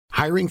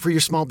Hiring for your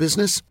small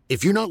business?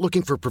 If you're not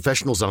looking for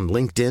professionals on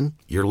LinkedIn,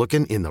 you're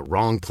looking in the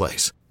wrong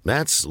place.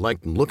 That's like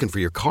looking for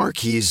your car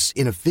keys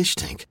in a fish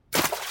tank.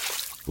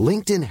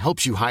 LinkedIn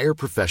helps you hire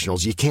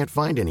professionals you can't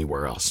find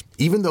anywhere else,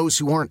 even those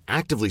who aren't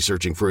actively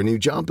searching for a new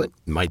job but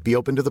might be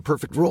open to the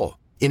perfect role.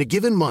 In a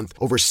given month,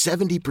 over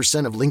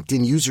 70% of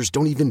LinkedIn users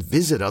don't even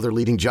visit other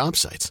leading job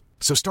sites.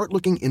 So start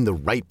looking in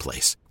the right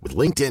place. With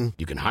LinkedIn,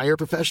 you can hire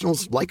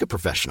professionals like a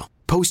professional.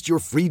 Post your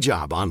free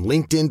job on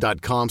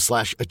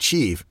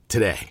linkedin.com/achieve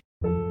today.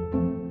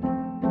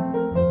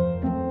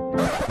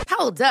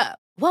 Hold up.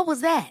 What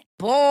was that?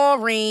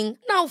 Boring.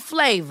 No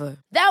flavor.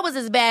 That was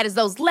as bad as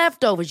those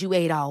leftovers you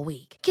ate all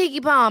week.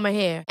 Keke Palmer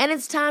here. And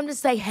it's time to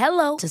say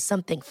hello to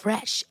something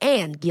fresh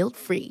and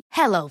guilt-free.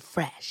 Hello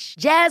Fresh.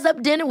 Jazz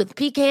up dinner with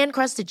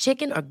pecan-crusted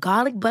chicken or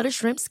garlic butter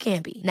shrimp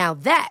scampi. Now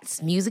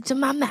that's music to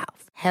my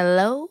mouth.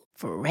 Hello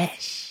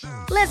Fresh.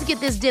 Let's get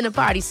this dinner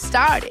party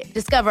started.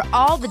 Discover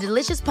all the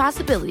delicious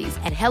possibilities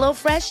at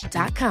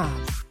hellofresh.com.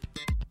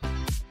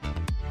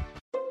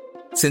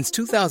 Since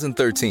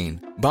 2013,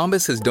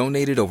 Bombas has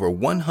donated over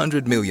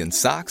 100 million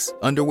socks,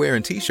 underwear,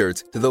 and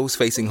T-shirts to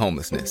those facing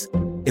homelessness.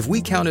 If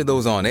we counted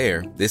those on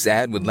air, this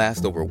ad would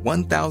last over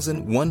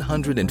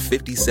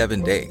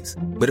 1,157 days.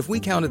 But if we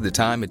counted the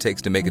time it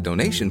takes to make a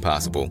donation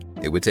possible,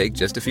 it would take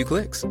just a few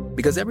clicks.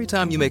 Because every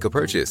time you make a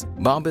purchase,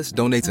 Bombas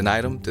donates an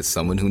item to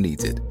someone who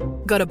needs it.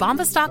 Go to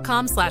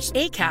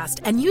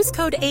bombas.com/ACAST and use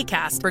code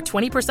ACAST for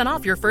 20%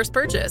 off your first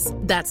purchase.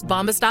 That's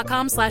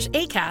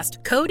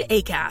bombas.com/ACAST, code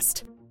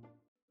ACAST.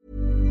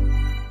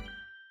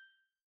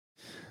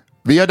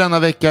 Vi har denna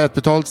vecka ett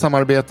betalt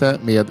samarbete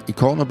med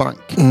Ikano Bank.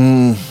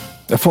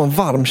 Jag får en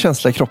varm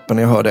känsla i kroppen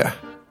när jag hör det.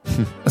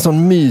 En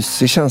sån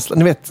mysig känsla.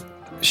 Ni vet,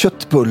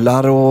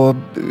 köttbullar och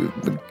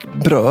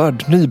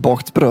bröd,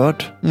 nybakt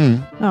bröd.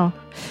 Ja,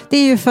 det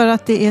är ju för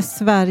att det är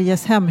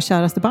Sveriges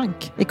hemkäraste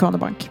bank, Ikano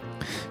Bank.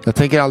 Jag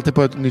tänker alltid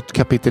på ett nytt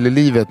kapitel i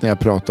livet när jag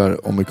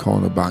pratar om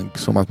Ikano Bank.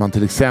 Som att man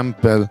till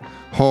exempel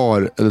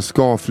har eller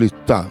ska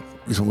flytta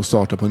liksom, och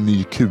starta på en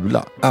ny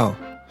kula. Ja.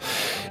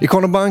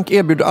 Ikano Bank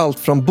erbjuder allt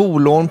från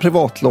bolån,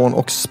 privatlån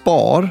och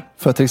spar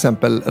för till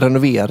exempel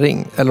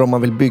renovering eller om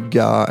man vill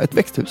bygga ett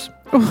växthus.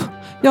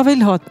 Jag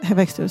vill ha ett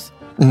växthus.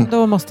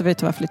 Då måste vi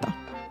tyvärr flytta.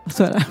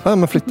 Så är det. Ja,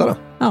 men flytta då.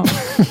 Ja,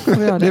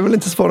 det är väl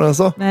inte svårare än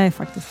så? Nej,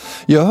 faktiskt.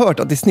 Jag har hört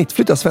att i snitt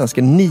flyttar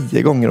svensken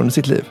 9 gånger under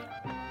sitt liv.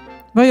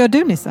 Vad gör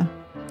du, Nisse?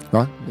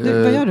 Va?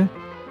 Vad gör du?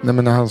 Nej,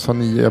 men när han sa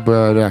 9, jag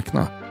börjar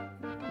räkna.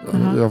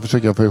 Jag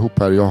försöker få ihop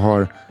här. Jag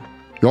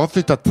har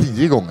flyttat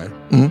 10 gånger.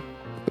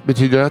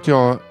 Betyder det att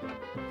jag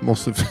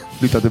måste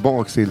flytta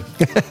tillbaka till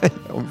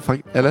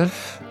eller?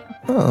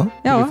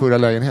 Till förra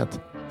lägenhet?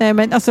 Nej,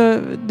 men alltså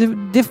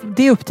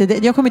det är upp till det.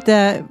 Jag kommer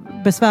inte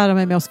besvära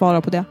mig med att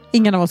svara på det.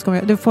 Ingen av oss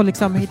kommer. Du får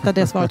liksom hitta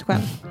det svaret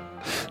själv.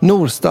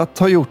 Norstat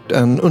har gjort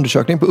en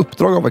undersökning på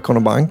uppdrag av Ikano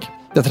Bank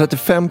där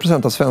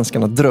 35% av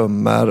svenskarna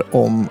drömmer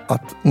om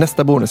att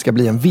nästa boende ska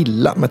bli en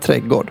villa med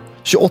trädgård.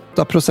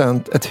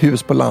 28% ett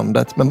hus på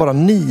landet, men bara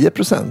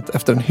 9%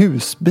 efter en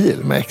husbil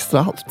med extra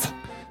allt.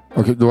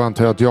 Okej, då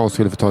antar jag att jag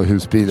skulle få ta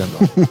husbilen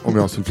då, om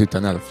jag skulle flytta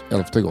en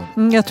 11:e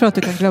gång. Jag tror att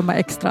du kan glömma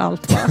extra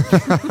allt.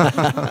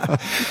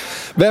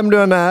 Vem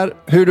du än är,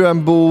 hur du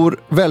än bor,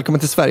 välkommen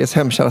till Sveriges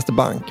hemkäraste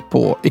bank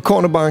på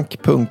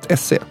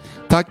ikanobank.se.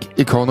 Tack,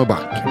 Ikano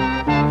Bank.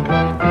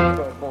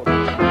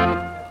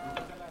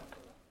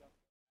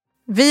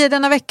 Vi är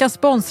denna vecka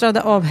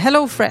sponsrade av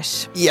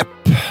HelloFresh. Japp,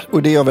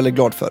 och det är jag väldigt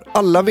glad för.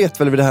 Alla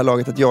vet väl vid det här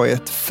laget att jag är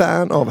ett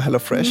fan av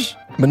HelloFresh.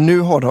 Men nu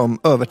har de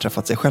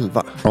överträffat sig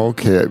själva.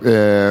 Okej,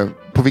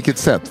 på vilket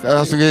sätt?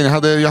 Alltså,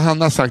 hade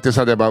Johanna sagt det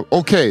så hade jag bara,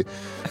 okej.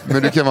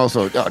 Men det kan vara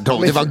så, ja,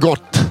 det var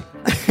gott.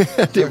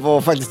 Det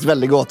var faktiskt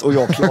väldigt gott och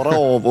jag klarade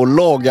av att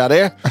laga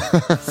det.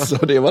 Så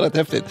det var rätt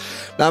häftigt.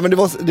 Nej, men det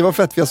var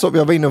fett, för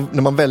jag var inne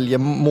när man väljer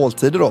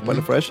måltider då på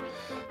HelloFresh.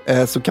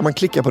 Så kan man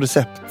klicka på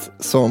recept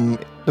som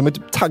de är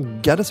typ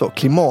taggade så,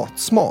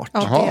 klimatsmart. Ja,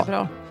 det är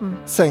bra.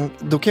 Sen,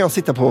 då kan jag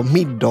sitta på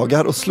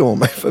middagar och slå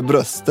mig för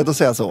bröstet och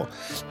säga så.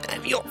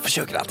 Jag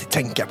försöker alltid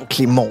tänka på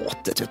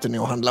klimatet, vet du, när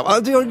jag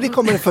handlar. Det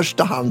kommer i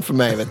första hand för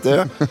mig, vet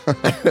du.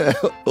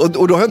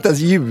 och då har jag inte ens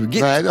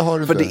ljugit. Nej, det har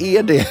du för inte. Det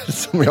är det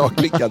som jag har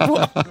klickat på.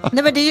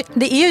 Nej, men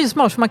det är ju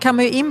smart, för man kan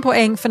ju in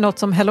poäng för något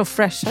som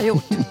HelloFresh har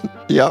gjort.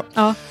 Ja.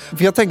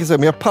 För jag tänker så här,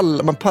 men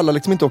man pallar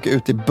liksom inte åka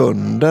ut till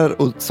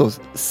bönder och så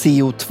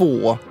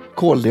CO2,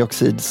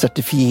 koldioxid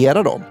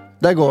certifiera dem.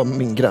 Där går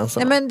min gräns.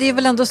 Nej, men det är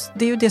väl ändå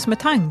det är ju det som är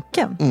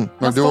tanken.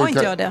 Man ska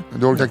inte göra det.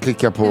 Du orkar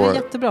klicka på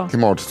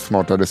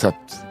klimatsmarta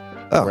recept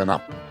på en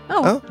app.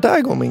 Ja,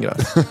 där går min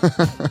gräns.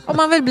 Om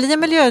man vill bli en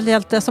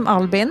miljöhjälte som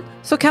Albin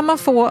så kan man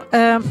få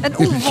en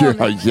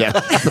ovanlig...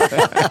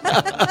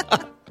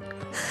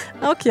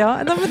 Och det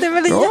är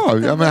väl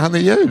ja, men han är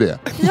ju det.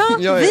 Ja,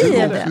 vi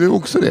är det. Du är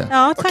också det.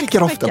 Ja, jag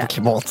klickar ofta på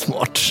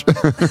klimatsmart.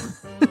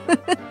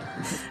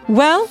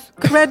 Well,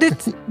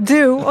 credit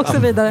due och så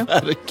vidare.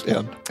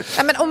 Verkligen.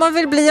 Ja, men om man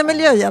vill bli en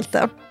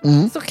miljöhjälte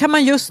så kan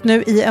man just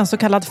nu i en så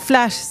kallad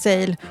flash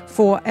sale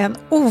få en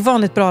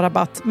ovanligt bra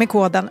rabatt med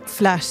koden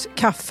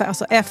FLASHKAFFE,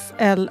 alltså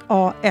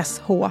FLASH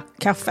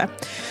kaffe.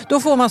 Då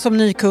får man som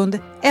ny kund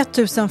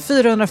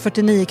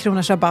 1449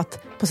 kronors rabatt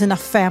på sina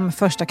 5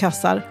 första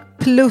kassar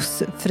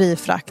plus fri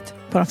frakt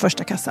på den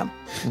första kassan.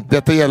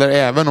 Detta gäller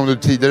även om du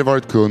tidigare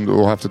varit kund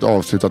och haft ett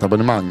avslutat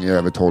abonnemang i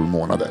över 12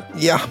 månader.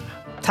 Ja,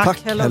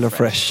 tack Hello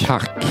HelloFresh.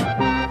 Tack!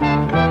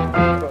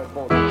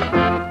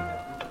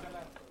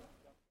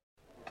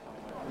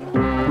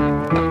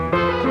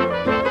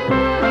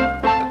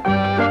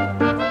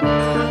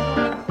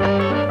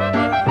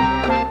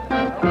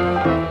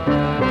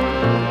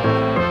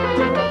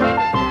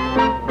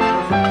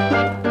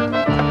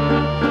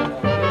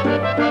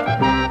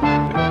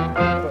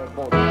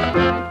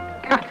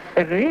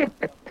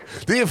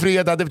 Det är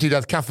fredag, det betyder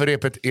att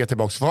kafferepet är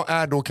tillbaka. Vad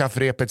är då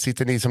kafferepet?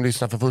 Sitter ni som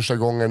lyssnar för första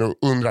gången och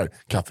undrar.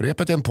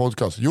 Kafferepet är en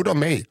podcast gjord av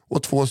mig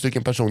och 2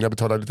 stycken personer. Jag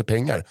betalar lite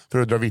pengar för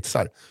att dra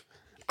vitsar.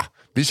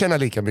 Vi tjänar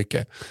lika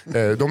mycket.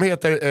 De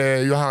heter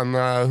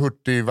Johanna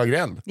Hurtig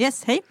Wagrell.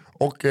 Yes, hej.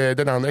 Och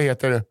den andra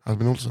heter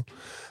Albin Olsson.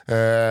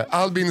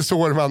 Albin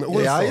Sårman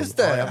Olsson. Ja, just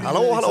det. jag vill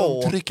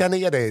Hallå. trycka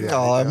ner dig.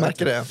 Ja, jag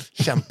märker det.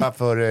 Kämpa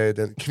för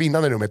den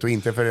kvinnan i rummet och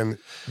inte för den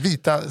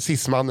vita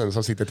cismannen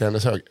som sitter till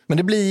hennes höger. Men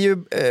det blir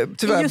ju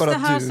tyvärr I just bara det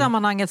här att du...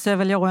 sammanhanget så är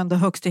väl jag ändå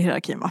högst i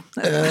hierarkin, va?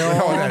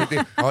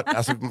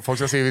 Alltså, folk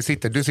ska se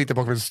hur du sitter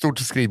bakom ett stort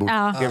skrivbord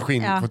i en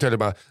skinnfåtölj.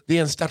 Det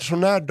är en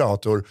stationär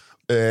dator.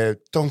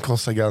 De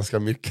kostar ganska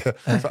mycket.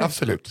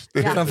 Absolut.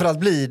 Framförallt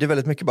blir det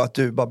väldigt mycket bara att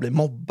du bara blir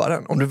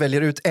mobbaren. Om du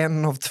väljer ut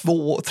en av 2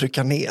 och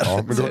trycker ner.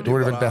 Ja, men då är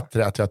det väl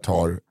bättre att jag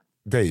tar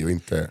dig och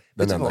inte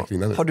den enda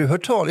kvinnan. Har du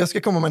hört tal? Jag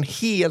ska komma med en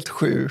helt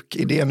sjuk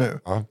idé nu.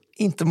 Ja.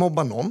 Inte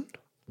mobba någon.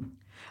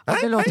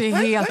 Det låter ju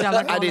helt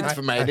jävla Nej, det är inte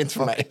för mig. Det är inte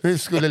för mig.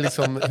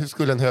 Hur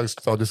skulle en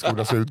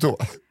högstadieskola se ut då?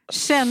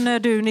 Känner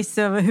du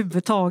Nisse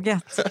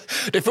överhuvudtaget?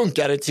 Det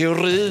funkar i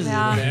teorin.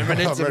 Ja. Men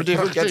det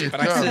funkar i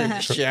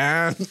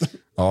praktiken.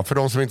 Ja, för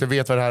de som inte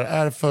vet vad det här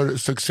är för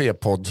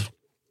succépodd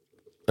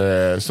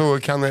så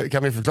kan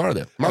vi förklara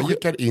det. Man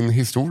skickar in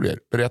historier,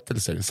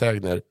 berättelser,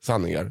 sägner,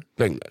 sanningar,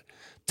 lögner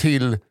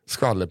till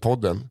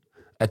skvallerpodden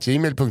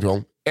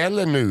 @gmail.com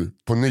eller nu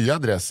på nya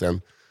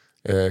adressen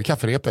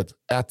kafferepet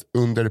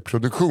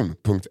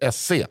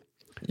 @underproduktion.se.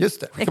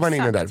 Just det. Skickar man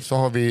in det där så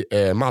har vi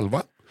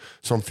Malva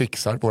som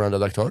fixar, vår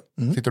redaktör.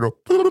 Sitter och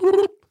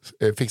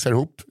fixar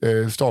ihop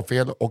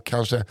stavfel och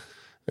kanske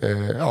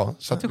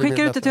så att Du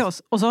skickar ut det till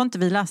oss och så har inte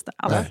vi läst det.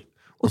 Alltså.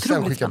 och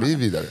sen skickar vi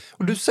vidare.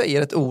 Och du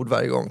säger ett ord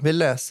varje gång. Vi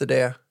läser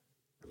det.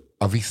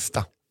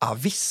 Avista.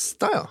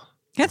 Avista, ja.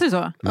 Heter det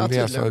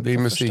så? Det är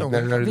musik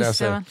när du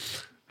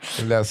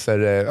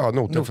läser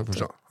noter för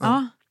första.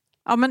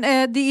 Ja, men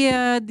det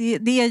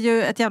är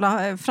ju ett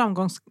jävla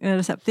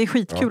framgångsrecept. Det är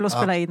skitkul att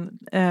spela in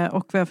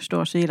och vad jag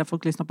förstår så gillar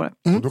folk att lyssna på det.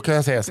 Och då kan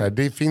jag säga så här,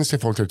 det finns ju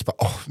folk som typ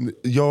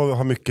jag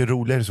har mycket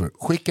roligare så.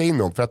 Skicka in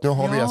dem för att nu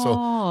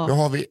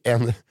har vi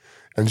en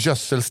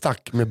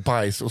gödselstack med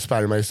bajs och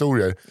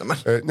spermahistorier.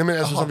 Nej men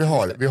alltså som vi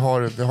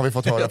har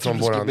fått höra från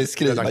våran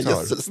redaktör.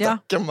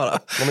 Gödselstacken bara.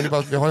 Ja,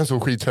 men vi har en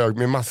sån skithög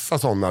med massa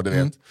sådana, du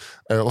vet.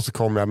 Och så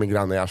kommer jag med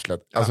granne i arslet.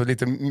 Alltså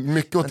lite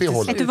mycket åt det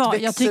hållet. Vet du vad,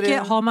 jag tycker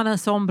har man en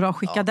sån bra,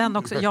 skicka den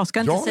också. Jag ska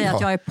inte säga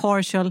att jag är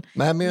partial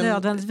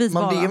nödvändigtvis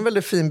bara. Det är en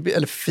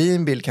väldigt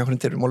fin bild kanske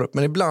inte du målar upp.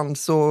 Men ibland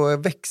så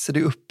växer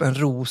det upp en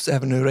ros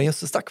även ur en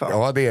gödselstack, va?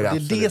 Ja, det är det.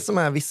 Det är det som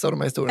är vissa av de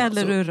här historierna.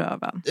 Eller ur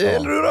röven.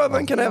 Eller ur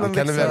röven kan även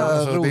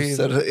växa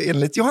rosor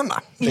enligt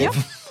Johanna. Det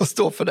får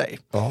stå för dig.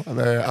 Ja,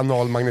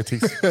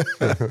 analmagnetism.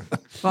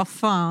 Vad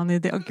fan är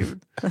det?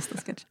 Gud, bästa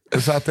sketch.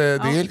 Så att det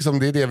är liksom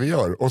det vi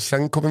gör. Och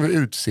sen kommer vi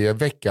utse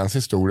veckans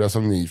historia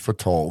som ni får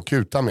ta och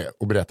kuta med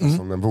och berätta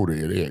som den vore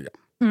er egen.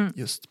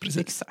 Just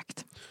precis.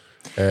 Exakt.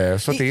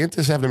 Så det är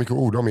inte så jävla mycket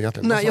ord om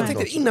egentligen. Nej, jag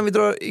tänkte innan vi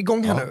drar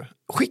igång här nu.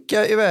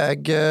 Skicka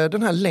iväg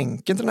den här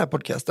länken till den här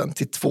podcasten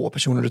till 2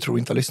 personer du tror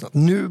inte har lyssnat.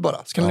 Nu bara,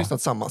 ska ni lyssna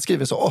tillsammans.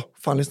 Skriv så,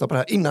 fan lyssna på det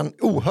här innan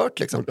ohört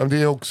liksom. Det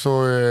är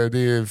också, det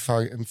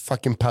är en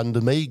fucking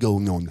pandemi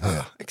going on här.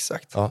 Ja,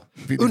 exakt. Ja.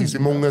 Det finns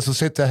många som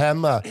sitter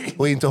hemma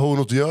och inte har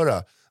något att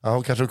göra. Ja,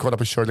 hon kanske kollar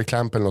på Shirley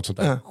Clamp eller något sånt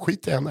där. Ja.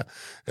 Skit i henne.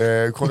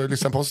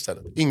 Lyssna på oss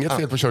istället. Inget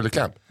fel på Shirley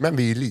Clamp, men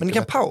vi är lite. Men ni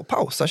kan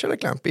pausa Shirley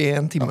Clamp i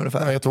en timme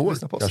ungefär. Ja, ett år.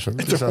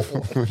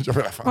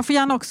 Man får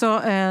gärna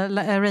också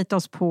rate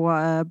oss på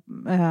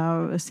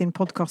sin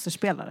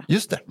podcasterspelare.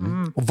 Just det.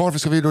 Och varför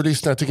ska vi då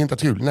lyssna? Jag tycker inte att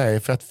det är kul. Nej,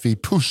 för att vi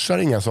pushar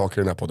inga saker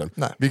i den här podden.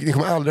 Ni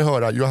kommer aldrig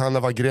höra Johanna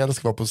Wagrell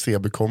ska vara på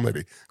CB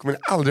Comedy. Kommer ni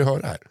aldrig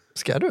höra här.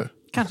 Ska du?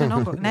 Kanske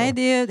någon gång. Nej,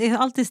 det är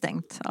alltid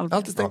stängt.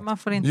 Alltid stängt. Man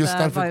får inte. Just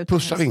därför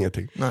pushar vi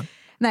ingenting.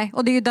 Nej,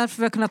 och det är ju därför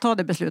vi har kunnat ta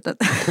det beslutet.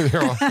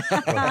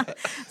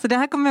 Så det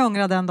här kommer jag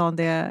ångra den dagen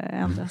det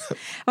ändras.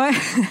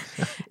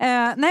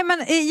 Nej,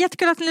 men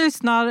jättekul att ni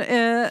lyssnar.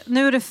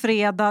 Nu är det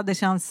fredag, det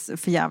känns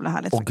för jävla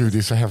härligt. Åh gud, det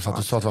är så hemskt att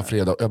du sa att det var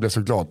fredag. Jag blev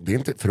så glad. Det är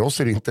inte, för oss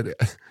är det inte det.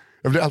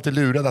 Jag blir alltid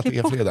lurad att det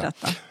är fredag.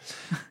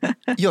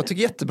 Jag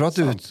tycker jättebra att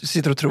du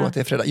sitter och tror att det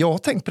är fredag. Jag har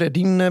tänkt på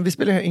det. Vi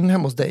spelar in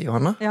hemma hos dig,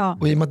 Johanna. Ja.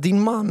 Och i och med att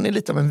din man är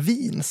lite av en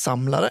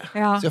vinsamlare.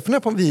 Ja. Så jag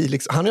funderar på om vi,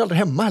 liksom, han är ju aldrig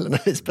hemma heller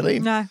när vi spelar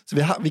in. Nej. Så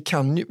vi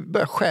kan ju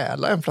börja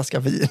stjäla en flaska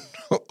vin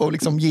och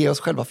liksom ge oss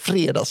själva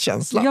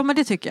fredagskänslan. Ja, men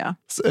det tycker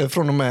jag.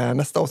 Från och med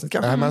nästa avsnitt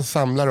kanske. Nej, man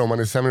samlar om man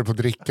är sämre på att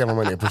dricka än vad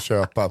man är på att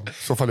köpa.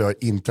 Så fall är jag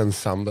inte en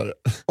samlare.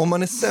 Om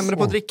man är sämre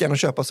på att dricka än att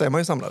köpa så är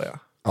man ju samlare, ja.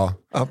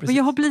 Ja, men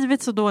jag har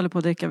blivit så dålig på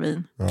att dricka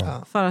vin.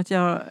 Ja. För att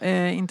jag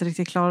inte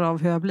riktigt klarar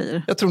av hur jag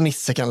blir. Jag tror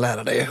Nisse kan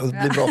lära dig att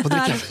bli bra på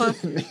att dricka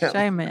vin.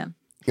 Tjej mig igen.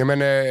 Ja,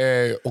 men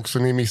också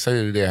ni missar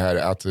ju det här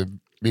att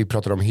vi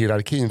pratade om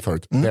hierarkin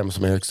förut. Vem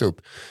som är högst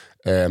upp.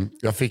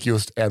 Jag fick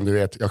just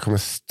jag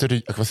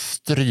kommer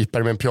strypa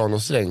med en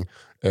pianosträng.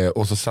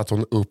 Och så satt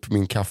hon upp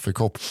min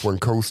kaffekopp på en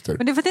coaster.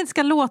 Men det är för att det inte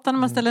ska låta när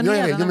man ställer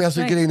ner den. Men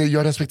alltså,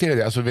 jag respekterar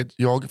det. Alltså,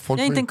 jag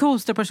är inte en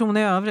coasterperson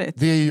i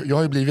övrigt. Jag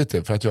har ju blivit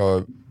det för att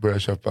jag börjar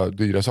köpa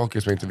dyra saker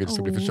som jag inte vill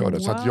ska bli förstörda.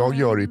 Så att jag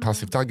gör det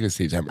passivt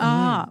aggressivt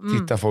hemma.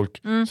 Tittar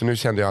folk. Så nu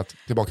kände jag att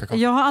tillbaka kom.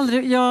 Jag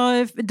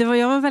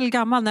var väldigt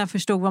gammal när jag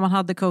förstod vad man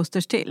hade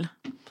coasters till.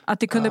 Att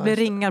det kunde bli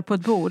ringar på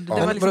ett bord.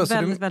 Det var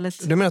liksom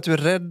väldigt... Du menar att du är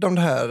rädd om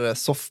det här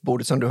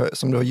soffbordet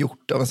som du har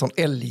gjort av en sån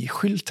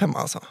älgskylt hemma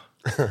alltså?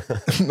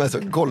 Med så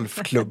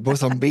golfklubbor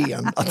som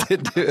ben. Att du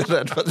är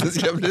rädd för att det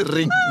ska bli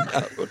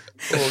ringar.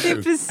 Det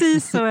är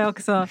precis så jag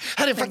också.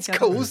 Här är faktiskt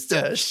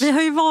coasters. Vi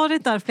har ju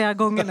varit där flera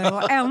gånger nu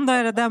och ändå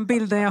är det den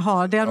bilden jag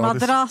har. Det är en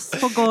madrass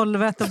på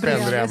golvet och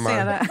bredvid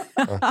ser det.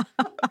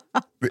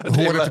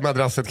 Håret i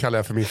madrasset kallar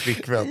jag för min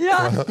flickvän.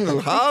 Ja.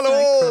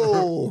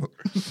 Hallå!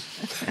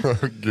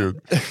 Gud.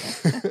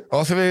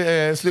 Ja, ska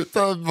vi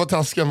sluta vara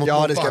taskiga mot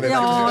mobban? Det ska vi.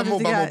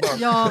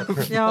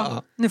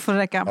 Ja, nu får det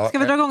räcka. Ska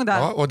vi dra igång där?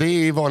 Ja, och det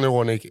är i vanlig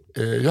ordning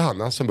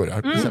Johanna som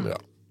börjar.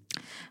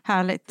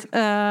 Härligt.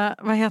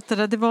 Vad heter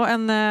det? Det var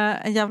en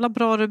jävla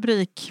bra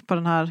rubrik på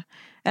den här.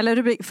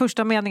 Eller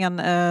första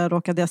meningen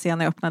råkade jag se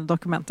när jag öppnade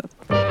dokumentet.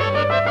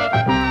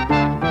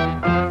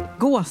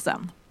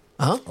 Gåsen.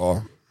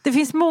 Ja. Det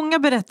finns många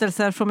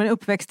berättelser från min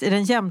uppväxt i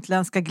den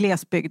jämtländska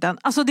glesbygden.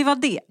 Alltså det var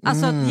det.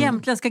 Alltså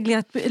jämtländska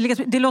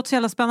glesbygden. Det låter så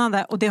jävla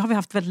spännande och det har vi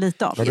haft väldigt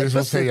lite av. Ja, det är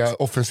som att säga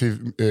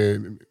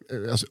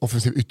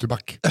offensiv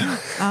ytterback.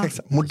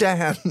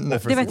 Modern.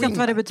 Det vet jag inte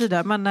vad det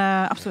betyder, men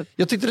absolut.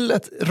 Jag tyckte det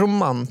lät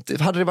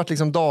romantiskt. Hade det varit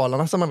liksom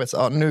Dalarna som man vet,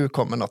 nu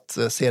kommer något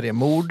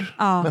seriemord.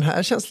 Ja. Men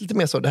här känns det lite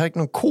mer så, det här är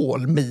någon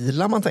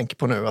kolmila man tänker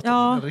på nu. Att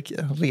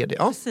redig.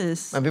 Ja,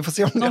 precis. Men vi får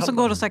se om någon som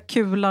går och så här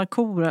kular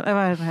kor, eller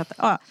vad det heter.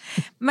 Ja.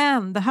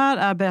 Men det här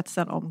är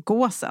berättelsen om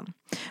gåsen.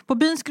 På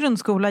byns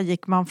grundskola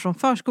gick man från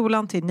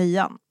förskolan till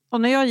 9:an.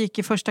 Och när jag gick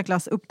i första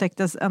klass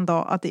upptäcktes en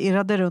dag att det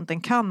irrade runt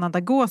en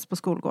kanadagås på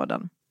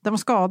skolgården. Den var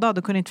skadad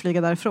och kunde inte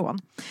flyga därifrån.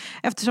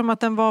 Eftersom att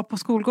den var på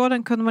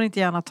skolgården kunde man inte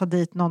gärna ta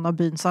dit någon av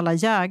byns alla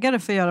jägare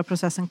för att göra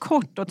processen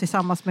kort. Och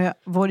tillsammans med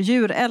vår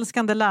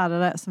djurälskande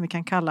lärare som vi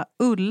kan kalla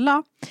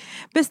Ulla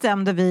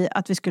bestämde vi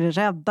att vi skulle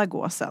rädda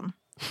gåsen.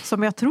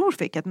 Som jag tror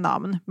fick ett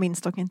namn,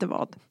 minst dock inte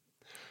vad.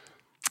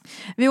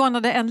 Vi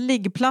ordnade en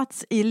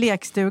liggplats i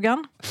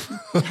lekstugan.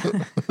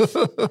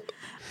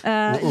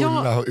 Och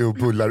Ulla och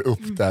bullar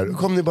upp där.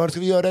 Kom ni bara, ska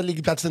vi göra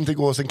liggplatsen till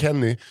gåsen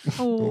Kenny?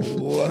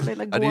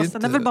 Lilla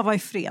gåsen, den vill bara vara i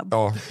fred.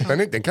 Ja,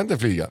 den kan inte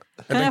flyga.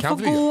 Den jag får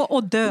flyga. Gå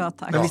och dö,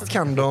 tack. Men visst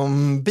kan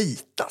de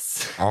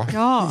bitas?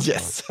 Ja.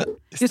 Yes.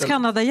 Just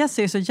Kanada-Jess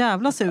är ju så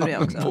jävla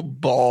sur också. På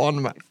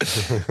barn med.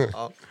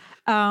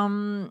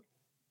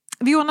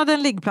 Vi ordnade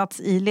en liggplats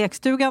i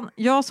lekstugan.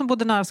 Jag som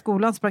bodde nära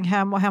skolan sprang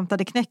hem och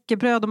hämtade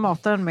knäckebröd och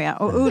matade den med.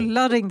 Och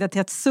Ulla ringde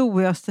till ett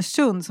zoo i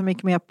Östersund som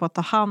gick med på att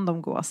ta hand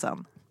om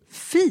gåsen.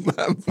 Fint!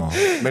 Ja.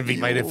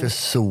 Men vad är det för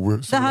zoo?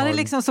 Det här är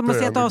liksom som att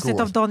se ett avsnitt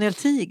av Daniel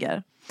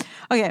Tiger.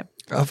 Okay.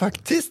 Ja,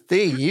 faktiskt.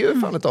 Det är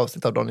ju fan ett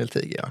avsnitt av Daniel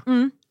Tiger.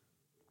 Ja.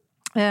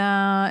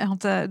 Jag har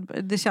inte,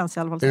 det känns i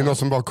alla fall så. Är det någon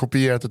som bara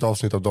kopierat ett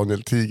avsnitt av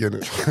Daniel Tiger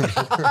nu?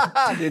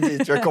 Det är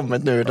dit vi har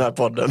kommit nu i den här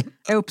podden.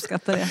 Jag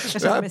uppskattar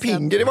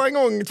det. Det var en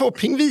gång 2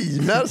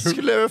 pingviner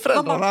skulle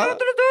föräldrarna.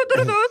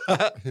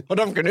 Och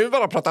de kunde ju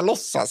bara prata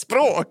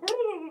låtsaspråk.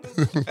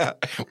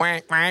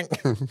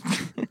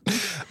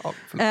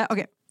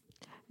 Okej.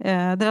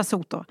 Deras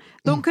sot då.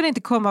 De kunde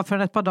inte komma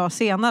förrän ett par dagar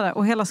senare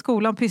och hela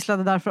skolan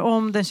pysslade därför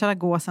om den kära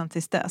gåsen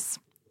tills dess.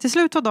 Till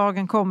slut var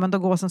dagen kommen då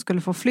gåsen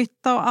skulle få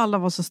flytta och alla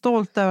var så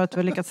stolta över att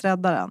vi lyckats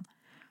rädda den.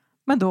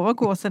 Men då var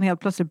gåsen helt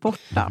plötsligt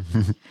borta.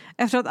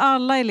 Efter att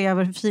alla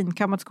elever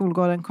finkammat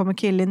skolgården kom en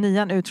kille i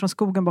 9:an ut från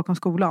skogen bakom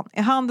skolan.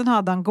 I handen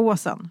hade han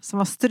gåsen som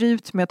var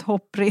strypt med ett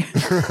hopprep.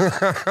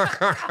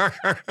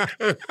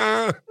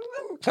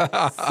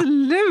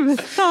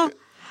 Sluta!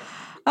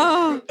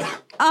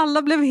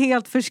 Alla blev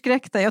helt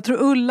förskräckta. Jag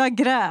tror Ulla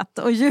grät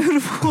och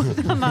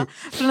djurvårdarna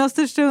från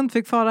Östersund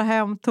fick fara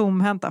hem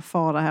tomhänta.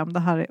 Fara hem, det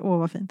här är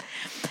vad fint.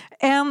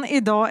 Än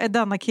idag är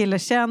denna kille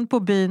känd på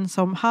byn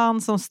som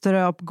han som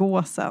ströp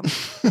gåsen.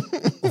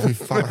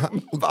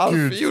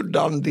 Varför gjorde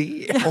han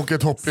det? Och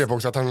ett hopprep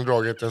också, att han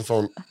dragit en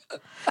sån.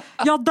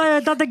 Jag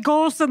dödade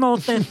gåsen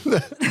åt det. Det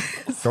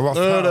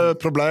är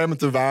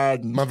problemet i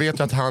världen. Man vet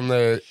ju att han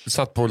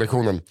satt på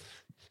lektionen.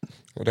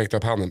 Och räckte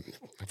upp handen.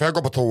 Får jag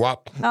gå på toa?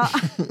 Ja.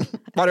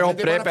 Var är Det är bara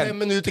hopprepen? 5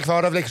 minuter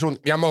kvar av lektion.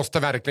 Jag måste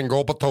verkligen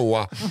gå på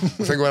toa.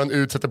 Och sen går han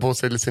ut, sätter på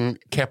sig sin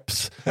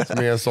keps. Som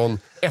är en sån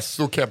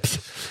SO-keps.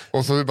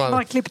 Och så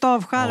Bara klippt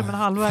av skärmen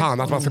halvvägs.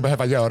 fan att man ska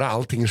behöva göra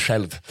allting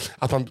själv.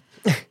 Att man...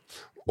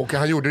 Och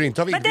han gjorde det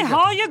inte av Men det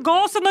har ju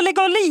gasen att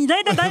ligga och lida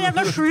i det där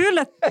jävla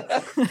skjulet.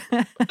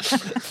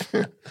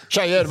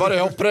 Tjejer, var är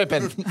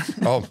hopprepen?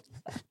 Ja.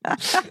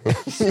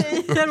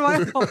 Tjejer, var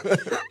är hopp?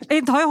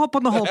 Inte har jag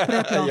hoppat något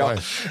hopprep. Ja.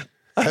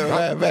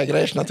 Jag vägrar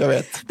erkänna att jag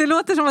vet. Det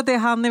låter som att det är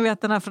han, ni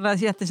vet, den här från det här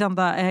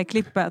jättekända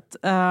klippet.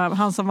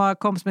 Han som var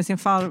kompis med sin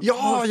farfar.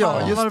 Ja,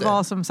 just vad det det.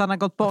 var som sen har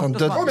gått bort. Han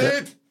Och så dödde. bara- Kom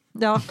hit!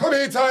 Ja. Kom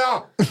hit, sa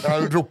jag!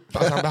 Han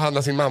ropade, han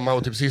behandlade sin mamma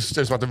och typ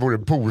syster som att det vore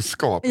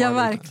boskap. Ja,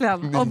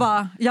 verkligen. Och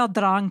bara, jag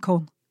drank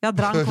hon. Jag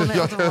drank hon när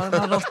jag var den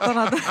här råttan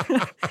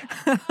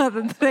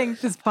hade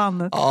dränkt i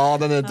spannet. Ja,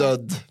 den är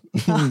död.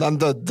 Den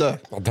dödde.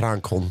 Vad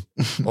drank hon?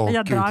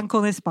 Jag drank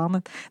hon i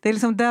spannet. Det är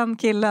liksom den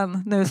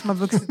killen nu som har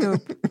vuxit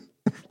upp.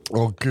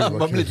 Gud,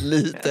 Han har blivit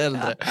lite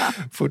äldre.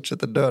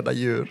 Fortsätter döda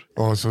djur.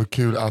 så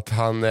kul att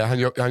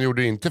han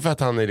gjorde det inte för att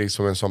han är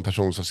liksom en sån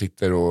person som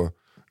sitter och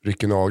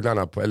rycker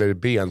naglarna på, eller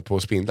ben på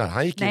spindlar.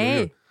 Han gick in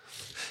Nej. och...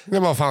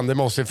 Men vad fan, det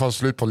måste få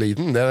slut på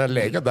liden. Den har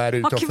legat där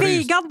ute Har och fryst.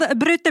 kvigan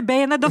bryter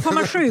benet, då får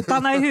man skjuta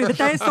henne i huvudet.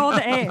 Det är så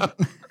det är.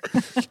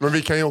 Men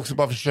vi kan ju också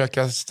bara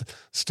försöka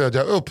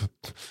stödja upp.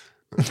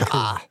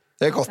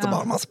 Det kostar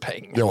bara en massa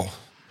pengar. Ja.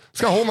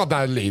 Ska hon vara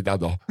där lida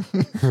då?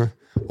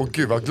 Och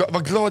gud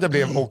vad glad jag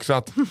blev också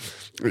att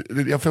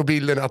jag får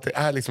bilden att det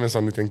är liksom en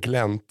sån liten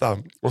glänta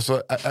och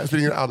så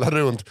springer alla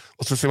runt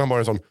och så ser man bara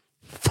en sån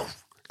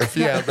en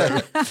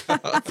fjäder.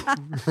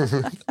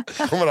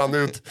 Kommer han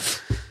ut.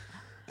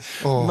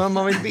 Men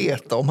man vill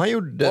veta om han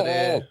gjorde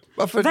det.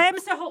 Varför? Vem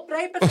ska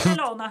hopprepet till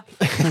låna?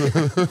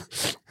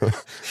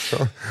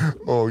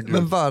 Gud.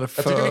 Men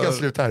varför? Jag tycker vi kan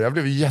sluta här. Jag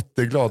blev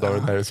jätteglad av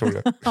den här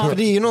historien. För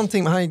det är ju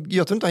någonting,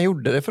 jag tror inte han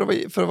gjorde det för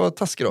att vara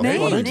taskig då. Nej,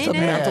 Var det inte nej, så att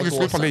nej. med Han tog ju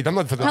slut på gåsen?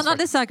 lidandet för Han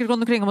hade säkert gått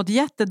omkring och mått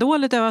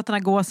jättedåligt över att den här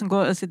gåsen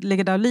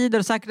ligger där och lider.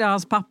 Och säkert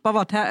hans pappa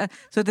varit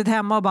suttit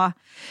hemma och bara,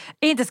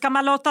 inte ska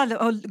man låta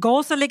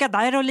gåsen ligga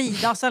där och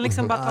lida. Och sen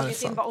liksom bara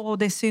tagit in,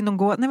 det är synd om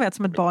gåsen. Ni vet,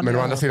 som ett barn. Men å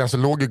andra sidan så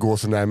låg ju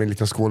gåsen där med en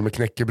liten skål med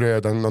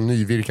knäckebröd och någon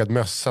nyvirkad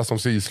mössa som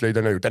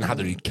syslöjden har gjort. Den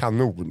hade ju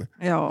kanon.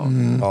 Ja,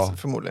 Ja.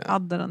 Förmodligen.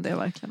 hade den det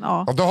verkligen?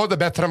 Ja. Och då har det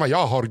bättre än vad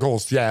jag har,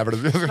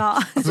 gåsjävel.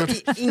 Ja.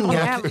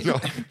 Inga,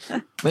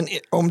 men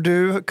om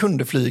du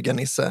kunde flyga,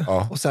 Nisse,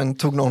 Ja. och sen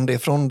tog någon det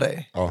från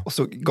dig Ja. och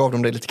så gav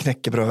de dig lite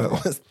knäckebröd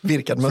och en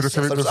virkad mössa.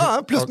 Så då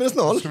Så plus minus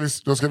noll.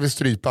 Då ska vi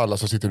strypa alla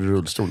som sitter i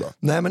rullstol då.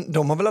 Nej, men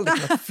de har väl aldrig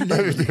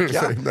kunnat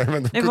flyga. Nej,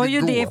 men Det var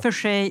ju gå. det för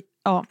sig.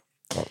 Ja.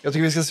 Jag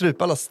tycker vi ska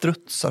strypa alla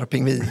strutsar och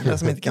pingviner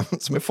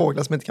som är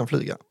fåglar som inte kan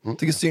flyga. Jag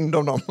tycker synd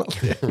om dem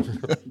alltid.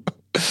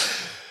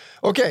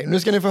 Okej, nu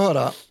ska ni få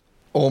höra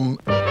om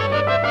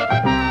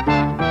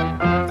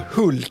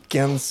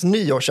Hulkens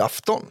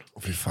nyårsafton.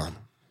 Fy fan.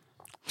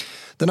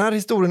 Den här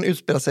historien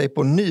utspelar sig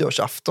på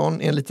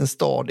nyårsafton i en liten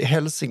stad i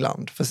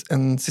Hälsingland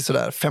för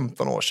sådär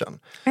 15 år sedan.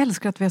 Jag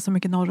älskar att vi är så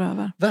mycket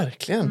norröver.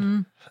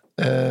 Verkligen.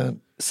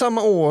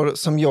 Samma år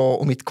som jag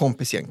och mitt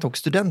kompisgäng tog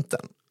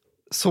studenten.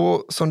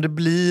 Så som det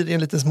blir i en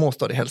liten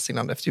småstad i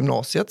Hälsingland efter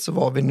gymnasiet så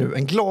var vi nu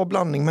en glad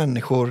blandning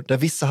människor där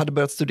vissa hade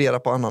börjat studera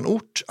på annan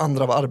ort,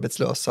 andra var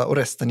arbetslösa och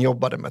resten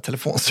jobbade med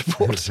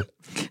telefonsupport.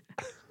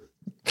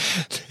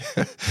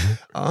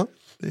 Ja,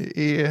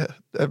 det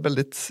är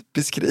väldigt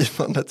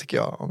beskrivande tycker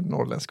jag av en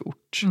norrländsk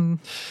ort.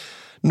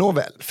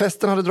 Nåväl,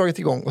 festen hade dragit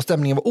igång och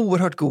stämningen var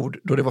oerhört god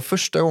då det var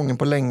första gången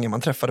på länge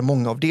man träffade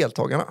många av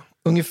deltagarna.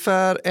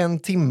 Ungefär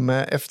 1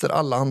 timme efter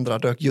alla andra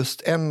dök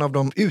just en av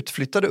de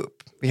utflyttade upp.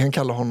 Vi kan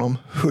kalla honom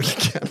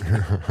Hulken.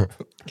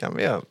 Kan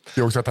vi göra.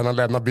 Det är också att han har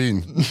lämnat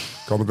byn.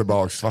 Kommer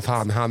tillbaks. Vad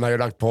fan, han har ju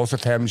lagt på sig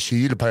 5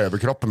 kilo på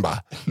överkroppen bara.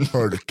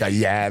 Hulka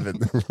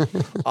jäveln.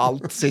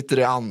 Allt sitter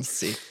i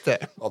ansikte.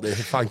 Ja, det är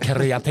fan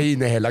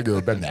kreatin i hela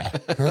gubben där.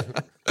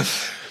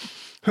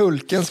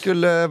 Hulken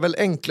skulle väl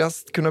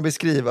enklast kunna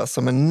beskrivas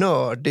som en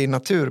nördig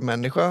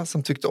naturmänniska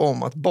som tyckte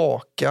om att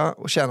baka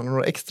och tjäna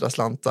några extra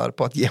slantar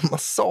på att ge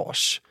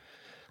massage.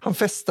 Han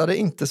festade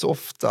inte så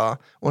ofta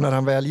och när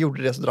han väl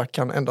gjorde det så drack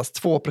han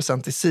endast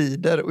 2% i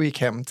cider och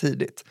gick hem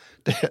tidigt.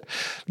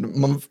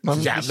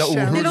 Jävla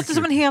Det låter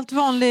som en helt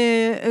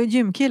vanlig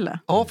gymkille.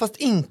 Ja, fast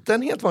inte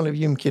en helt vanlig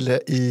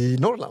gymkille i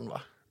Norrland,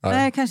 va?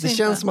 Nej, kanske Det inte.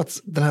 känns som att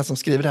den här som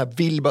skriver det här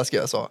vill bara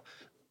skriva så.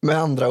 Med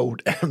andra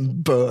ord,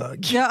 en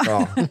bög.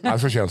 Ja. Ja,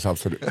 så känns det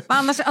absolut. Men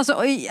annars, alltså,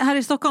 här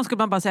i Stockholm skulle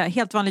man bara säga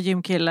helt vanlig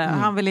gymkille.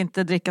 Han vill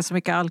inte dricka så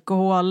mycket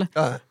alkohol.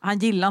 Ja. Han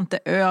gillar inte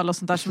öl och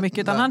sånt där så mycket.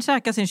 Utan han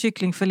käkar sin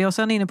kycklingfilé och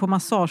sen inne på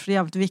massage. Det är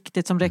jävligt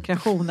viktigt som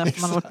rekreation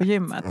efter man har varit på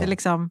gymmet. Det är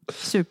liksom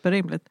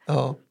superrimligt.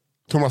 Ja.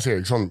 Thomas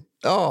Eriksson.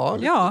 Ja,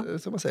 Ja.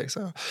 som man säger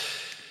så.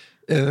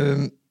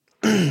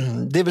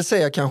 Det vill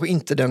säga kanske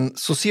inte den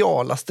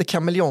socialaste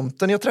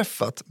kameleonten jag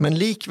träffat, men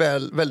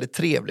likväl väldigt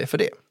trevlig för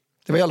det.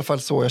 Det var i alla fall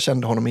så jag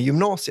kände honom i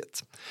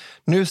gymnasiet.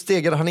 Nu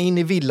stegade han in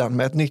i villan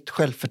med ett nytt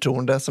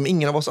självförtroende som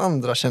ingen av oss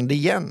andra kände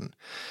igen.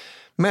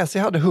 Med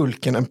sig hade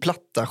Hulken en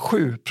platta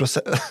 7%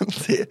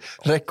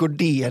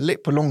 Recordeli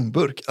på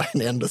långburk.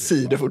 Den är ändå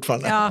cider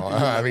fortfarande.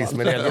 Ja, visst,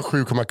 men det är ändå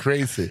 7,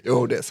 crazy.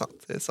 Jo, det är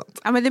sant.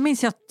 Ja, men det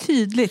minns jag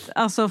tydligt.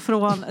 Alltså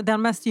från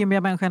den mest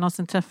gymmiga människan jag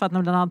någonsin träffat,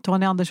 nämligen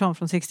Tony Andersson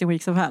från 60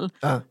 Weeks of Hell.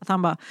 Att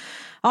han bara,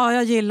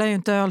 jag gillar ju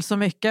inte öl så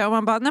mycket. Och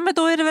man bara, nej men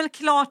då är det väl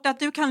klart att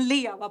du kan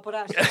leva på det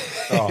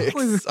här.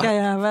 Sjuka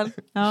jävel.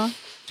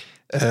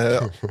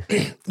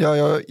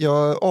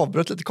 Jag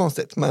avbröt lite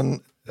konstigt, men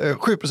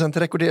 7%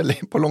 Recordeli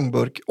på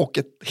långburk och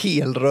ett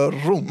helrör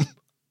rom.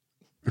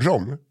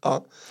 Rom?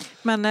 Ja.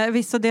 Men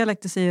vissa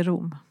dialekter säger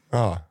rom.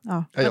 Ja.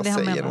 Jag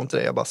säger nog inte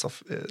det, jag bara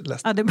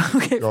läste.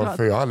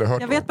 För jag har aldrig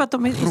hört jag vet bara att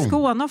de i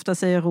Skåne ofta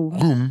säger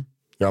rom.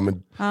 Ja,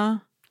 men... Ja.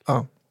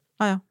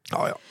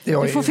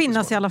 Det får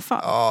finnas i alla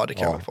fall. Ja, det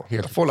kan man få.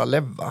 Jag får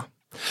leva.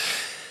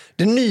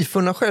 Det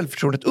nyfunna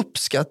självförtroendet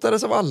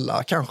uppskattades av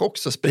alla. Kanske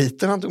också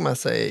spriten han tog med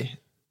sig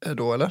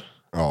då, eller?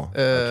 Ja,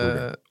 jag tror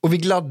det. Och vi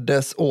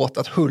gladdes åt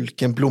att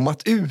Hulken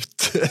blommat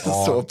ut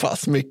så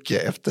pass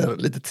mycket efter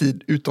lite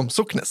tid utom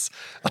socknes.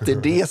 Att det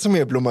är det som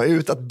är blomma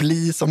ut, att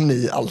bli som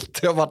ni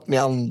alltid har varit ni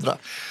andra.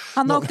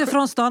 Han åkte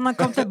från stan, han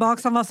kom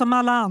tillbaka, han var som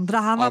alla andra.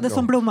 Han hade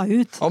som blomma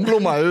ut. Han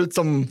blommade ut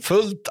som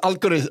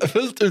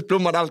fullt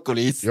utblommad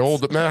alkoholist. Jo,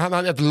 men han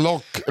hade ett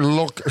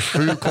lock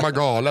 7,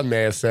 galen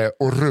med sig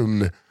och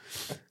rum.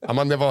 Ja,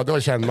 men då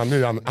känner man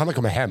nu, han har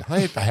kommit hem. Han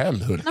hittar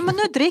hem, Hulk. Nej, men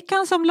nu dricker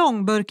han som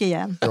långburk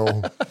igen.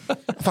 Jo.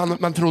 Fan,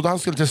 man trodde han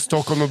skulle till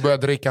Stockholm och börja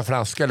dricka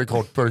flaska eller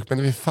kortburk.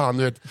 Men vi fan,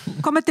 du vet.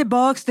 Kommer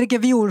tillbaks, dricker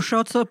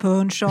violshots och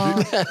punch. Och...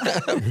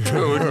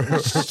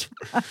 punch.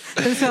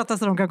 Det är det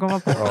sötaste de kan komma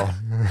på.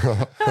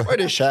 Vad är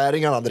det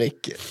kärringarna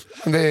dricker?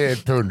 Det är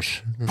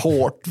punch.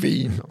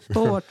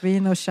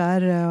 Portvin och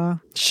kärre. Och...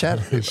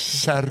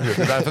 Kärre,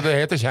 därför det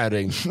heter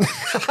kärring.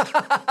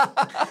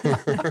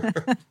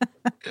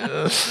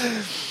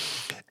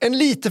 En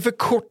lite för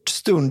kort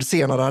stund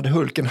senare hade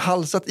Hulken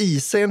halsat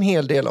i sig en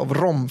hel del av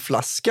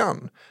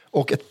romflaskan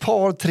och ett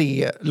par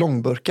 3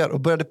 långburkar och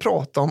började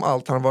prata om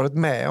allt han varit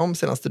med om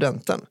sedan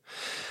studenten.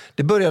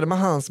 Det började med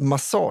hans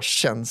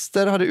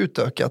massagetjänster hade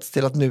utökats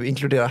till att nu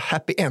inkludera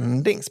happy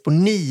endings på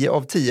 9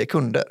 av 10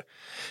 kunder.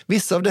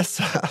 Vissa av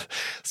dessa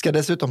ska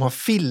dessutom ha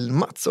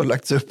filmats och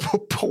lagts upp på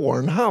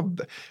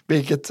Pornhub,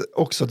 vilket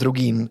också drog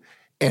in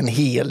en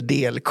hel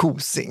del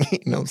kosing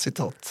inom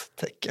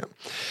citattecken.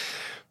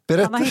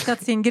 Han har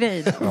hittat sin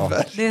grej.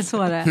 Det är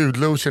så det.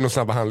 Hudlotion och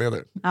snabba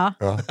handleder. Ja.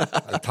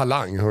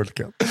 Talang,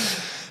 Hulken.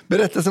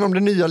 Berättelsen om det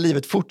nya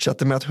livet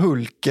fortsatte med att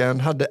Hulken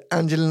hade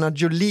Angelina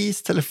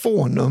Jolies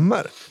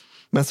telefonnummer,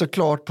 men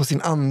såklart på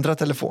sin andra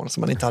telefon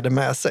som han inte hade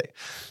med sig.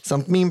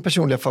 Samt min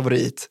personliga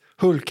favorit,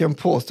 Hulken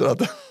påstod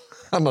att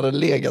han hade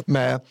legat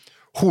med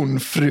hon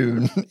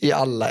frun i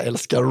Alla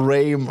älskar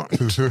Raymond.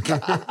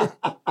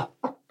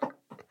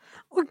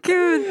 Åh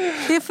gud,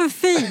 det är för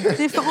fint.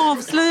 Det är för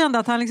avslöjande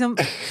att han liksom...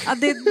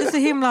 Att det är så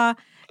himla...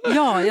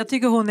 Ja, jag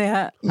tycker hon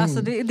är...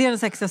 Alltså det är den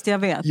sexigaste jag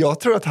vet. Jag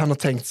tror att han har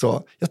tänkt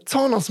så. Jag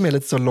tar någon som är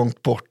lite så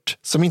långt bort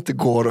som inte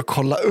går att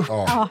kolla upp.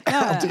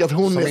 Jag tycker att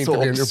hon som är så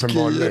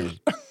obskyr.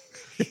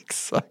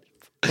 Exakt.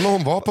 Men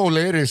hon var på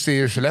O'Learys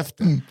i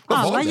Skellefteå.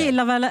 Alla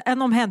gillar väl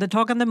en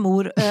omhändertagande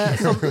mor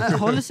som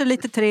håller sig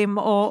lite trim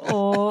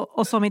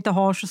och som inte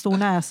har så stor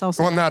näsa. Och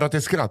var nära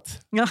till skratt.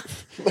 Ja.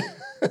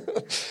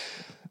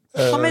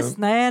 Som är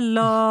snäll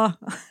och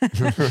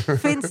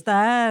finns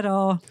där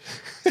och...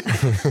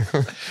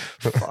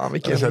 Fan,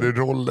 vilken... Jag känner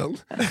rollen.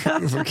 Det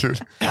är så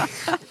kul.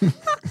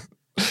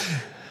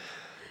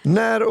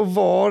 När och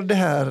var det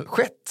här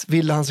skett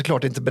ville han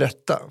såklart inte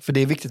berätta, för det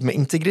är viktigt med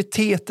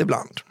integritet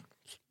ibland.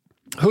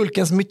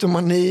 Hulkens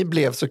mytomani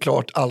blev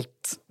såklart allt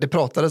det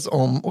pratades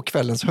om och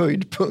kvällens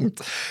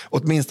höjdpunkt,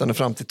 åtminstone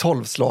fram till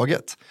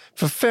 12-slaget.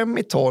 För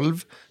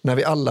 5:12, när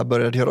vi alla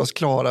började göra oss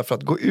klara för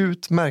att gå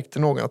ut, märkte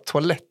någon att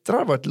toaletterna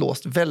hade varit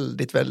låst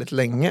väldigt, väldigt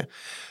länge.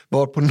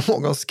 Varpå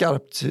någon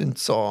skarpsynt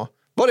sa,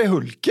 var är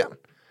Hulken?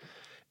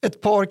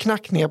 Ett par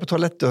knackningar på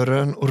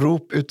toalettdörren och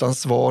rop utan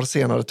svar.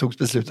 Senare togs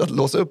beslutet att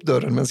låsa upp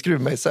dörren med en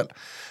skruvmejsel.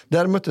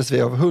 Där möttes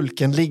vi av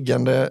Hulken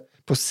liggande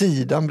på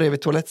sidan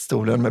bredvid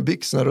toalettstolen med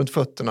byxorna runt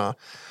fötterna.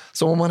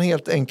 Som om han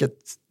helt enkelt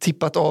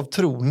tippat av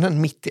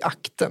tronen mitt i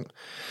akten.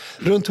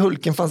 Runt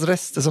Hulken fanns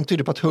rester som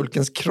tydde på att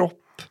Hulkens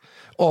kropp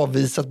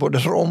avvisat både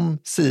rom,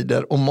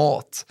 cider och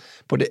mat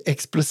på det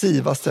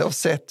explosivaste av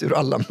sätt ur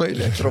alla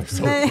möjliga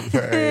kroppshåll.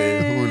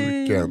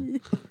 Nej, Hulken.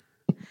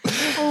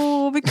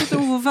 Vilket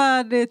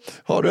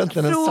ovärdigt. Har du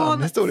äntligen en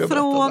sann historia att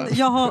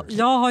berätta?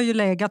 Jag har ju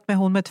legat med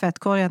hon med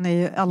tvättkorgen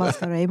i Alla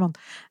älskar Raymond.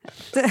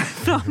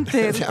 Fram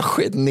till... Jag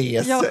sked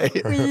ner sig.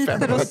 Jag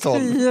skiter och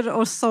styr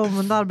och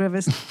somnar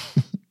bredvid.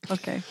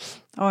 Okej.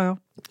 Ja.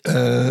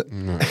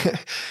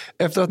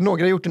 Efter att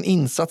några gjort en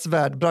insats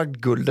värd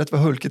bragdguldet var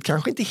Hulket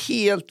kanske inte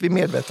helt vid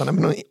medvetande,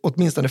 men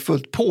åtminstone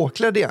fullt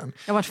påklädd igen.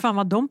 Ja, vart fan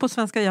var de på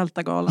Svenska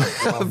hjältegalan?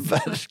 Ja,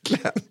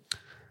 verkligen.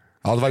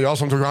 Ja, det var jag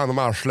som tog hand om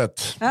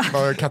arslet. Det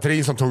var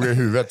Katrin som tog i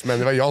huvudet, men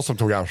det var jag som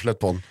tog arslet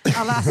på honom.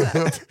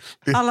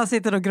 Alla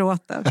sitter och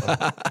gråter.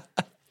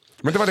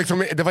 Men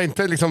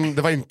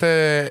det var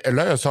inte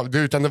lös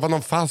utan det var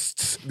någon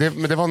fast,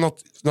 men det var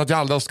något jag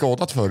aldrig har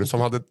skådat för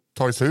som hade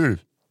tagit sig ur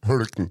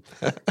Hulken.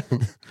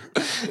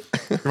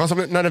 Det var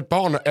som när ett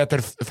barn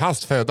äter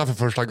fast föda för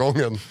första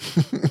gången.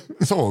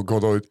 Så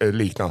går det att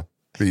likna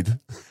vid.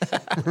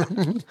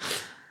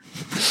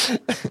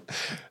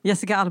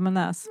 Jessica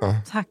Almenäs,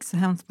 tack så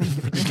hemskt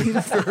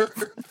mycket för det.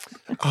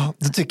 Ja,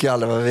 då tycker jag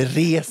alla vad vi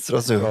reser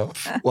oss upp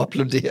och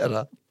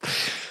applåderar.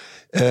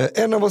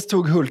 En av oss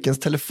tog Hulkens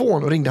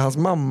telefon och ringde hans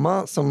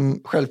mamma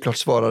som självklart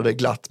svarade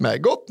glatt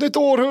med Gott nytt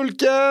år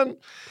Hulken!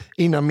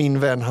 Innan min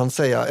vän han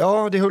säga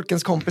ja det är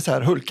Hulkens kompis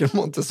här, Hulken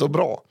mår inte så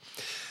bra.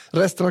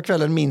 Resten av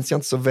kvällen minns jag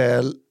inte så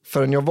väl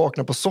förrän jag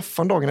vaknar på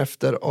soffan dagen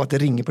efter av att det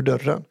ringer på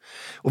dörren.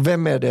 Och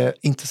vem är det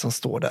inte som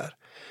står där?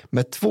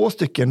 Med 2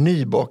 stycken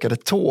nybakade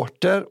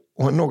tårtor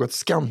och en något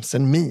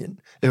skamsen min.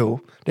 Jo,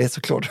 det är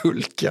såklart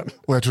Hulken.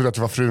 Och jag trodde att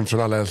det var frun från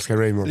Alla älskar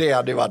Raymond. Det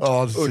hade varit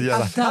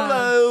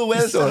Hello,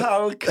 where's the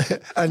Hulk?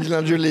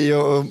 Angelina Jolie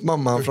och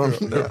mamman från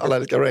Alla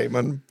älskar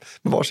Raymond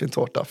med varsin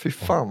tårta. Fy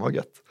fan vad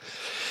gött.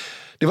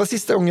 Det var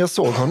sista gången jag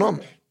såg honom.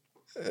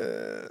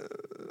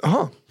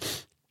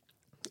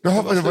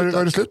 Jaha,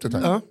 var det slutet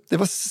här? Ja, det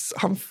var,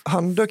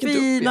 han dök inte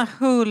upp igen. Fina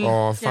Hulken.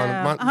 Ja,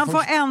 fan, han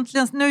får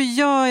äntligen, nu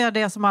gör jag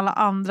det som alla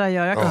andra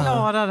gör. Jag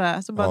klarar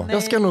det. Så bara, nej.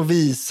 Jag ska nog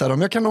visa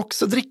dem. Jag kan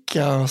också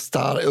dricka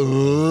stark.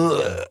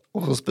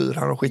 Och så spyr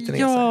han och skiter ner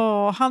sig.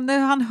 Ja,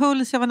 han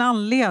hölls av en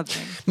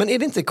anledning. Men är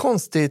det inte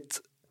konstigt?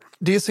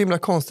 Det är så himla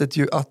konstigt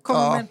ju att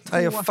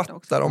jag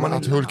fattar om man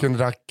att Hulken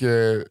drack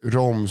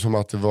rom som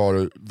att det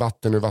var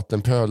vatten ur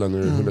vattenpölen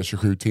i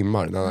 127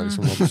 timmar när han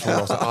liksom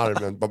har så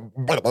armen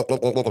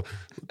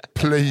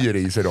plöjer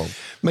i sig dem.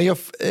 Men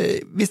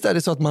visst är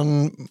det så att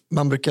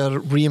man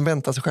brukar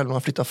reinventa sig själv när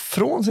man flyttar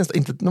från sin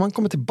inte när man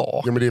kommer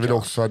tillbaka. Ja, men det är väl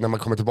också att när man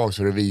kommer tillbaka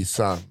så är det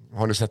visa,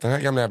 har ni sett den här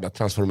gamla jävla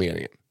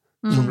transformeringen?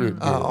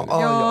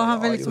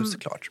 Han var liksom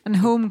såklart. en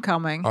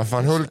homecoming. Ja,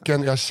 fan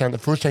Hulken,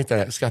 först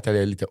skrattade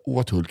jag lite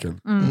åt Hulken.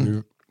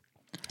 Nu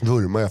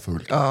vurmar jag för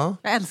Hulken. Ja.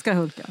 Jag älskar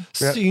Hulken.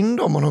 Synd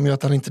om honom ju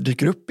att han inte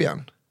dyker upp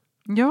igen.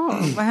 Ja,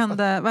 vad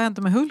hände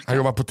med Hulken? Han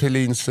jobbar på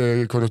Thelins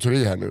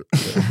konditori här nu.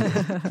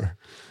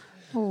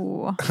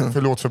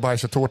 Förlåt för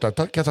bajs och tårta.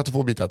 Kan jag ta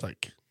 2 bitar,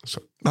 tack. Så.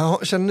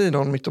 Känner ni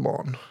någon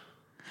mytoman?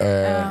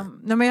 Nej,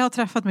 men jag har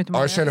träffat mytoman.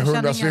 Ja, jag känner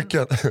 100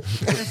 stycken.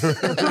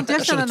 Jag tror inte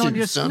jag känner någon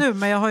just nu,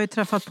 men jag har ju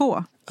träffat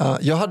på.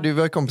 Jag hade ju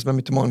varit kompis med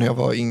mytoman när jag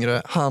var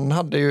yngre. Han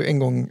hade ju en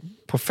gång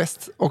på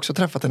fest också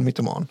träffat en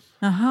mytoman.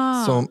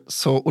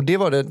 Och det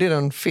är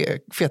den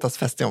fetaste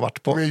festen jag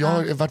varit på. Men jag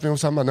har varit med om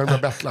samma när de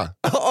började battla.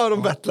 Ja,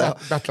 de battlar.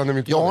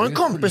 Jag har en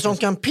kompis som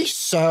kan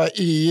pissa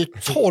i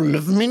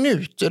 12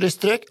 minuter i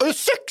sträck.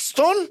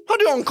 16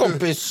 hade jag en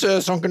kompis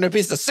som kunde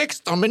pissa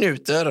 16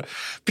 minuter.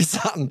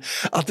 Pissan.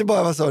 Att det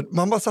bara var så.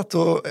 Man bara satt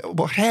och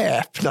bara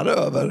häpnade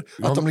över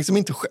att de liksom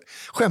inte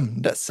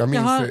skämdes.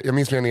 Jag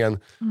minns meningen.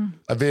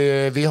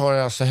 Vi har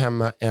alltså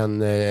hemma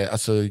en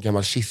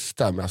gammal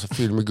kista med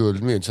fylld med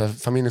guldmynt. Så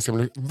familjen ska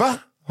bli, va?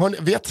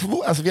 Vi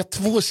har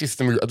 2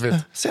 kistor med guldmynt.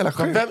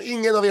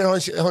 Ingen av er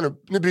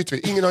har nu bryter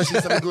vi. Ingen har en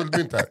kista med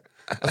guldmynt här.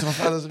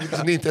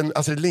 Det är inte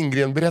en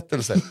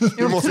Lindgren-berättelse.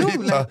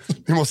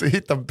 Vi måste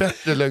hitta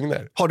bättre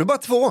lögner. Har du bara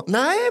 2?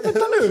 Nej, vänta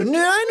nu. Nu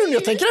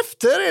jag tänker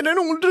efter är det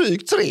nog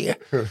drygt 3.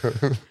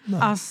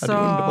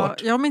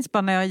 Jag minns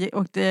bara när jag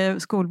åkte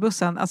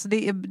skolbussen.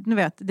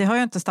 Det har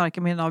jag inte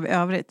starka minnen av i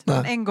övrigt.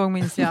 Men en gång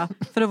minns jag,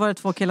 för då var det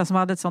 2 killar som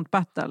hade ett sånt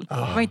battle.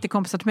 Det var inte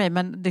kompisar till mig,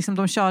 men liksom,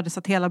 de körde så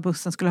att hela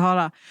bussen skulle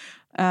höra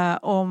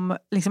om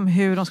liksom,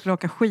 hur de skulle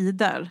åka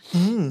skidor.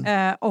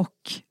 Och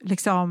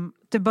liksom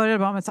det började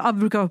bara med att vi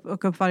brukar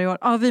åka upp varje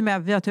år. Vi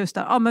med, vi har ett hus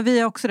där. Men vi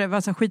är också det. Vi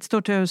har ett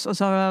skitstort hus.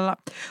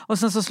 Och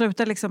sen så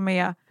slutade liksom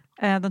med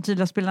den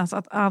tydliga bilden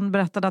att han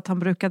berättade att han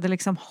brukade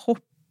liksom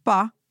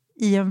hoppa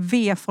i en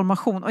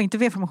V-formation. Och inte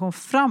V-formation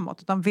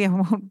framåt, utan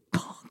V-formation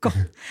bakåt.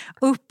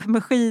 Upp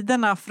med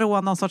skidorna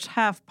från någon sorts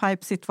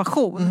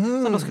halfpipe-situation.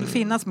 Som då skulle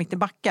finnas mitt i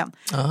backen.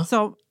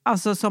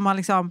 Som man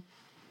liksom...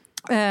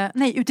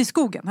 ute i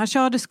skogen. Han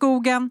körde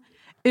skogen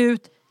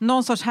ut,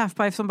 någon sorts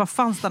halfpipe som bara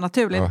fanns där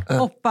naturligt.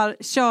 Hoppar,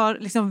 kör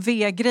liksom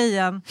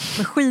V-grejen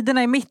med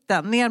skidorna i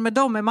mitten, ner med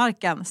dem i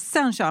marken.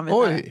 Sen kör han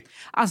vidare.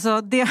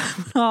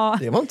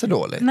 Det var inte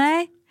dåligt.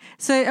 Nej,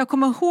 så jag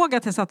kommer ihåg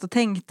att jag satt och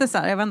tänkte så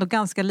här, jag var ändå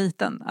ganska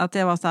liten, att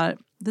jag var så här,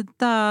 det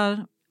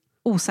där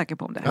osäker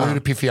på om det. Nu är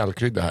det Piffi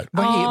Alkrydda här.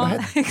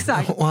 Vad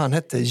exakt. Och han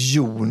hette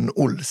Jon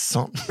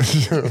Olsson.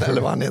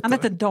 Eller vad han heter. Han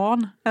hette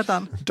Dan.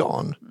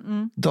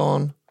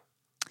 Dan.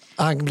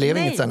 Han blev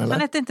inget sen, eller?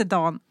 Han hette inte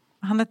Dan.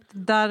 Han hette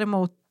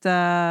däremot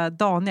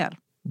Daniel.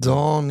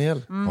 Ja,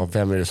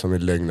 vem är det som är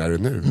lögnare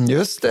nu?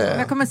 Just det.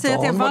 Jag kommer säga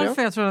till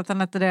varför jag tror att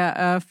han hette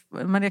det.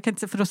 Men jag kan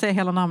inte, för då säger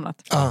hela namnet.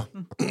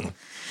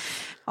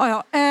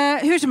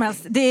 Hur som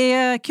helst. Det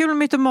är kul med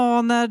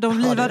mytomaner. De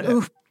livar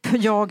upp.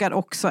 Jagar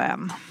också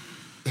en.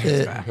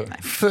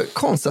 För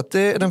konstigt att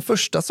det är den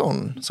första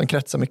sån som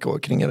kretsar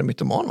mycket kring en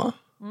mytoman, va?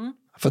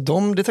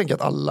 För det tänker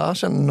jag att alla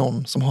känner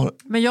någon som har...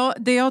 Men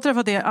det jag har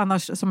träffat är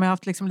annars, som jag har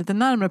haft liksom lite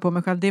närmare på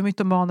mig själv, det är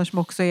mytomaner som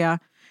också är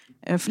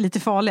lite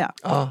farliga.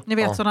 Ni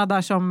vet sådana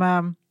där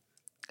som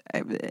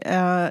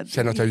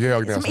Känner att jag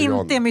ljög när jag som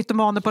inte är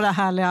mytomaner på det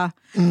härliga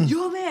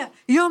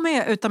jag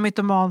med, utan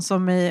mytoman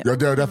som i jag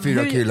dödar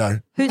 4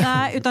 killar.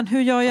 Utan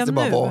hur gör jag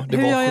nu?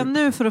 Hur gör jag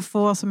nu för att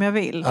få som jag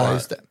vill? Ja,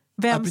 just det.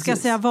 Vem ska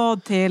säga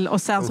vad till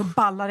och sen så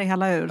ballar det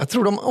hela ur. Jag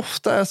tror de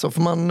ofta är så,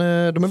 för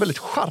de är väldigt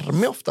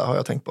charmiga ofta, har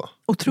jag tänkt på.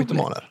 Otroligt.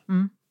 Mytomaner.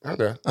 Ja,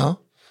 det. Ja.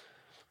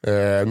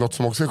 Något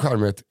som också är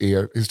charmigt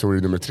är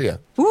historia nummer 3.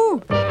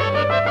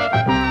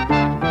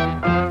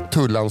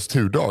 Tullans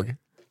turdag.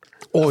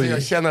 Oj. Alltså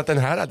jag känner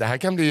att det här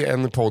kan bli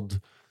en podd.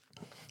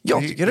 Jag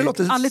tycker det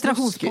låter snuskigt.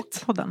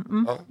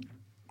 Alliterationspodden. Ja.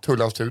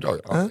 Tullans turdag.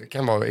 Ja, det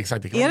kan vara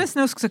exakt det. Är det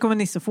snusk så kommer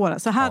Nisse få det.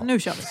 Så här, nu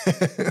kör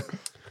vi.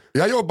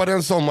 Jag jobbade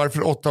en sommar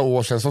för 8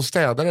 år sedan som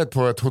städare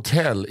på ett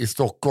hotell i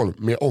Stockholm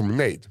med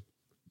omnejd.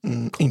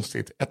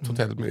 Konstigt, ett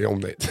hotell med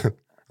omnejd.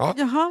 Ja.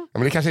 Jaha. Ja,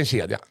 men det kanske är en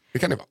kedja. Det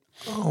kan det vara.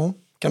 Ja,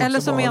 kan eller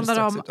också så vara menar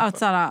de att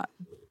såhär,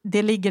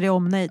 det ligger i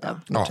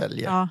omnejden.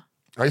 Norrtälje. Ja.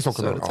 Ja, i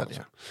Stockholm.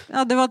 Södertälje.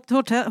 Ja, det var ett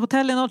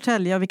hotell i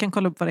Norrtälje och vi kan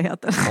kolla upp vad det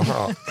heter.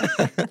 Ja.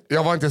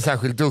 Jag var inte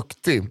särskilt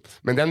duktig,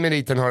 men den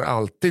meriten har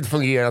alltid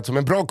fungerat som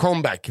en bra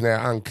comeback när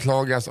jag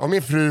anklagas av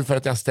min fru för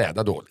att jag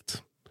städar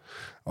dåligt.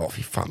 Ja,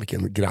 fy fan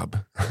vilken grabb.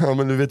 Ja,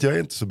 men nu vet jag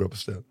inte så bra på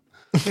städ.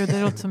 Gud,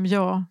 det låter som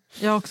jag.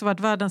 Jag har också varit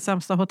världens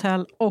sämsta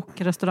hotell- och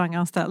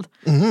restauranganställd.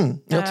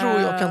 Jag tror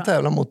jag kan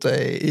tävla mot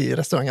dig i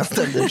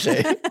restauranganställd i och för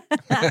sig.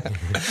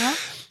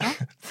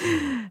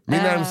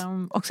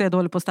 Också är jag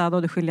dålig på att städa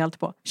och det skyller jag alltid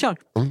på. Kör!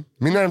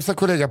 Min närmsta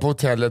kollega på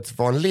hotellet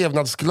var en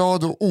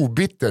levnadsglad och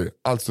obitter,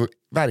 alltså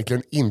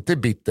verkligen inte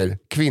bitter,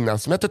 kvinna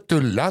som hette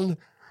Tullan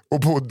och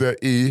bodde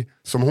i,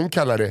 som hon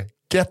kallar det,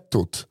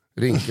 gettot,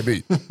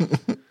 Rinkeby.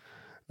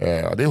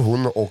 Det är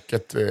hon och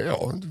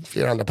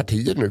flera andra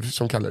partier nu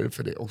som kallar det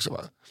för det också, va?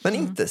 Men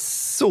inte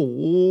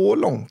så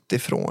långt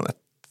ifrån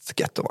ett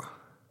getto, va?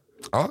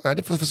 Ja,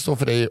 det får stå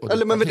för dig. Och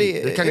eller, men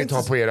det kan ni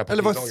ta på era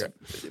partidagar.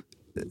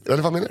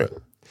 Eller vad menar du?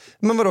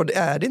 Men vadå, det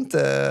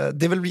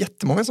är väl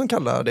jättemånga som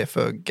kallar det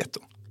för getto?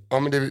 Ja,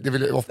 men det är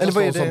väl ofta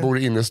de som bor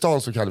i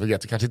innerstan som kallar det för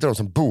getto, kanske inte de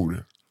som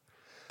bor.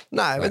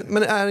 Nej.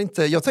 Men är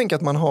inte, jag tänker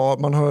att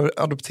man har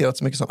adopterat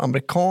så mycket som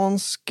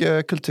amerikansk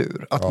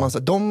kultur. Att man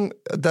säger,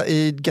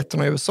 i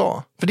gettorna i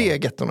USA, för det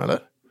är getton, eller?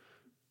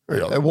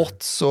 Ja.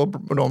 Watts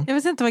och de. Jag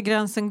vet inte var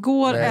gränsen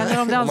går. Nej.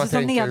 Eller om det anses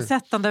som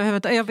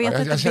nedsättande.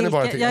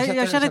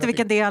 Jag känner inte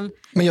vilken del.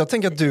 Men jag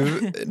tänker att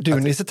du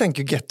Nisse,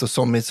 tänker getto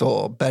som i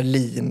så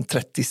Berlin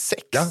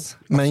 36. Ja,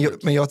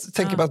 men jag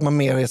tänker bara att man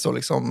mer är så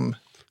liksom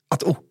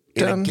att orten.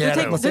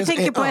 Du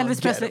tänker på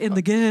Elvis Presley in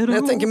the ghetto.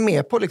 Jag tänker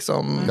mer på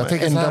liksom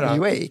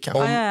NWA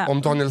kanske.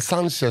 Om Daniel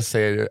Sanchez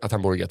säger att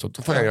han bor i getto,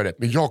 då får jag göra rätt.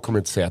 Men jag kommer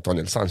inte säga att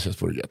Daniel Sanchez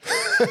bor i getto.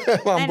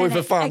 Han bor ju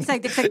för fan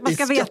i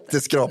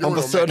skatteskrapan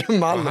på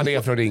Södermalm. Han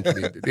är från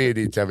Rinkeby. Det är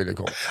dit jag ville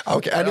komma.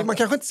 Okay, man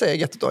kanske inte säger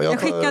getto då. Jag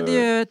skickade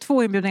ju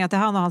 2 inbjudningar till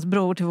han och hans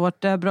bror till vårt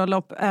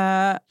bröllop.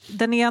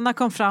 Den ena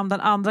kom fram,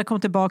 den andra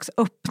kom tillbaks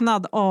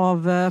öppnad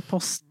av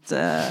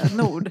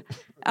Postnord.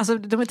 Alltså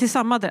de är till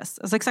samma adress,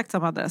 alltså exakt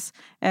samma adress.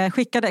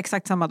 Skickade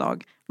exakt samma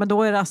dag. Men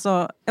då är det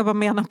alltså, jag bara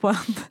menar på att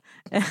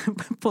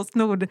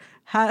Postnord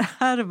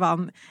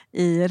härvan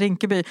i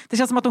Rinkeby. Det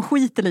känns som att de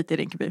skiter lite i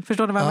Rinkeby.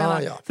 Förstår du vad jag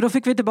menar? Ja. För då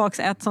fick vi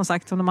tillbaka ett som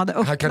sagt som de hade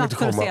öppnat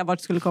för att se vart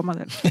det skulle komma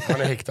till.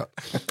 Han är häktad.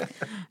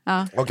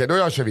 Okej, då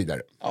jag kör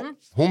vidare.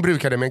 Hon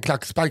brukade med en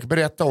klackspark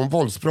berätta om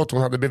våldsbrott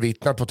hon hade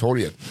bevittnat på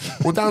torget.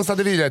 Och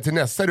dansade vidare till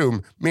nästa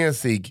rum med en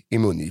cigg i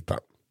mungipan.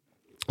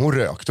 Hon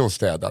rökte och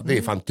städade. Det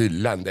är fan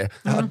Tullan det.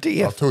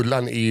 Ja,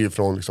 Tullan är ju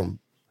från liksom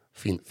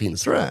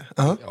finns. Tror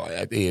jag. Uh-huh.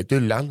 Ja, det är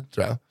Tullan,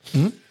 tror jag.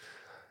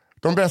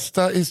 De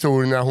bästa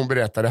historierna hon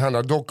berättade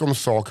handlar dock om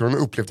saker hon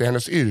upplevde i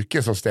hennes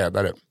yrke som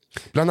städare.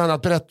 Bland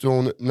annat berättade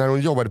hon när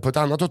hon jobbade på ett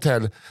annat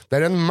hotell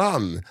där en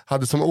man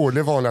hade som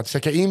årlig vana att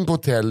checka in på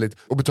hotellet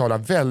och betala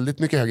väldigt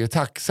mycket högre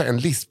taxa än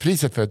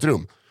listpriset för ett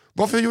rum.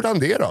 Varför gjorde han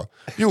det då?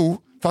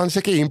 Jo, för han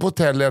checkade in på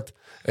hotellet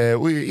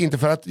och inte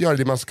för att göra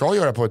det man ska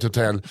göra på ett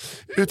hotell,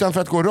 utan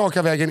för att gå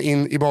raka vägen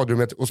in i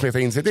badrummet och smeta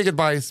in sitt eget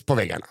bajs på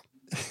väggarna.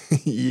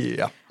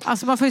 Ja.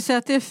 Alltså man får ju säga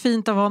att det är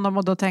fint av honom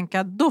och då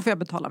tänka, då får jag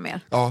betala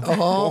mer. Ja,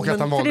 och att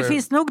han för det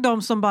finns nog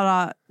de som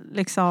bara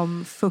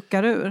liksom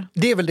fuckar ur.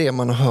 Det är väl det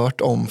man har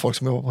hört om folk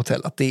som jobbar på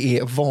hotell, att det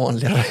är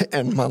vanligare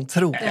än man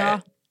tror. Ja.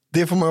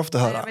 Det får man ofta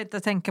höra. Jag vill inte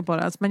tänka på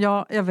det, men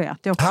jag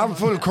vet. Han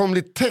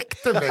fullkomligt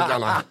täckte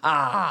väggarna.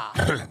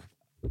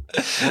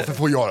 Varför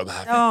får jag det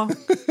här? Ja.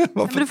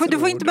 Men du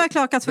får inte börja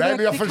klakas för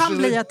det kan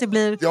bli att det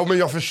blir... Ja, men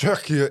jag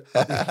försöker ju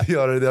inte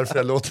göra det därför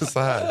jag låter så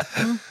här.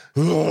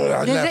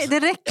 Det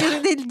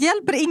räcker, det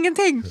hjälper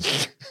ingenting.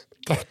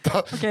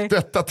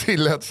 Detta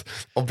tilläts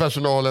av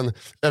personalen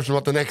eftersom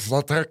att den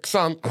extra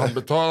taxan han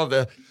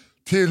betalade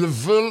till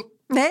full...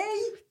 Nej!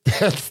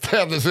 Den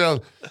städersen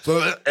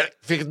så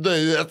fick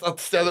nöjet att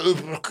ställa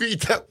upp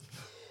skiten.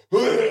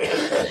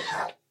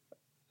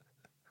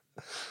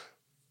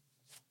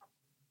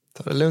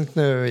 Ta det lugnt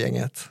nu,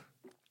 gänget.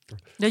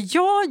 Ja,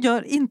 jag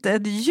gör inte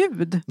ett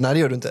ljud. Nej, det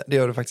gör du inte. Det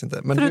gör du faktiskt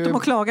inte. Men förutom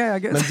att klaga,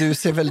 August. Men du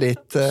ser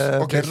väldigt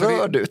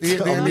berörd ut. Det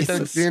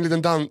är en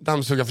liten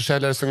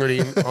dammsugarförsäljare som går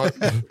in.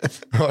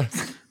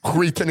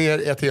 skiter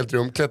ner ett helt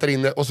rum, klättrar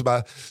in och så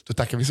bara, då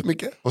tackar vi så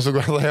mycket. Och så går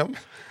han hem.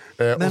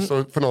 Och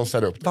så får någon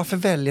ställa upp. Varför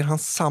väljer han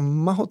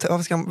samma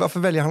hotell? Varför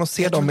väljer han att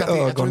se dem i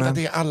ögonen? Jag tror inte att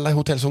det är alla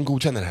hotell som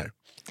godkänner det här.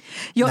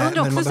 Jag Nej,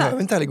 undrar men också man så här,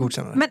 behöver inte heller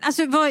godkänna det. men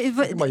alltså,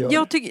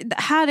 jag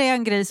tycker, här är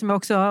en grej som jag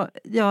också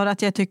gör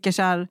att jag tycker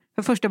så här,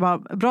 för först är det bara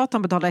bra att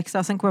de betalar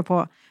extra, sen kommer jag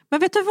på, men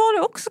vet du vad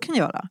du också kan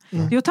göra?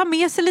 Det är att ta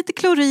med sig lite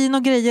klorin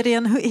och grejer i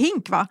en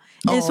hink, va?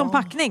 Som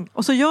packning.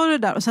 Och så gör du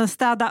det där och sen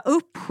städa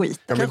upp skiten.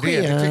 Ja, men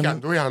det tycker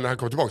han, då är han när han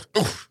kommer tillbaka.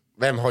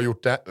 Vem har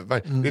gjort det?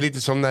 Det är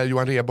lite som när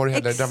Johan Rheborg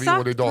hällde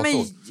ravioli i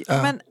datorn.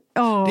 Men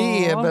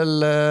det är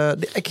väl...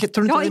 jag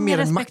tror inte det är mer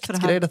en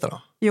maktgrej detta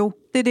då. Jo,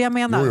 det är det jag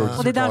menar. Jo,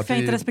 och det är därför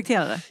jag inte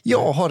respekterar det.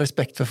 Jag har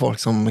respekt för folk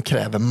som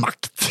kräver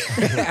makt.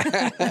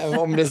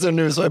 Om det så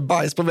nu så är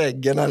bajs på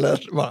väggen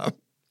eller bara...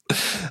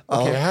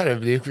 Okej, här är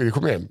vi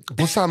kommer igen.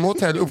 På samma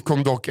hotell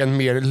uppkom dock en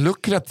mer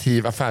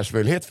lukrativ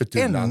affärsmöjlighet för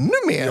Tullan. Ännu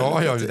mer?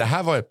 Ja, det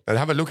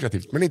här var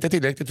lukrativt, men inte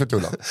tillräckligt för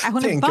Tullan.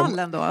 Hon är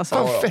ballen då alltså.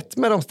 Fan fett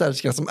med de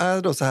städerskorna som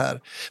är då så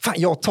här. Fan,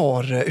 jag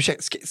tar...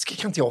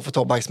 kan inte jag få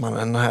ta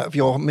bajsmannen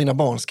här? Mina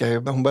barn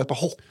hon börjar på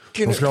hockey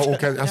nu. De ska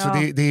åka, alltså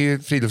det är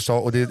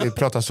friluftsdag och det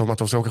pratas om att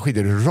de ska åka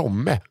skidor i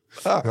Romme.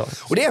 Ja.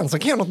 Och det är en som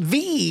kan göra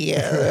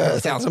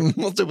något sen som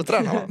måste upp och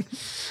träna.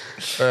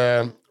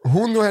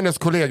 Hon och hennes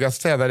kollega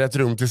städade ett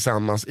rum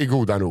tillsammans i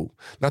godan ro.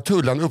 När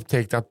Tullan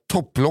upptäckte att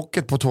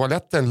topplocket på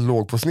toaletten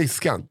låg på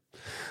sniskan.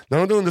 När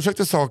hon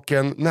undersökte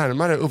saken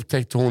närmare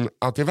upptäckte hon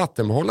att i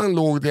vattenbehållaren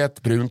låg det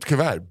ett brunt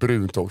kuvert.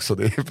 Brunt också,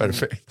 det är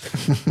perfekt.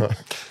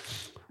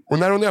 Och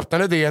när hon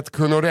öppnade det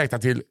kunde hon räkna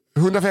till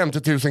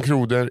 150 000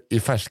 kronor i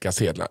färska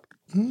sedlar.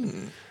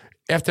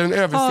 Efter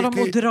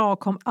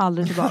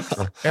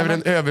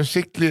en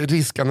översiktlig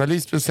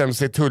riskanalys bestämde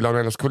sig Tullan och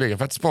hennes kollega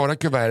för att spara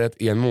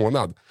kuvertet i en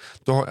månad.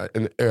 Då har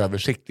en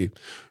översiktlig.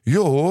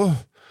 Jo,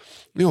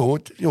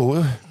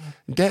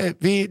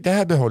 det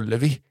här behåller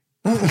vi.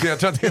 Jag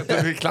tror att det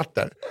är klart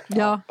där.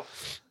 Ja.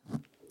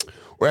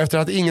 Och efter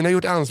att ingen har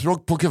gjort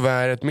anspråk på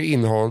kuvertet med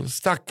innehåll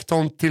stack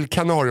de till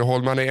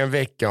Kanarieholmarna i en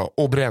vecka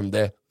och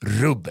brände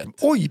rubbet.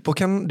 Oj,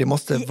 det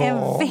måste vara...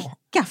 en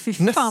vecka, fy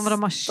fan vad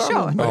de har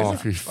kört. Ja,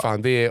 fy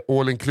fan. Det är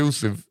all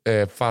inclusive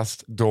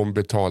fast de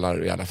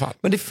betalar i alla fall.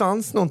 Men det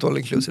fanns något all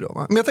inclusive då,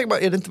 va? Men jag tänker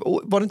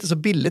bara, var det inte så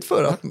billigt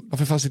för att...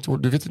 Varför fanns det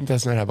inte? Du vet inte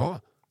ens när det här var.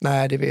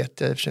 Nej, det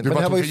vet jag. Men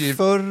det här var ju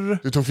förr...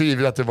 Du tog för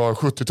givet att det var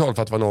 70-tal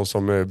för att det var någon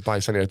som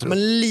bajsade ner ett rum.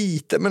 Men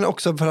lite, men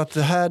också för att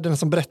det här, den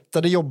som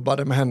berättade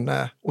jobbade med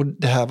henne och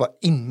det här var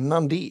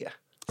innan det.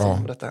 Ja,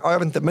 jag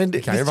vet inte, men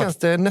det känns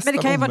det nästan. Men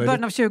det kan ju vara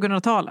början av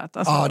 2000-talet.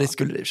 Alltså. Ja, det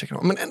skulle det i och för sig kunna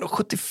vara. Men ändå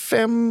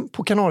 75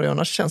 på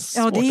Kanarieöarna känns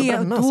svårt att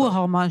bränna. Då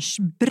har man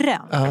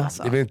bränt.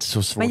 Alltså. Det är väl inte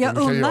så svårt. Men jag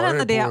undrar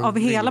henne det av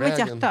hela mitt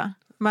hjärta.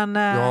 Men,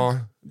 ja,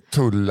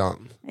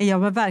 Tullan. Ja,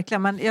 men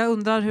verkligen. Men jag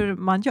undrar hur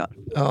man gör.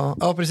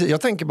 Ja, precis.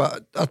 Jag tänker bara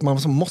att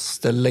man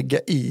måste lägga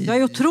i... Jag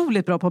är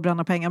otroligt bra på att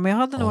bränna pengar. Men jag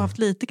hade nog haft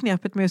lite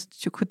knepigt med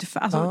just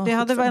 75. Alltså, det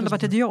hade ändå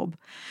varit ett jobb.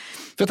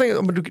 För jag tänker,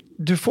 om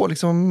du får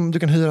liksom, du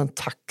kan hyra en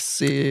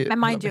taxi. Men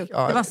mind you,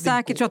 det var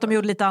säkert så att de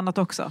gjorde lite annat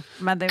också.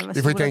 Men det var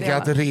vi får ju tänka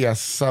att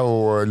resa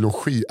och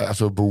logi,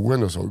 alltså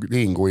boende och så,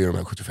 det ingår i de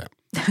här 75.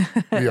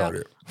 Det gör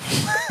det.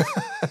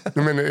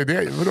 Men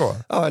det, vadå?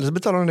 Ja, eller så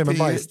betalar de det med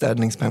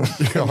bajsstädningspengar.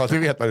 Ja, det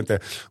vet man inte.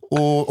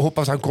 Och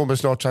hoppas han kommer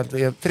snart så att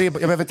jag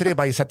behöver 3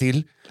 bajsar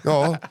till.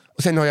 Ja,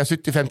 och sen har jag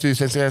 75 000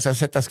 så jag ska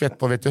sätta skvätt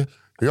på, vet du.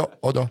 Ja,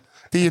 och då.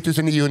 10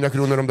 900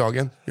 kronor om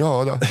dagen.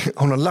 Ja då.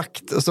 Hon har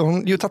lagt, så hon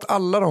har ju tagit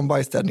alla de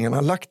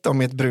bajsstädningarna, lagt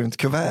dem i ett brunt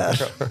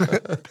kuvert.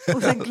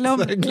 Och sen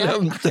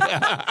glömt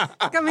det.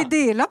 Ska vi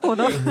dela på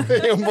dem?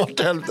 Hon bort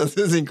hälften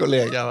till sin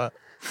kollega, va?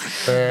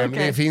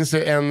 Det finns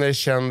en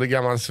känd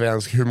gammal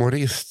svensk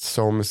humorist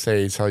som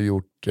sägs ha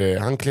gjort,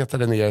 han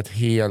klättrade ner ett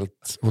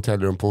helt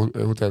hotellrum på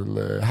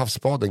hotell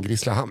Havsbaden,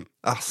 Grisslehamn.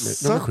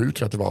 Nummer 7 tror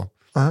jag att det var.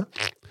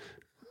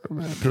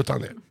 Pruttade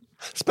ner.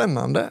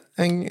 Spännande.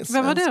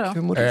 Vem var det då?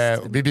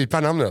 Humorist. Vi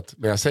bipar namnet,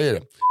 men jag säger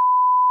det.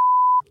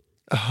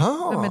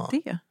 Aha. Vem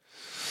är det?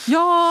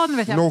 Ja, nu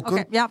vet jag.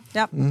 Okay, ja.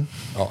 Ja,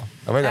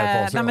 jag var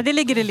där på nej, men det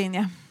ligger i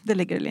linje.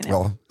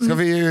 Ja. Ska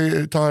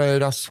vi ta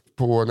rast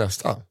på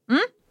nästa?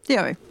 Det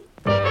gör vi.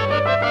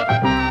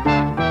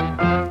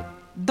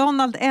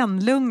 Donald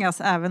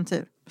Enlungas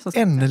äventyr.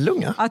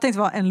 Enlunga? Jag tänkte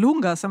vara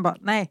Enlunga, sen bara,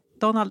 nej,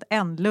 Donald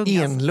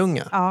Enlungas.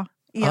 Enlunga?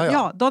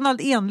 Ja,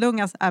 Donald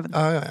Enlungas äventyr.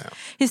 Ja.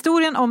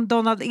 Historien om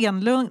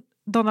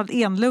Donald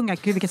Enlunga,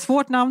 gud vilket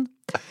svårt namn,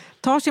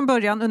 tar sin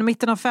början under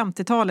mitten av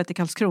 50-talet i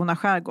Karlskrona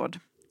skärgård.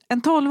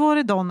 En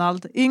 12-årig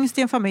Donald, yngst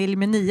i en familj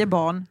med 9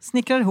 barn,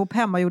 snickrar ihop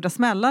hemmagjorda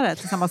smällare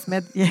tillsammans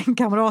med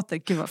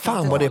gängkamrater.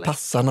 Fan vad det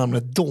passar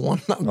namnet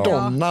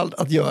Donald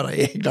att göra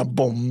egna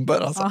bomber.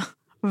 Alltså.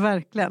 Ja,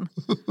 verkligen.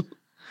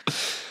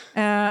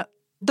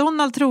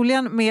 Donald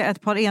troligen med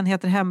ett par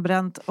enheter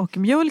hembränt och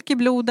mjölk i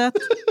blodet.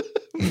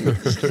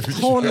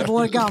 12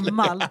 år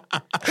gammal.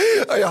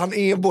 Ja, han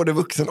är både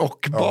vuxen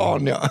och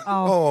barn,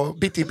 ja.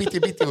 Bitti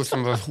och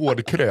som var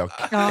hårdkrök.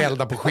 Ja.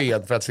 Elda på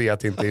sked för att se att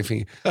det inte är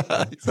fint.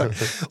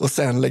 Och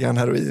sen lägger han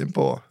heroin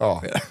på.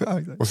 Ja.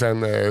 Och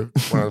sen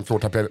får han 2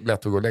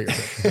 tabletter och gå och lägga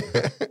sig.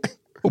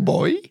 Och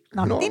boy.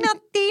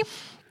 Natti.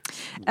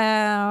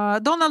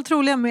 Donald,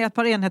 troligen med ett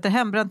par enheter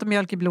hembränt och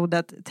mjölk i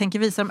blodet, tänker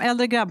visa de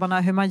äldre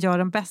grabbarna hur man gör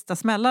den bästa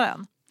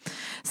smällaren.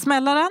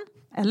 Smällaren,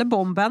 eller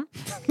bomben,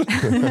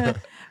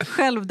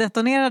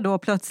 självdetonerar då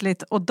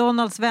plötsligt och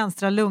Donalds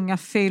vänstra lunga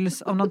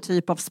fylls av någon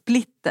typ av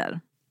splitter.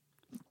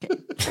 Okay.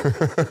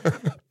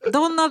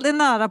 Donald är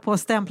nära på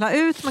att stämpla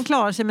ut men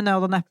klarar sig med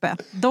nöd och näppe.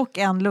 Dock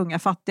en lunga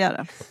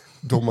fattigare.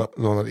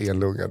 Donald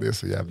Enlunga, det är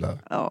så jävla...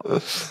 Ja.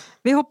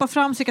 Vi hoppar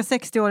fram cirka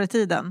 60 år i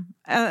tiden.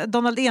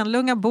 Donald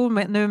Enlunga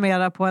bor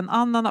numera på en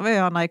annan av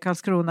öarna i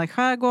Karlskrona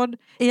skärgård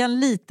i en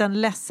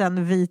liten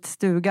ledsen vit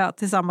stuga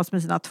tillsammans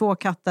med sina 2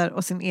 katter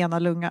och sin ena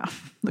lunga.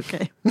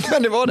 Okej. Okay.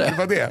 Det var det. Det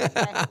var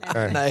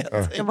det?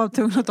 Nej. Jag var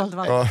tvungen att ta lite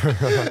vatten.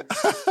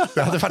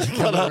 Det hade varit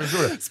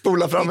en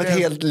spola fram ett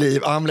helt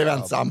liv. Han blev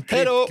ensam.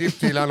 Hej då! Klipp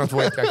till han och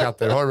 2 äckliga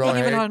katter. Ha det bra,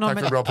 hej. Tack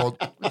för bra podd.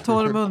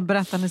 Torr mun,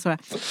 berättar ni så.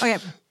 Okej.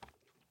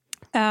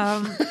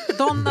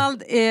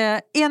 Donald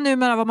är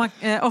numera vad man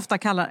ofta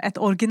kallar ett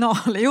original.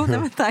 Jo, nej,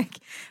 men tack.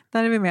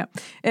 Där är vi med.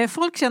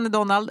 Folk känner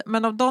Donald,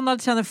 men om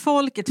Donald känner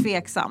folk är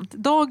tveksamt.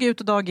 Dag ut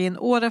och dag in,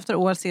 år efter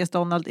år ses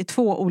Donald i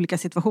 2 olika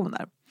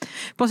situationer.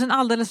 På sin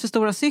alldeles för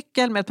stora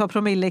cykel med ett par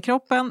promille i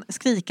kroppen,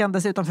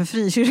 skrikandes utanför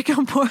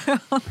frikyrkan på ön.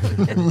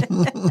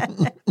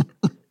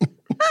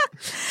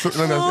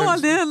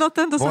 Det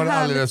låter ändå så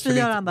härligt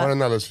frigörande. Var det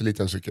en alldeles för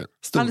liten cykel?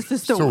 Alldeles för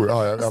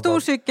stor. Stor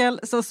cykel,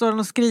 så står den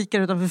och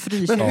skriker utanför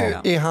frikyrkan. Men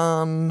hur, är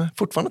han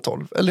fortfarande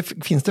 12?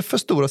 Eller finns det för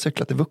stora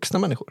cyklar till vuxna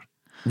människor?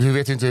 Du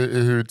vet ju inte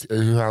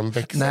hur han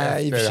växer.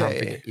 Nej, i och för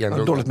sig. Han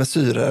har dåligt med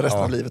syre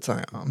resten av livet. Så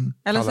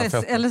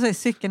eller så är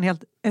cykeln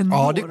helt enorm.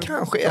 Ja, det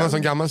kanske är. Det var en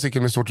sån gammal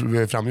cykel med stort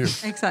framhjul.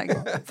 Exakt.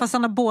 Fast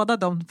han har båda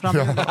de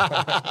framhjulen.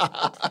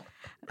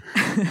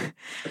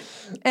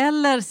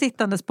 Eller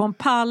sittandes på en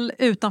pall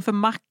utanför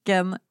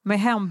macken med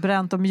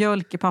hembränt och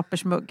mjölk i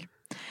pappersmugg.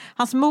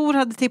 Hans mor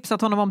hade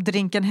tipsat honom om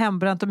drinken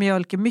hembränt och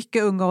mjölk i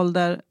mycket ung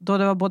ålder, då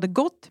det var både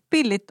gott,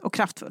 billigt och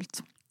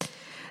kraftfullt.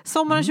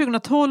 Sommaren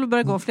 2012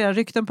 började gå flera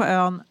rykten på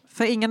ön,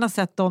 för ingen har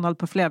sett Donald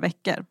på flera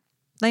veckor.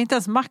 När inte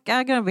ens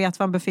mackägaren vet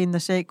var han befinner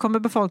sig kommer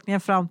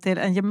befolkningen fram till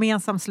en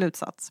gemensam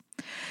slutsats.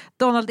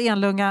 Donald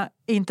Enlunga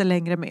är inte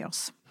längre med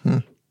oss.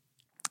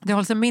 Det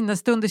hålls en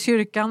minnesstund i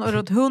kyrkan och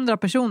runt 100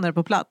 personer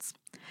på plats.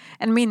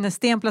 En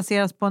minnessten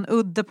placeras på en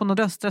udde på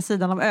nordöstra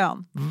sidan av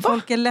ön.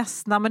 Folk är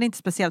ledsna men inte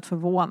speciellt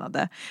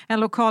förvånade. En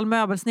lokal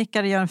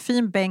möbelsnickare gör en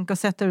fin bänk och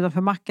sätter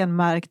utanför macken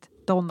märkt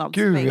Donalds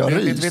bänk. Gud, jag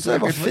ryser,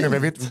 vad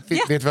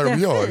fint. Vet vad de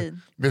gör?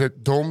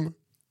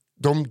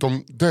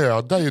 De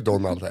dödar ju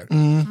Donald här.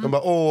 De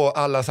bara,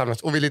 alla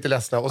samlas och vi är lite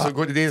ledsna. Och så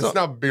går det är en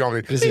snabb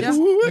begravning. Precis,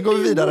 nu går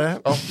vi vidare.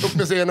 Ja, upp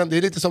med scenen. Det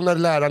är lite som när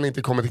läraren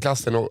inte kommer till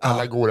klassen och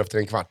alla går efter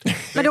en kvart. Men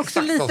det är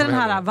också lite den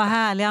här, vad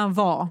härlig han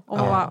var. Och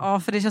bara,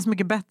 för det känns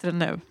mycket bättre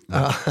nu.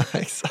 Ja,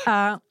 exakt.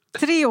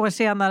 3 år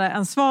senare,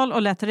 en sval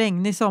och lätt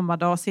regnig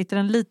sommardag, sitter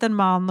en liten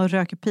man och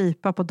röker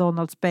pipa på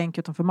Donalds bänk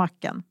utanför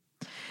macken.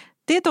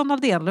 Det är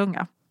Donald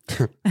Enlunga.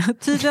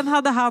 Tydligen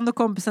hade han och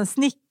kompisen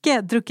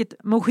Snicke druckit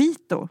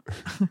mojito.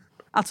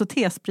 Alltså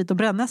tesprit och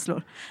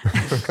brännässlor.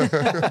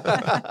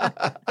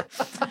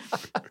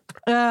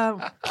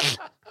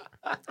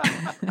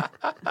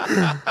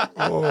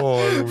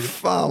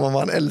 Fan vad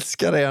man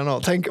älskar det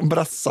nå. Tänk om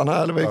brassarna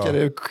eller vilka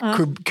det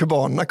är,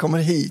 kubanerna kommer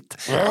hit.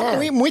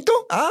 Mojito?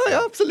 Ja,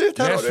 absolut.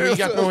 Här yes,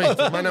 we got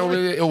mojito. Man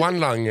har one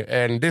lung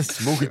and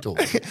this mojito.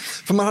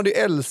 För man hade ju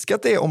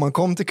älskat det om man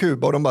kom till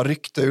Kuba och de bara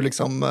ryckte ur,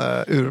 liksom,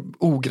 ur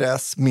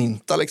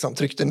ogräsmynta, liksom,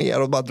 tryckte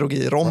ner och bara drog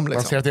i rom. Liksom.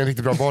 Man ser att det är en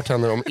riktigt bra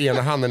bartender om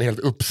ena handen är helt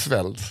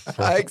uppsvälld.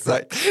 Ja,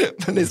 exakt.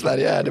 Men i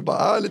Sverige är det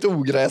bara lite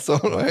ogräs och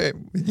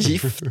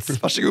gift.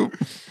 Varsågod.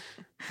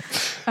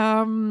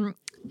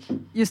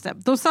 Just det,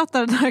 då satt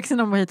där och drack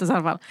sina mojitos i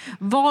alla fall.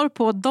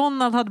 Varpå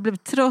Donald hade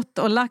blivit trött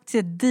och lagt sig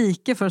i ett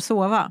dike för att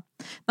sova.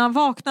 När han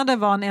vaknade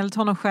var han enligt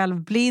honom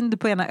själv blind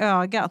på ena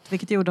ögat,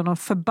 vilket gjorde honom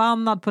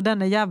förbannad på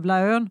denna jävla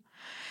ön.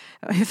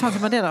 Hur fan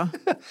kan man det då?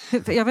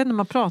 Jag vet inte om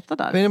man pratar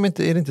där. Men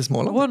är det inte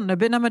Småland?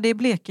 Ronneby, nej men det är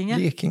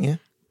Blekinge.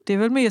 Det är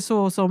väl mer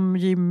så som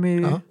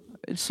Jimmy,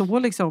 så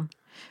liksom.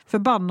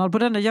 Förbannad på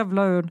denna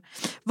jävla ön.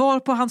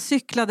 Varpå han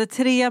cyklade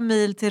 3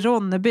 mil till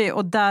Ronneby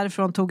och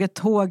därifrån tog ett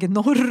tåg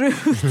norrut.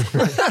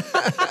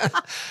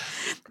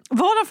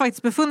 Var han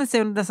faktiskt befunnit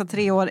sig under dessa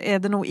 3 år är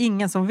det nog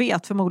ingen som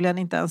vet, förmodligen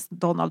inte ens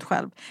Donald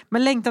själv.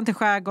 Men längtan till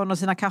skärgården och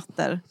sina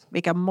katter,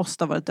 vilka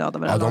måste ha varit döda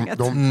vid det här laget.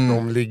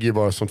 De ligger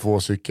bara som 2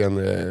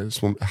 stycken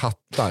små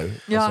hattar.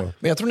 Ja. Alltså.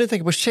 Men jag tror ni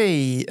tänker på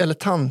tjej- eller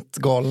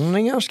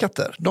tantgalningars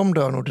katter. De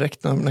dör nog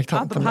direkt när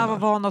tanten... de här var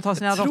vana att ta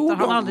sina råttor.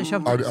 Han har aldrig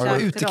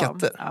köpt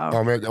utekatter.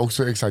 Ja, men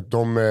också exakt.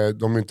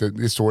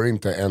 Det står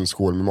inte en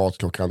skål med mat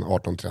klockan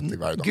 18:30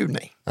 varje dag.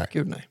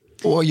 Gud nej.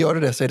 Och gör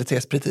det så är det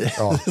tesprit i.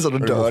 Ja, så då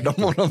dör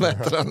de om de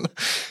äter den.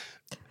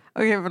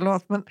 Okej,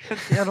 förlåt. Men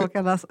jag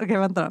råkar läsa. Okej,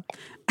 vänta då.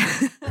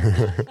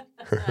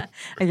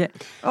 Okej.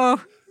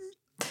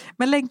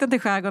 Men längtan till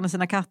skärgården och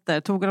sina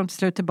katter tog de till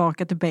slut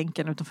tillbaka till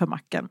bänken utanför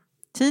macken.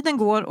 Tiden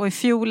går och i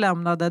fjol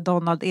lämnade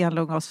Donald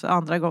Enlunga oss för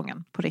andra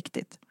gången. På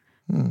riktigt.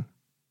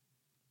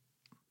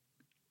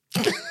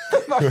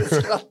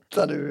 Varför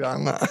skrattar du,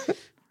 Anna?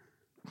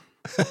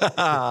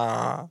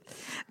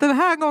 Den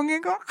här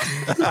gången kom...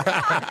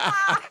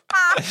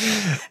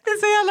 Det är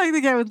så jävla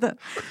det kan jag inte.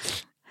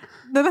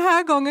 Den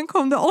här gången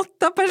kom det 8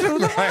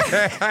 personer.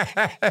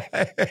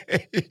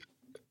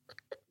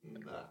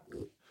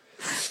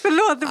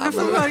 Förlåt, det blev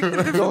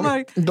för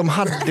mörkt. De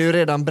hade ju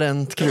redan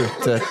bränt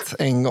krutet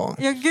en gång.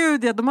 Ja,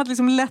 gud ja. De hade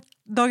liksom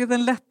dragit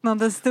en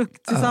lättnande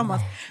stuck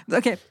tillsammans.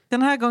 Okej,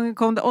 den här gången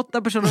kom det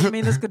 8 personer på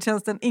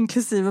minnesgudstjänsten,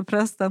 inklusive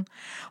prästen.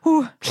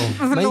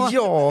 Men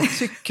jag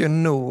tycker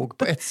nog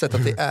på ett sätt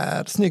att det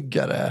är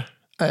snyggare.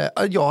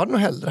 Jag hade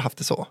nog hellre haft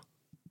det så.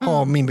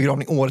 Ha min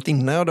begravning året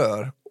innan jag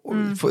dör.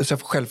 Så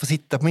jag själv får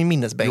sitta på min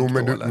minnesbänk. Jo,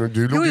 men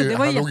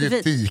han låg i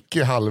ett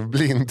dike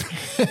halvblind.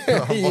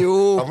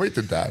 Han var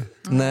inte där.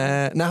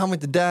 Nej, han var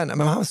inte där.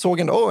 Men han såg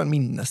ändå en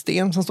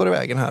minnessten som står i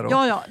vägen här.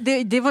 Ja,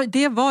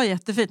 det var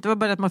jättefint. Det var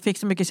bara att man fick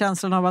så mycket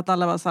känslan av att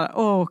alla var så här,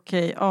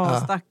 okej,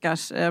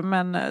 stackars.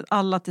 Men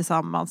alla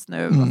tillsammans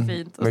nu, vad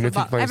fint. Och men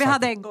så bara, vi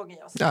hade en gång i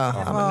oss.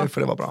 Men nu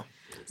får det vara bra.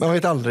 Man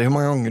vet aldrig hur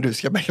många gånger du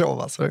ska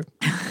begravas.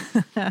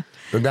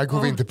 Den där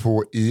går vi inte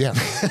på igen.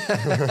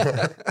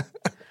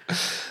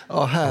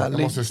 Ja, härligt.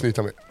 Jag måste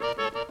snyta mig.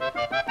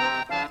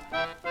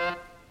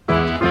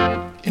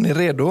 Är ni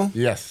redo?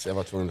 Yes, jag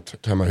var tvungen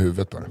att tömma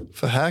huvudet bara.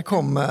 För här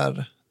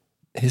kommer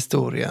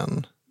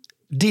historien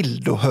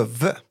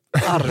Dildohövve,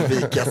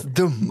 Arvikas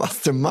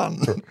dummaste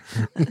man.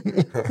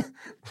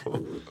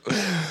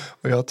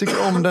 Och jag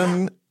tycker om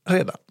den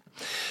redan.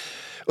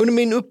 Under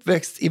min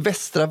uppväxt i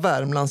västra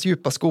Värmlands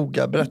djupa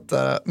skogar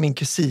berättar min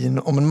kusin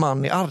om en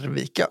man i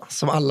Arvika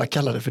som alla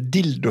kallade för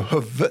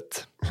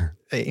Dildohövvet.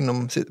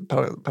 Inom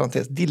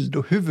parentes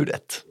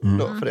dildohuvudet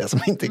då, för det som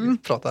inte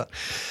pratar.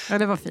 Ja,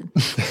 det var fint.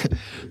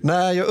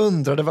 När jag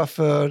undrade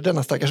varför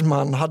denna stackars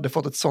man hade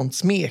fått ett sånt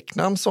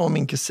smeknamn, sa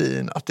min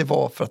kusin att det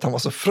var för att han var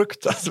så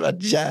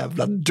fruktansvärt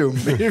jävla dum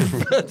i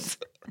huvudet.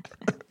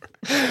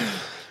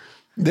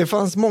 Det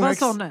fanns många...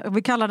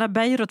 Vi kallar det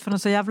Beirut för en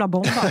så jävla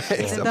bomba.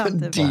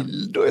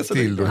 Dildo är så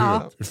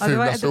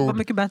det var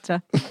mycket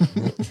bättre.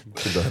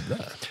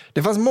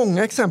 Det fanns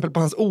många exempel på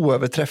hans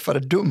oöverträffade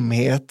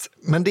dumhet,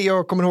 men det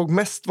jag kommer ihåg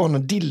mest var när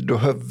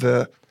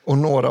Dildohövve och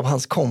några av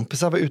hans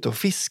kompisar var ute och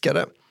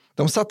fiskade.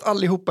 De satt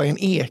allihopa i en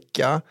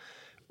eka,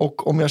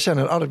 och om jag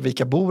känner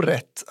Arvikabor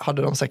rätt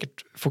hade de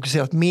säkert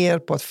fokuserat mer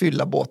på att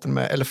fylla båten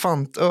med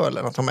elefantöl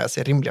än att ha med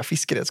sig rimliga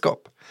fiskeredskap.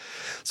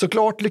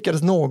 Såklart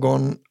lyckades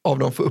någon av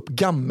dem få upp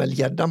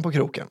gammelgäddan på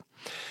kroken.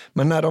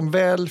 Men när de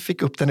väl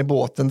fick upp den i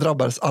båten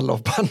drabbades alla av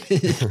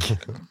panik.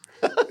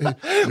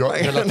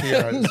 Jag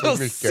relaterar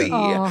så mycket.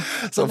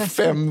 Som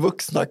 5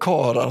 vuxna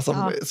karar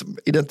som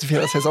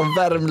identifierar sig som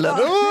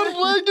värmlänningar.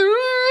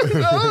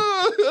 Herregud!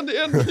 Det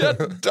är en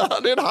gädda,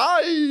 det är en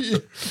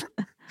haj!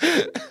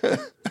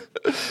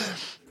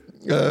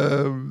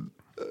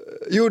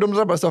 Jo, de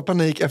drabbades av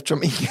panik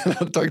eftersom ingen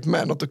hade tagit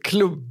med något att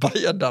klubba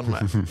gäddan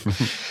med.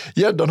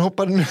 Gäddan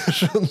hoppade nu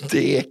runt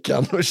i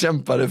ekan och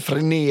kämpade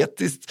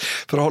frenetiskt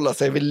för att hålla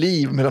sig vid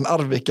liv, medan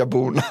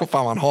Arvikaborna,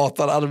 fan man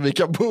hatar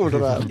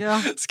Arvikaborna,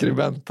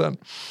 skribenten.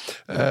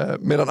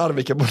 Medan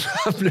Arvikaborna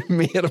blev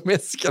mer och mer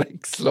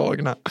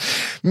skräckslagna.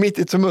 Mitt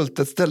i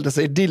tumultet ställde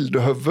sig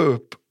Dildohövve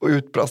upp och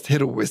utbrast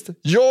heroiskt: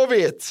 jag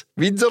vet,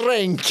 vi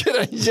dränker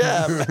den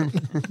jäveln.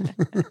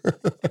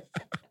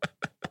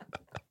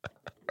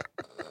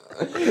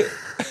 Det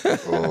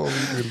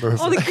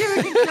är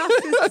vilken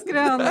klassisk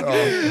skröna.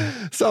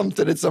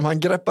 Samtidigt som han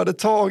greppade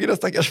tag i den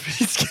stackars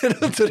fisken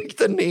och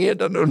tryckte ner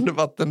den under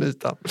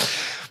vattenytan.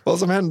 Vad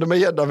som hände med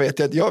gäddan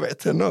vet jag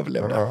vet, den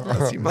överlevde.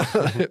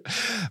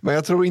 Men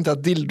jag tror inte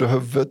att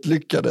Dildohövvet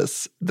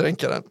lyckades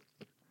dränka den.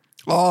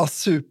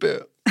 Super.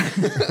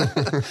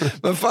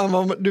 Men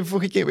fan, du får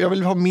skicka in. Jag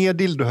vill ha mer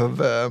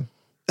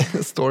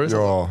Dildohövve-stories.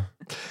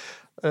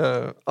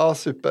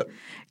 Super.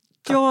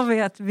 Jag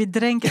vet, vi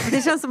dränker.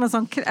 Det känns som en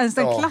sån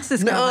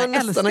klassisk. Jag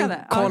älskar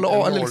det.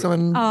 Eller liksom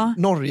en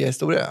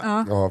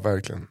Norge-historia. Ja,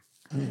 verkligen.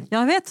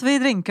 Jag vet, vi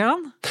drinkar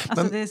dem.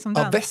 Alltså, det är som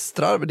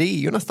Västra, det är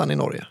ju nästan i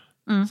Norge.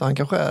 Så han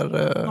kanske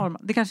är...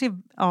 Det kanske är,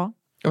 Jag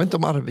vet inte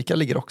om Arvika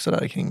ligger också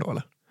där kring då,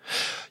 eller?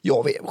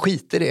 Jag vet,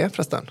 skit i det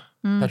förresten.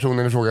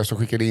 Personen i fråga som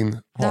skickade in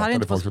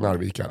hatade folk från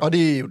Arvika. Ja,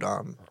 det gjorde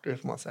han. Det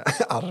får man säga.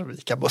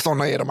 Arvika,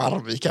 sådana är de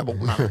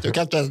Arvikaborna. Du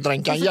kan inte ens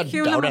dränka en gädda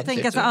ordentligt. Kul om man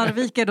tänker sig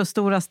Arvika är då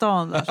stora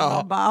stan. Där, så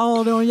man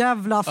bara, det är en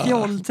jävla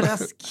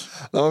fjollträsk.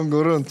 De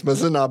går runt med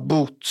sina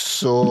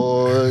boots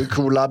och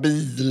coola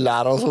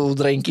bilar och så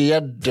dränker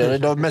gäddor.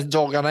 De mest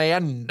dagarna är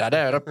ända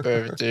där uppe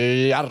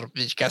i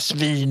Arvika,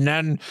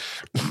 svinen.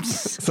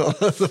 Så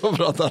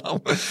pratar han.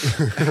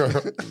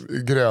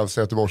 Grövs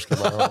göteborgska.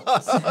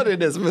 Det är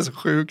det som är så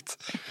sjukt.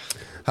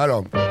 Här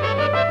då.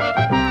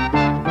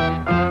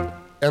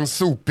 En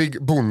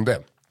sopig bonde.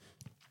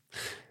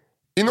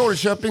 I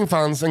Norrköping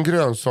fanns en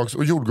grönsaks-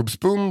 och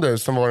jordgubbsbonde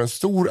som var en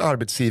stor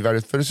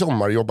arbetsgivare för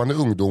sommarjobbande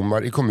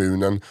ungdomar i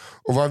kommunen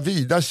och var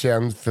vida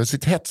känd för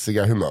sitt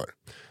hetsiga humör.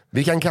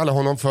 Vi kan kalla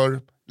honom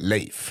för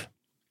Leif.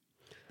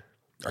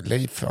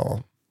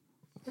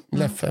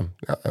 Leffe.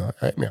 Ja, jag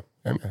är med.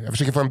 Jag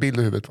försöker få en bild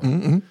i huvudet på.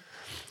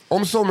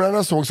 Om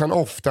somrarna sågs han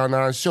ofta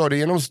när han körde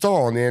genom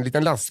stan i en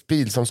liten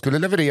lastbil som skulle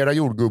leverera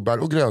jordgubbar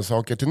och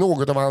grönsaker till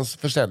något av hans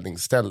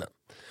försäljningsställen.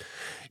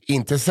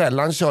 Inte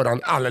sällan körde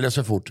han alldeles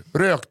för fort,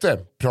 rökte,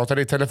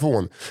 pratade i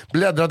telefon,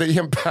 bläddrade i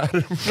en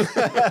pärm.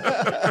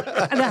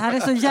 Det här är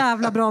så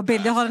jävla bra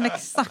bild. Jag har en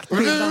exakt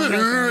bild av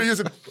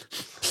det.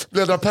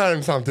 Bläddra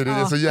pärm samtidigt,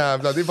 det är så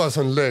jävla, det är bara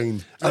sån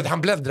lögn. Att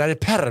han bläddrar i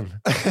pärm.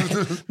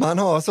 Man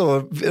har så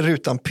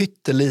rutan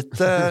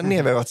pyttelite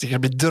nedvävat så det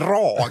blir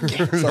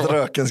drag så att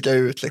röken ska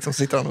ut. Liksom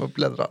sitter han och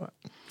bläddrar.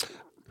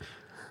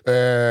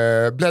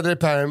 Bläddrar i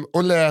pärm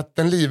och lät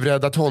den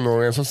livrädda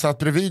tonåringen som satt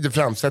bredvid i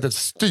framsätet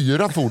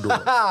styra fordonet.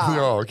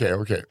 Ja,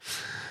 okej.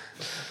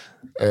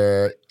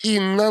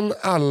 Innan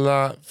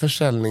alla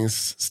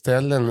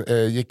försäljningsställen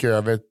gick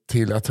över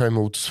till att ta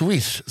emot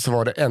Swish så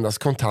var det endast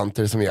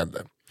kontanter som gällde.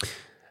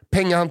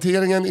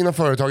 Pengahanteringen inom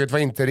företaget var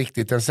inte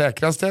riktigt den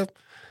säkraste.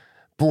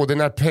 Både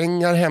när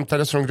pengar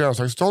hämtades från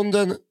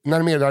grönsaksstånden,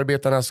 när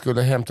medarbetarna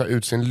skulle hämta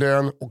ut sin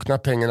lön och när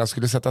pengarna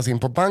skulle sättas in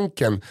på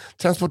banken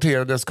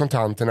transporterades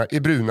kontanterna i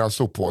bruna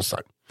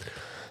soppåsar.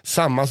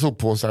 Samma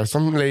soppåsar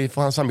som Leif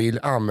och hans familj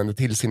använde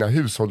till sina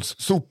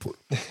hushållssopor.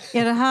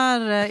 Är det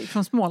här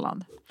från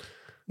Småland?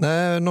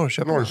 Nej,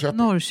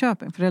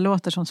 Norrköping, för det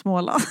låter som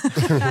Småland.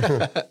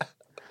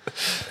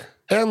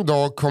 En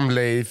dag kom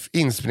Leif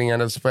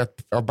inspringandes på ett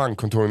av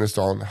bankkontoren i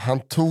stan. Han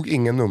tog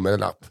ingen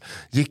nummerlapp.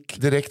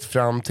 Gick direkt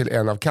fram till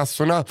en av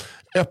kassorna,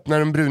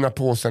 öppnade den bruna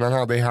påsen han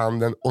hade i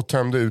handen och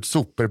tömde ut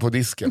sopor på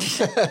disken.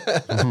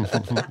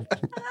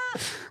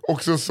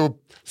 Också så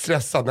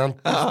stressad. Han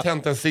har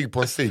tänt en cigg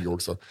på en cigg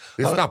också.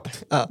 Det är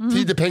snabbt.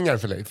 Tid är pengar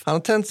för Leif. Han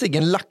har tänt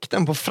ciggen, lagt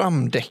den på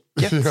framdäcket.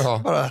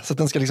 Bara, så att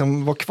den ska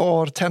liksom vara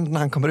kvar tänd när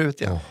han kommer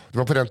ut igen. Det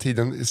var på den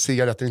tiden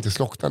cigaretter inte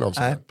slocknade av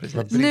sig.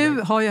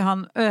 Nu har ju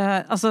han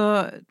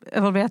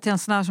evolverat till en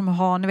sån här som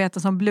har, ni vet,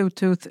 en sån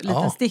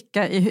bluetooth-liten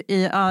sticka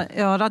i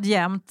örat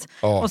jämt.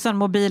 Och sen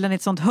mobilen i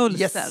ett sånt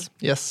hölster.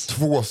 Yes.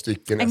 2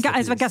 stycken. En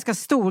ganska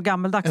stor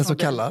gammeldags. En så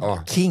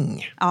kallad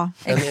King. Ja,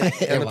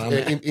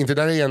 inte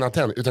där är en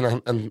antenn, utan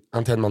en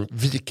antenn man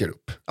viker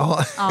upp.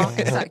 Ja,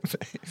 exakt.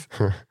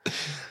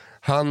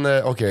 Han,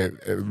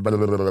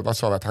 vad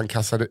sa vi? Att han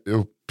kastade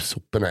upp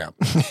soporna.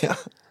 Ja.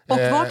 Och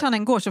vart han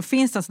än går så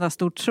finns det en sån där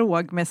stor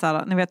tråg med så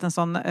här, ni vet, en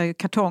sån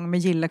kartong med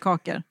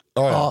gillekakor.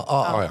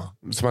 Ja.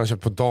 Som han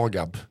köpt på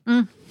Dagab.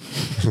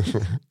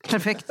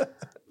 Perfekt.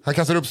 Han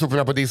kastade upp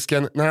soporna på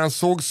disken. När han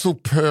såg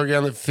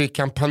sophögen fick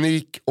han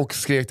panik och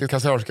skrek till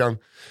kassörskan: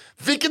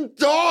 vilken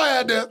dag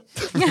är det?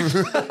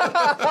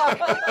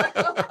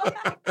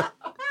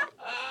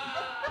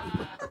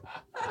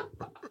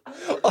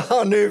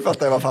 Nu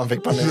fattar jag varför han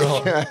fick panik.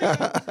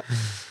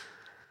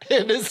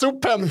 Är det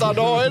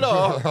sophämtardag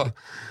idag?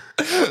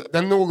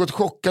 Den något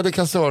chockade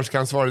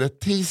kassörskan svarade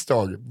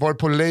tisdag,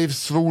 varpå Leif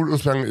svor och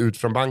sprang ut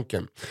från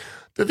banken.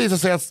 Det visade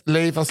sig att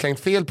Leif har slängt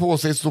fel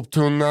påse i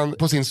soptunnan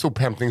på sin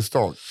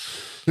sophämtningsdag.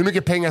 Hur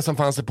mycket pengar som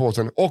fanns i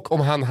påsen och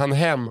om han hann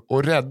hem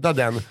och rädda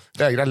den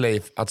vägrar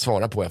Leif att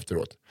svara på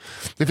efteråt.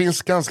 Det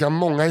finns ganska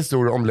många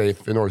historier om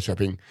Leif i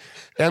Norrköping.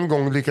 En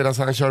gång lyckades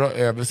han köra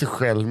över sig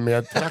själv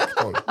med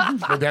traktor.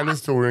 Men den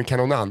historien kan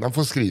någon annan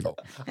få skriva om.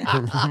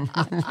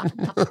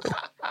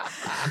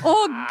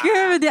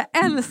 Gud,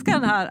 jag älskar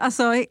den här.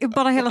 Alltså,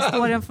 bara hela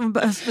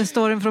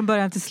storyn från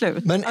början till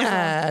slut. Men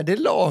är det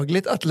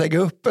lagligt att lägga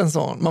upp en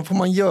sån? Får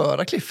man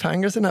göra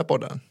cliffhangers i den här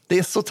podden? Det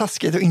är så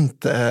taskigt och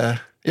inte...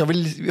 Jag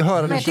vill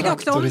höra den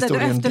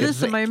traktorhistorien. Det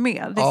efterlyser man ju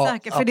mer. Det är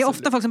säkert. För det är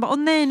ofta folk som bara,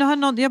 nej, nu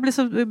har jag blir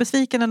så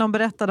besviken när någon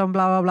berättade om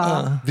bla bla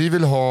bla. Vi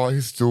vill ha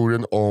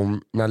historien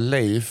om när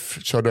Leif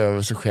körde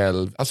över sig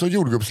själv, alltså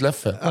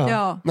jordgubbsleffe.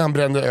 När han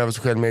brände över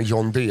sig själv med en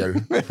John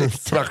Deere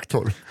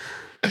traktor.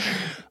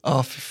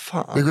 Fy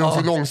fan. Det går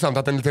så långsamt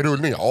att en liten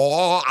rullning.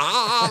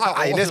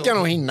 Nej, det ska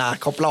nog hinna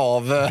koppla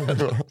av.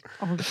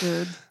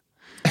 Gud.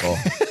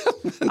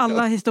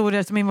 Alla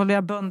historier som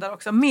involverar bönder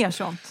också, mer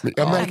sånt.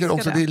 Jag märker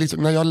också, det är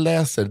liksom, när jag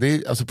läser, det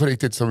är alltså på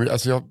riktigt som,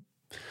 alltså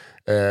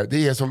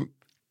det är som,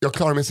 jag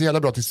klarar mig så jävla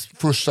bra till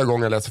första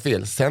gången jag läser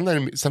fel.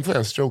 Sen får jag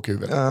en stroke i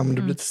huvudet. Men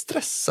du blir lite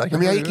stressad.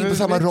 Men jag gick in på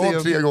samma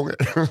rad 3 gånger.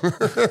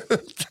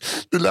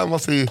 Det lär man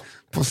sig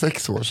på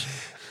 6 års.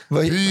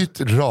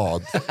 Byt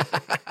rad.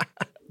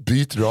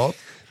 Byt rad.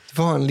 Du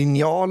får ha en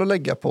linjal att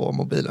lägga på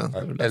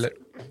mobilen. Eller,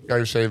 jag har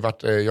ju sig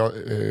varit,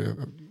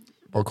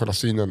 och kolla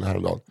synen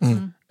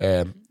häromdagen.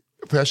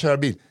 Får jag köra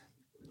bil?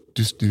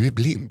 Du är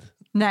blind.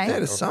 Nej. Det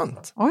är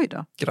sant. Oj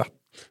då.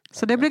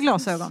 Så det blir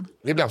glasögon?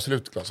 Det blir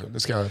absolut glasögon. Det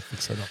ska jag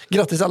fixa idag.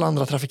 Grattis alla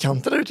andra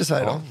trafikanter där ute i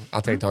Sverige då.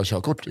 Att jag inte har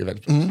körkort är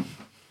väldigt bra.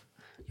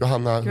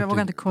 Johanna... Jag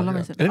vågar inte kolla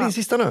mig. Är det din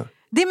sista nu?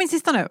 Det är min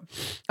sista nu.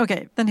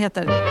 Okej, den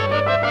heter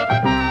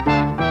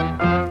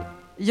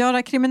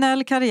Göra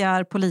kriminell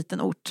karriär på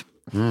liten ort.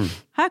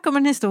 Här kommer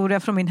en historia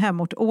från min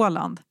hemort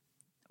Åland.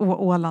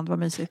 Åland var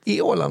mysigt.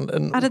 I Åland?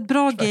 Jag hade ett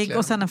bra gig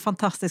och sen en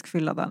fantastisk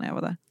fylla där när jag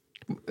var där.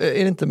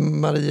 Är det inte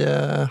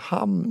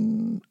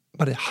Mariehamn?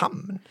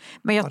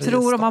 Men jag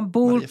tror om man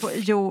bor på...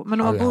 Jo,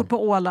 men om man bor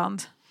på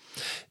Åland...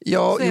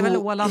 Ja, så är väl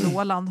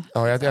Åland.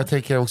 Ja, jag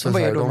tänker också så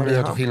här, de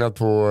gör skillnad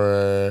på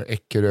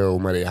Eckerö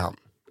och Mariehamn.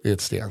 Det är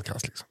ett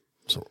stenkast liksom.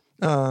 Så.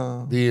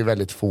 Det är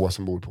väldigt få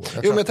som bor på.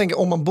 Men jag tänker,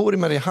 om man bor i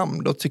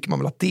Mariehamn, då tycker man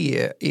väl att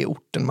det är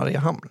orten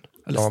Mariehamn.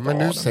 Eller men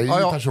nu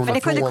säger personer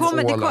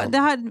från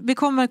Åland. Vi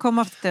kommer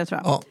komma efter det,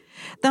 tror jag. Ja.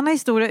 Denna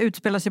historia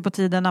utspelar sig på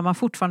tiden när man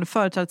fortfarande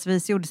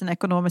företrädesvis gjorde sina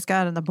ekonomiska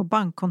ärenden på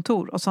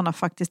bankkontor och sådana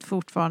faktiskt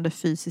fortfarande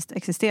fysiskt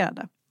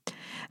existerade.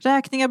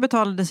 Räkningar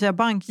betalades via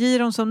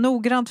bankgiron som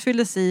noggrant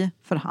fylldes i,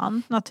 för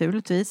hand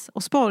naturligtvis,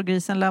 och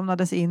spargrisen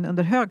lämnades in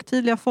under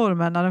högtidliga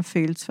former när den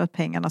fyllts för att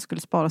pengarna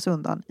skulle sparas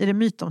undan i det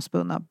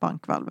mytomspunna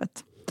bankvalvet.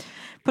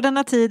 På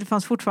denna tid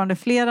fanns fortfarande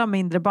flera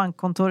mindre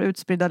bankkontor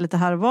utspridda lite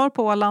här och var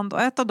på Åland,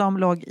 och ett av dem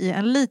låg i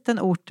en liten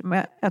ort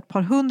med ett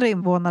par 100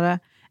 invånare,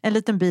 en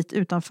liten bit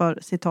utanför,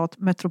 citat,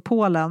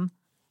 metropolen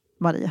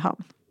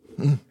Mariehamn.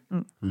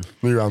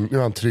 Nu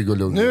är han trygg och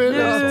lugn. Nu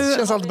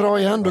känns allt bra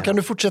igen. Då kan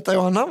du fortsätta,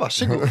 Johanna.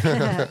 Varsågod.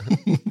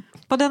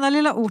 På denna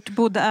lilla ort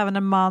bodde även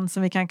en man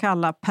som vi kan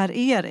kalla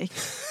Per-Erik.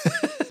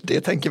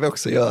 Det tänker vi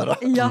också göra.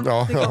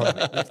 Ja.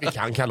 Vi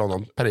kan kalla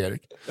honom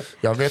Per-Erik.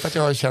 Jag vet att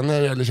jag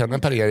känner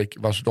en Per-Erik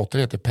vars dotter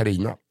heter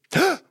Perina.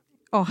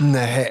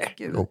 Nej.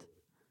 Jo.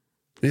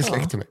 Det är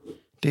släkt till mig.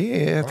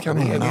 Det är ett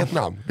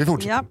kanonnamn. Vi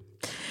fortsätter. Ja.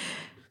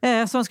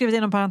 Som skrivit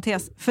inom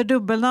parentes. För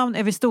dubbelnamn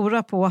är vi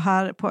stora på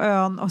här på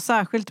ön, och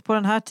särskilt på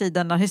den här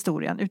tiden när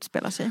historien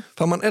utspelar sig.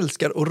 För man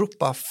älskar att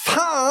ropa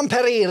fan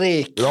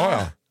Per-Erik!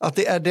 Ja. Att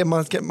det är det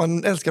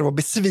man älskar att vara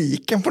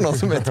besviken på någon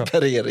som heter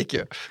Per-Erik.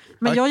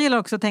 Men jag gillar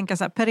också att tänka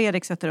så här,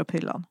 Per-Erik sätter upp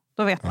hyllan.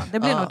 Då vet man, det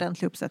blir en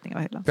ordentlig uppsättning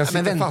av hyllan.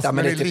 Men vänta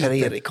med det till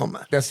Per-Erik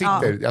kommer.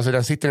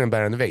 Den sitter i en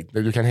bärande vägg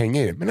där du kan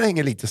hänga i, men den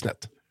hänger lite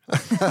snett.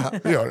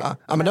 Det gör det.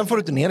 Ja, men den får du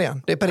inte ner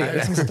igen. Det är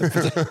Per-Erik som sitter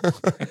upp.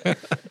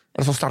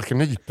 Den så starka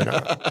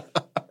nyperna.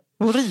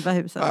 Och riva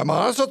huset. Ja, man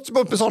har satt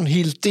upp en sån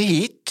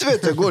hit,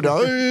 vet du. Går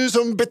där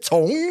som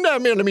betong där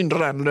mer eller mindre,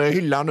 den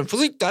hyllan. Du får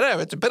sitta där,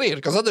 vet du.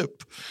 Per-Erik har satt upp.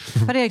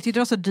 Per-Erik tyckte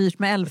det var så dyrt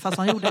med eld, fast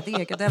han gjorde ett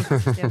eget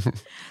eldsystem.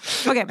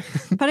 Okej.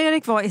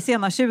 Per-Erik var i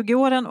sena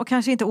 20-åren och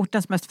kanske inte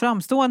ortens mest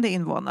framstående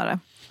invånare.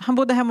 Han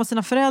bodde hemma hos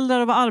sina föräldrar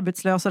och var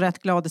arbetslös och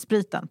rätt glad i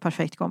spriten.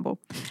 Perfekt kombo.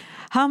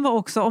 Han var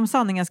också, om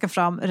sanningen ska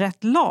fram,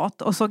 rätt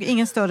lat och såg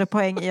ingen större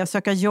poäng i att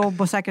söka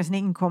jobb och säkra sin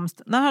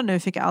inkomst när han nu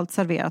fick allt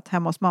serverat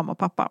hemma hos mamma och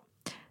pappa.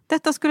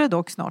 Detta skulle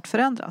dock snart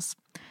förändras.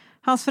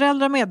 Hans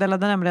föräldrar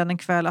meddelade nämligen en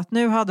kväll att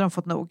nu hade de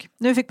fått nog.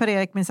 Nu fick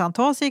Per-Erik minsann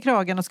ta sig i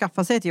kragen och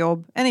skaffa sig ett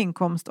jobb, en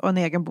inkomst och en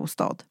egen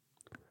bostad.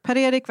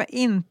 Per-Erik var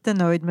inte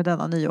nöjd med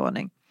denna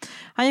nyordning.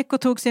 Han gick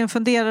och tog sig en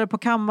funderare på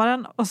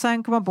kammaren och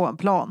sen kom han på en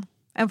plan.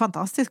 En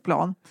fantastisk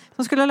plan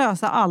som skulle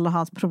lösa alla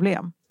hans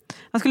problem.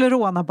 Han skulle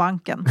råna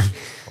banken.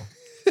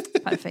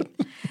 Perfekt.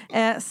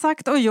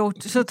 Sagt och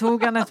gjort så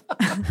tog han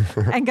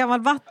en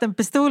gammal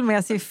vattenpistol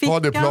med sig i fickan. Var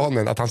det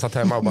planen att han satt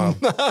hemma och bara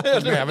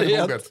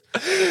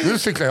nu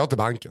cyklar jag till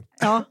banken.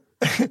 Ja,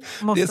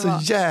 det är så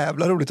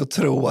jävla roligt att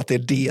tro att det är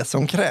det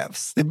som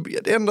krävs.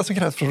 Det enda som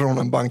krävs för att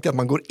råna en bank är att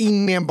man går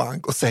in i en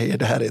bank och säger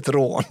det här är ett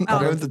rån. Ja.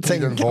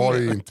 Den var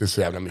ju inte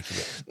så jävla mycket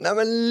mer. Nej,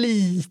 men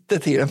lite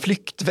till. En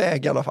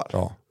flyktväg i alla fall.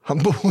 Ja. Han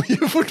bor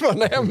ju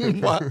fortfarande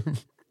hemma.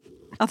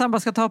 Att han bara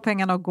ska ta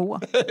pengarna och gå.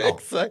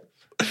 Exakt.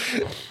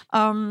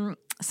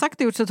 Sagt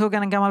och gjort så tog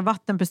han en gammal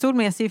vattenpistol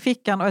med sig i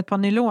fickan och ett par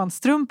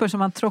nylonstrumpor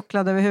som han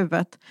tråcklade över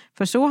huvudet.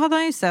 För så hade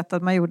han ju sett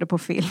att man gjorde på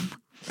film.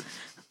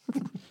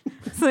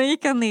 Så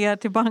gick han ner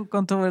till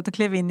bankkontoret och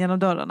klev in genom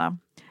dörrarna.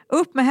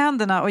 Upp med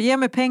händerna och ge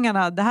mig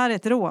pengarna, det här är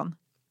ett rån.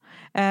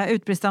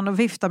 Utbrist han och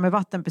viftade med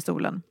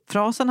vattenpistolen.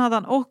 Frasen hade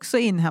han också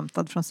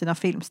inhämtad från sina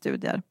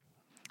filmstudier.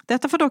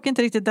 Detta får dock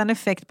inte riktigt den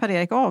effekt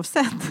Per-Erik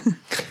avsett.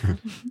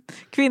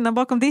 Kvinnan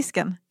bakom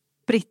disken,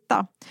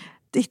 Britta,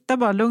 tittar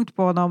bara lugnt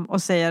på honom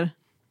och säger: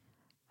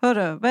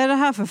 hörru, vad är det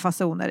här för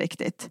fasoner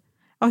riktigt?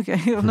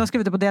 Okej, nu har jag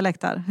skrivit det på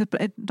dialekt här.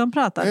 De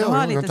pratar, de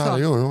har lite så.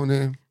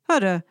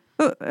 Hörru,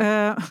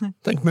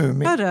 tänk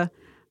Mumi. Hörru,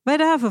 vad är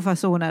det här för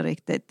fasoner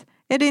riktigt?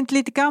 Är det inte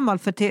lite gammal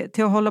för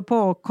till att hålla på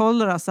och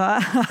kollra så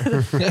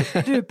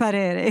här? Du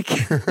Per-Erik.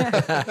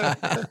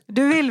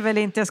 Du vill väl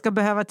inte jag ska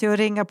behöva till att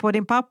ringa på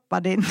din pappa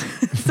din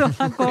så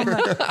han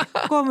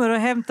kommer och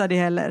hämtar dig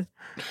heller.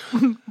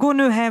 Gå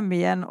nu hem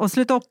igen och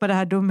sluta upp med de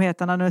här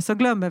dumheterna nu så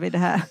glömmer vi det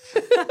här.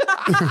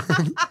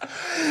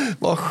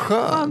 Vad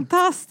skönt.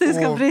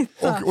 Fantastiska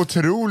Britta. Och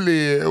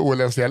otrolig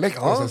åländsk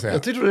dialekt, måste jag säga.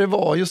 Jag tyckte det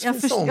var just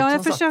en sån. Ja,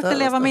 jag försökte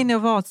leva minne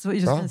och vara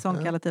just en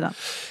sån hela tiden.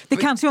 Det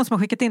kanske är hon som har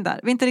skickat in där.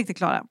 Vi är inte riktigt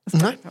klara.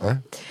 Nej.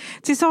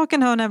 Till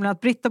saken hör nämligen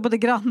att Britta bodde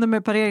granne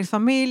med Per-Eriks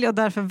familj och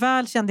därför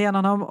väl kände igen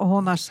honom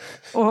och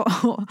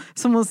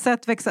som hon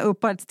sett växa upp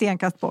bara ett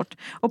stenkast bort.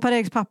 Och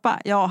Per-Eriks pappa,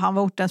 ja, han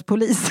var ortens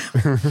polis.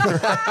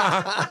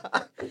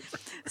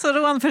 Så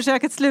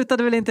rånförsöket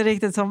slutade väl inte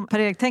riktigt som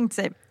Per-Erik tänkt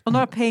sig. Och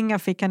några pengar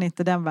fick han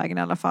inte den vägen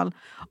i alla fall.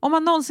 Om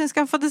han någonsin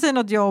skaffade sig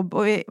något jobb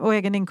och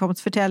egen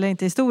inkomst förtäller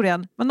inte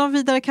historien. Men någon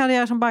vidare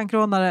karriär som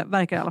bankrånare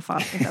verkar i alla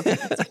fall inte.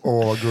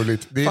 Åh,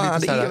 gulligt. Det är,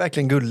 fan, lite det är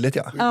verkligen gulligt,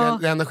 ja.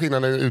 Den enda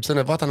skillnaden i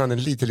utseendet var att han hade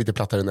en lite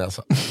plattare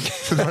näsa.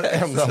 Så det var det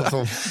enda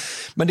som...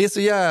 Men det är så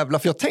jävla,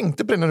 för jag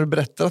tänkte på det när du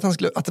berättade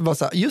att det var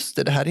så här,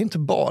 just det här är inte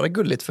bara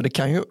gulligt, för det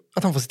kan ju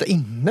att han får sitta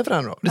inne för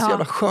den då. Det är så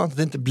jävla skönt att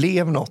det inte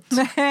blev något.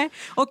 Nej,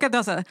 och att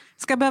jag så här,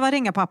 ska behöva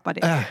ringa pappa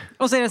det.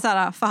 Och så är det så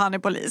här, för han är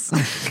polis.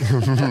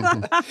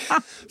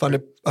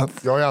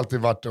 Jag har ju alltid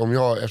varit,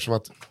 eftersom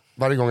att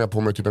varje gång jag har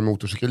på mig typ en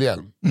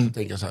motorcykelhjälm, så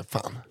tänker jag så här,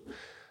 fan.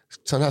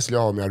 Sen här skulle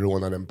jag ha om jag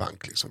rånade en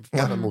bank liksom.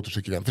 En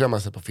motorcykelhjälm, för det har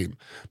man sett på film.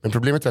 Men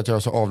problemet är att jag har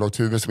så avlångt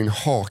huvud så min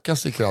haka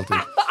sticker alltid.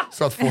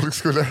 Så att folk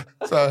skulle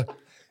så här,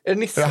 är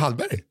det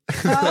Hallberg?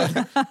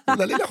 Den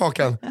där lilla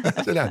hakan.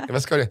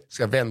 Vad ska det?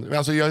 Ska jag vända?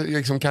 Alltså jag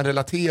liksom kan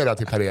relatera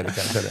till Per-Erik.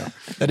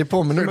 Ja, det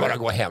påminner bara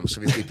gå hem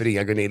så vi slipper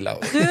ringa Gunilla.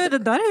 Du, det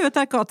där är ju ett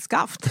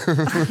arkadskaft.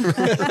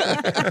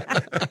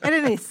 Är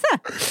det Nisse?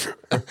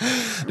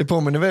 Det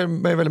påminner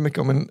mig väldigt mycket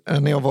om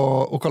när jag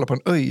var och kollade på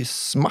en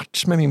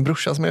ÖIS-match med min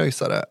brorsa som är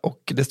öisare. Och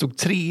det stod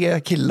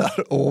 3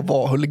 killar och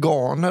var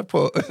huliganer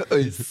på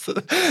ÖIS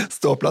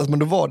ståplats. Men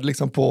då var det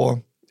liksom på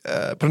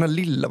den här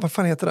lilla, vad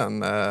fan heter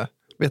den?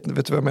 Vet du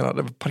vad jag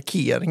menar?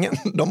 Parkeringen.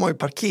 De har ju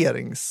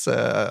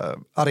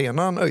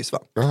parkeringsarenan ÖIS, va?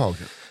 Jaha,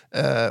 okej.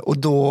 Och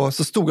då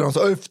så stod de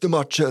så, efter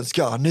matchen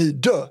ska ni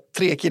dö.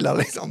 3 killar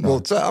liksom.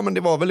 Och så, men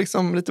det var väl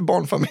liksom lite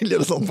barnfamiljer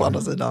och sånt på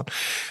andra sidan.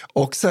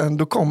 Och sen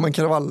då kom en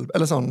kravall,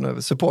 eller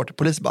sån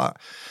supporterpolis bara,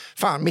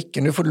 fan Micke,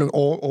 nu får du lugn.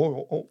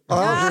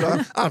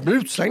 Han blir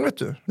utslängd, vet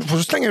du. Du får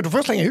slänga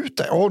ut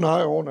dig. Nej,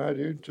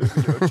 det är ju inte.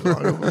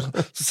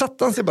 Så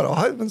satte han sig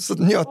bara, så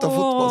njöt av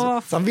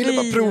fotboll. Så han ville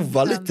bara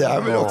prova lite.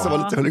 Han ville också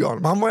vara lite huligan.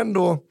 Men han var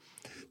ändå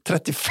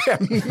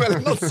 35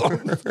 eller något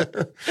sånt.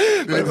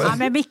 Ja,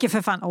 men Micke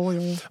för fan.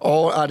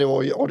 Ja, det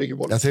var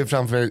jag ser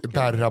framför mig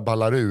Berra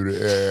ballar ur,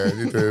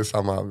 lite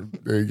samma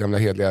gamla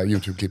hedliga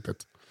YouTube-klippet.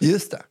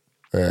 Just det.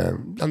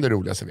 Bland det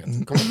roligaste jag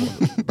vet. Kom på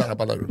Berra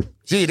ballar ur.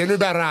 Ge det nu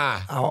Berra!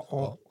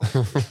 Ja.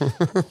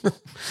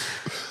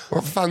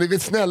 Vad fan, det är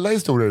snälla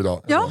historier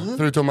idag. Ja.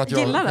 Förutom att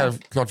jag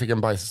självklart fick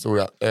en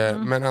bajshistoria.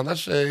 Men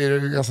annars är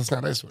det ganska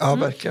snälla historier. Ja,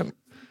 verkligen.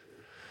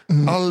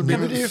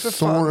 Albin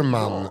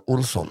Sorman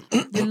Olsson.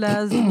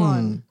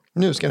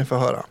 Nu ska ni få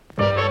höra.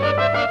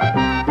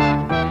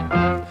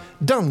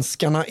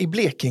 Danskarna i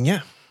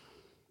Blekinge.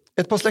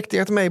 Ett par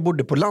släktingar till mig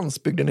bodde på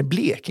landsbygden i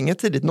Blekinge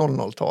tidigt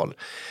 00-tal.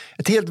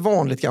 Ett helt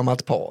vanligt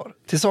gammalt par.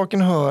 Till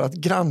saken hör att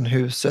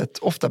grannhuset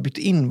ofta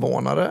bytte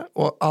invånare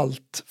och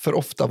allt för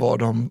ofta var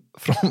de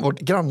från vårt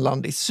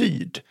grannland i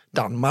syd,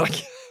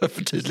 Danmark.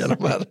 Förtydliga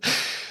de här.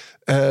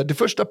 Det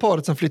första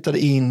paret som flyttade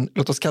in,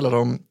 låt oss kalla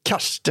dem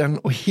Karsten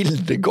och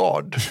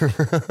Hildegard.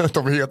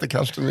 De heter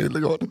Karsten och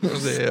Hildegard.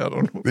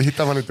 Det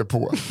hittar man inte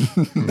på.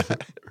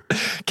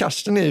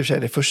 Karsten är ju för sig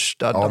det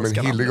första danska namnet.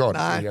 Ja, men Hildegard,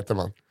 det heter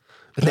man.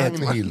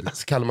 Ragnhild,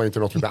 så kallar man ju inte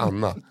något med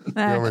Anna.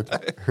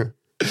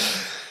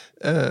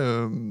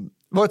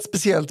 Var ett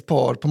speciellt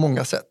par på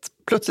många sätt.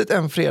 Plötsligt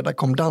en fredag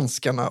kom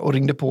danskarna och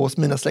ringde på hos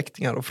mina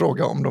släktingar och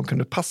frågade om de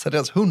kunde passa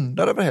deras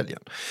hundar över helgen.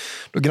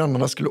 Då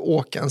grannarna skulle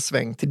åka en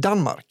sväng till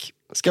Danmark.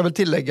 Ska väl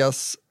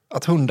tilläggas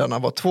att hundarna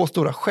var 2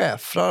 stora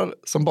schäfrar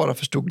som bara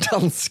förstod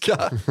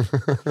danska.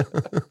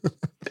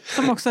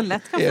 Som också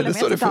lätt kan följa med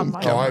till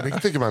Danmark. Ja, det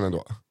tycker man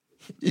ändå.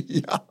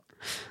 Ja.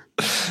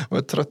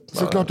 Jag trött.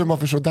 Såklart de har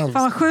förstått danska.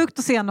 Fan vad sjukt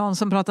att se någon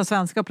som pratar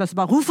svenska och plötsligt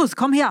bara, Rufus,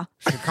 kom här!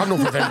 Kan nog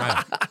få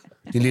vända.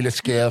 Din lille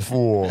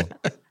skärfår.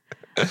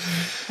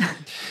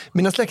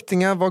 Mina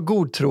släktingar var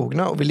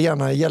godtrogna och ville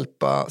gärna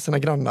hjälpa sina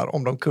grannar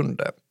om de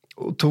kunde.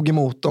 Och tog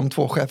emot de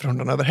 2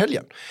 schäferhundarna över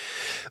helgen.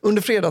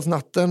 Under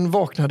fredagsnatten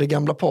vaknade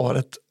gamla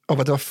paret av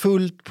att det var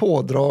fullt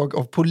pådrag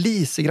av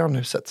polis i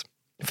grannhuset.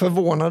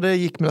 Förvånade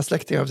gick mina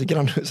släktingar till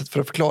grannhuset för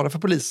att förklara för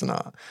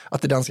poliserna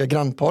att det danska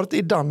grannparet är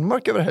i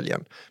Danmark över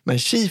helgen. Men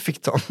tji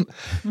fick de.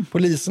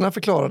 Poliserna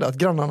förklarade att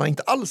grannarna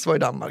inte alls var i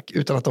Danmark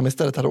utan att de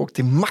istället hade åkt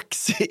till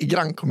Maxi i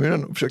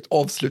grannkommunen och försökt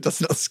avsluta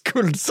sina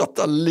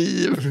skuldsatta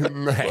liv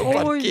på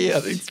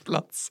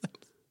parkeringsplatsen.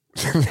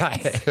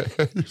 Nej,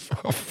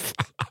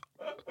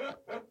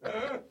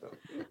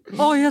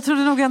 Oj, jag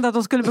trodde nog ändå att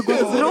de skulle begå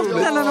ett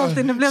brott eller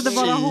någonting. Nu blev det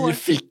bara hårt.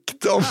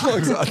 Fick de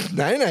också.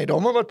 Nej,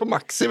 de har varit på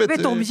Maxi.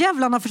 Vet de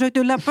jävlarna försökte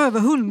ju lämpa över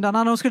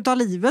hundarna när de skulle ta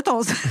livet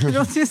av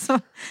sig. Så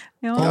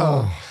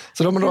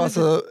de har då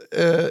alltså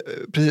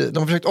de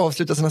har försökt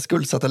avsluta sina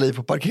skuldsatta liv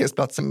på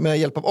parkeringsplatsen med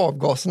hjälp av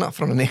avgaserna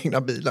från den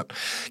egna bilen.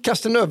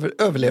 Karsten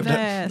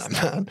överlevde.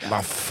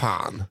 Vad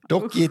fan.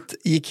 Dock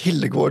gick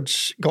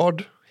Hildegards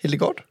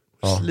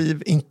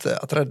liv inte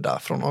att rädda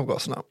från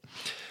avgaserna.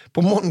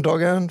 På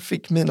måndagen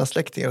fick mina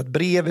släktingar ett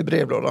brev i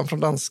brevlådan från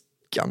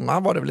danskarna,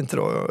 var det väl inte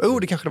då?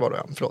 Det kanske det var då,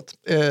 ja. Förlåt.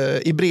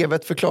 I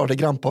brevet förklarade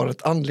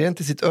grannparet anledningen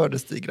till sitt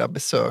ödesdigra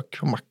besök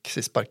på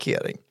Maxis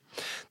parkering.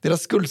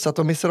 Deras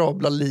skuldsatta och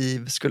miserabla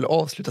liv skulle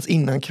avslutas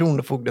innan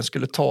kronofogden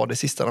skulle ta det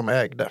sista de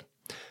ägde.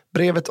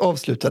 Brevet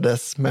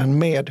avslutades med en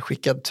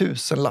medskickad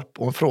 1000-lapp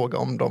och en fråga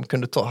om de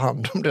kunde ta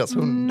hand om deras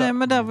hundar. Nej,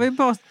 men det var ju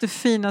bara det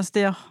finaste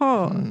jag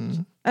hört.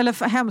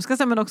 Eller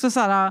hemskaste, men också så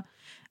här...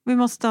 vi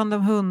måste ta hand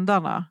om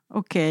hundarna.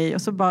 Okej.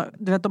 Och så bara,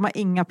 du vet, de har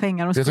inga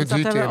pengar. Och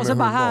så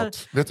bara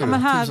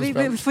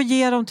här, vi får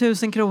ge dem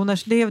 1000 kronor.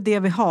 Så det är det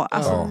vi har.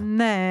 Alltså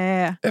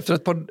nej. Efter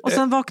ett par... Och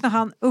sen vaknar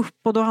han upp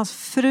och då har hans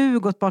fru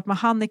gått bort. Men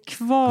han är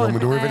kvar. Ja,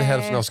 men då är väl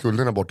hälften av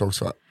skulderna bort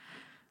också.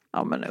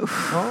 Ja, men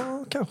usch.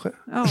 Ja, kanske.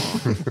 Ja.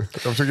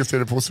 Jag försöker se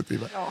det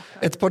positiva. Ja.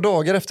 Ett par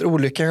dagar efter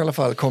olyckan i alla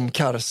fall kom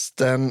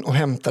Karsten och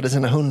hämtade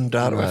sina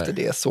hundar. Och efter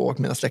det såg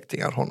mina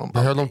släktingar honom.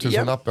 Jag höll om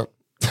 1000-lappen.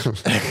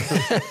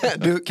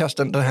 Du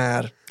Karsten,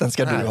 den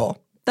ska du ha.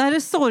 Det här är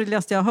det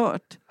sorgligaste jag har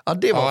hört. Ja,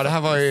 det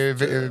här var ju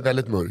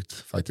väldigt mörkt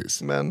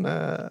faktiskt. Men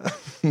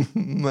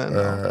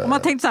och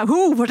man tänkte så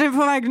här, vart är vi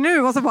på väg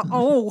nu? Och så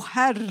bara,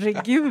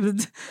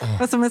 herregud.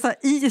 Det är som en så här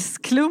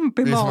isklump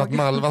i magen. Det är som att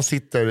Malva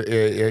sitter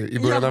i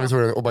början av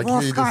historien och bara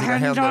glider sina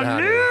händer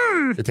här.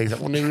 Nu? Jag tänkte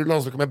så här, nu är det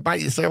någon som kommer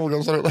bajsa i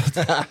omgångsrummet.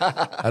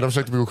 De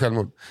försökte begå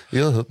självmord.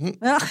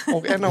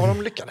 Och en av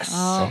dem lyckades.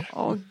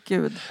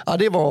 Gud. Ja,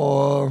 det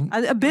var...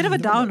 A bit of a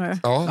downer.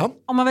 Ja.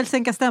 Om man vill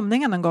sänka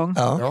stämningen en gång.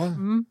 Ja.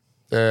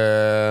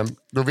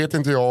 Då vet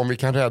inte jag om vi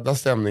kan rädda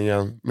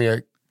stämningen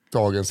med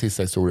dagens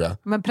sista historia.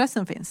 Men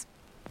pressen finns.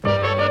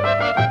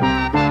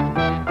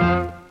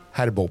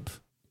 Herr Bob.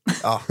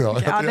 Ja.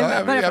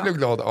 Jag blev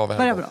glad av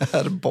Herr Bob.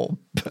 Herr Bob.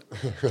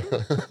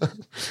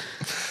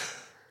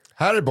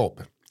 Herr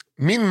Bob.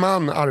 Min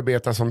man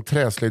arbetar som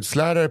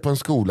träslöjdslärare på en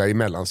skola i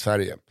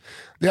Mellansverige.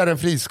 Det är en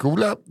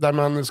friskola där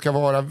man ska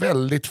vara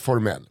väldigt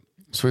formell.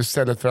 Så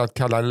istället för att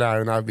kalla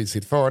lärarna vid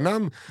sitt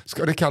förnamn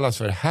ska det kallas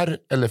för herr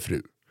eller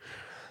fru.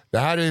 Det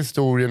här är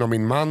historien om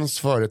min mans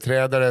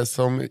företrädare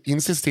som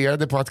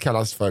insisterade på att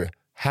kallas för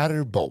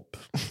herr Bob.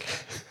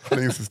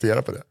 Han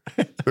insisterade på det.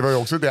 Det var ju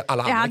också det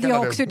alla andra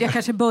kallade. Jag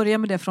kanske börjar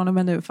med det från och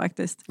med nu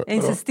faktiskt. Jag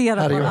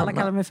insisterar på att alla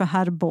kallar mig för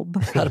herr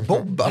Bob. Herr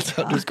Bob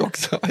alltså, du ska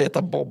också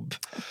heta Bob.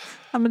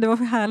 Ja, men det var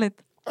för härligt.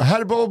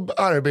 Herr Bob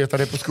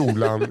arbetade på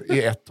skolan i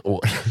 1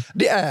 år.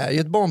 Det är ju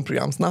ett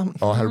barnprogramsnamn.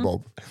 Ja, herr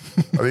Bob.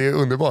 Ja, det är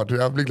underbart.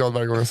 Jag blir glad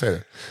varje gång jag säger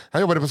det.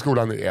 Han jobbade på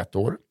skolan i 1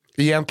 år.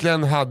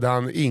 Egentligen hade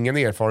han ingen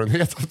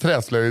erfarenhet av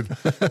träslöjd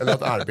eller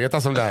att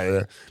arbeta som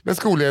lärare. Men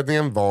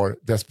skolledningen var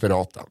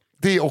desperata.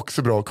 Det är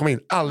också bra. Kom in,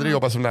 aldrig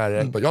jobba som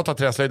lärare. Jag tar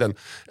träslöjden.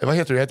 Vad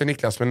heter du? Jag heter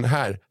Niklas, men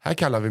här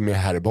kallar vi mig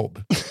herr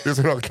Bob. Det är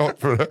så bra klart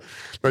för det.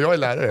 När jag är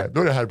lärare,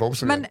 då är det herr Bob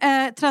som men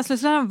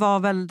träslöjdsläraren var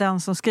väl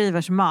den som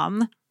skrivers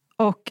man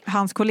och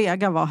hans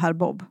kollega var herr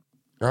Bob.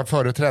 Ja,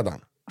 företrädaren.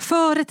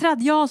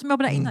 Ja, som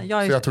jobbade innan.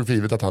 Så jag tog för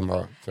givet att han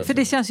var... För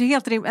det känns ju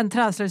helt rimligt. En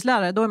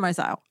träslöjdslärare, då är man ju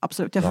så här,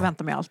 absolut, jag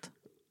förväntar mig allt.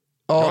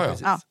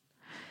 Ja.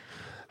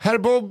 Herr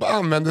Bob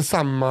använde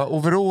samma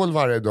overall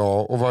varje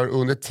dag och var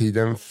under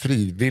tiden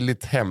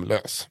frivilligt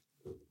hemlös.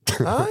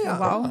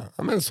 Wow.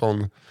 Men en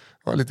sån,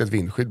 ett litet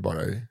vindskydd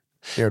bara i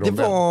det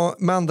var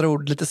med andra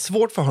ord lite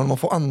svårt för honom att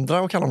få andra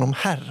att kalla honom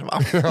herr,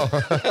 va?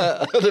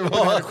 Det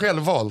var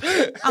självvalt.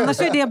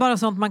 Annars är det bara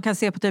sånt man kan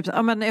se på typ,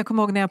 jag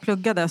kommer ihåg när jag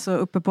pluggade så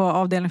uppe på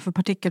avdelningen för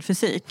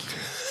partikelfysik.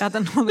 Jag hade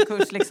någon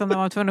kurs liksom, när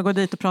jag var tvungen att gå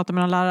dit och prata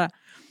med någon lärare.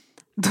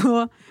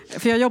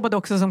 För jag jobbade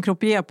också som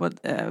croupier på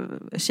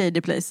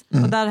Shady Place.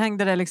 Och där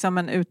hängde det liksom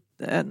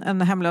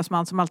en hemlös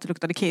man som alltid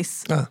luktade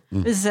kiss.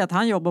 Visade sig att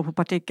han jobbar på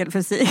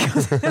partikelfysik.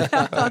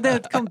 Han hade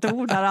ett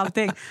kontor där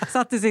allting.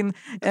 Satt i sin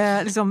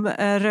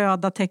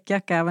röda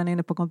täckjacka även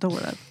inne på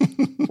kontoret.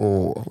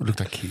 Och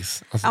luktar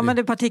kiss. Alltså, men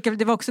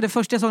det var också det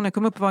första jag såg när jag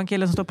kom upp, var en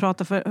kille som stod och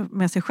pratade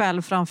med sig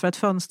själv framför ett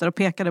fönster och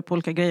pekade på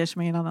olika grejer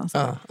som ingen annan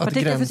sa. Att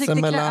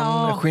gränsen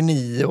mellan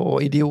geni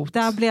och idiot.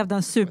 Där blev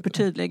den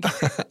supertydlig.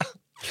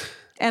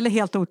 Eller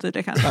helt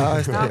otydlig kanske. Ja,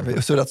 just det. Vi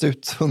har suddats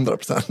ut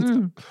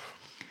 100%.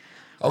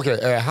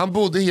 Okej, han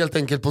bodde helt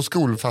enkelt på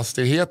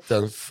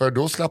skolfastigheten för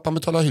då slapp han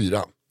betala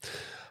hyra.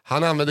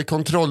 Han använde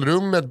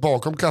kontrollrummet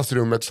bakom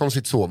klassrummet som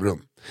sitt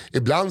sovrum.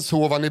 Ibland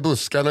sov han i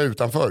buskarna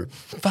utanför.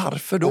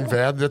 Varför då? Om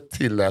vädret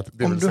tillät,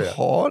 det om vill du säga.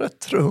 Har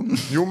ett rum.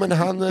 Jo, men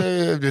han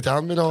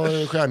vill ha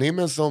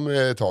stjärnhimmel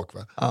som tak,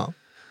 va? Ja.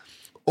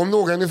 Om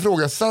någon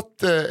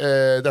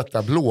ifrågasatte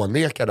detta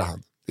blånekade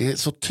han. Det är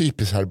så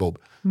typiskt herr Bob.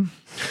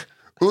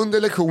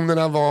 Under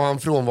lektionerna var han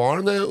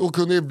frånvarande och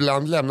kunde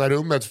ibland lämna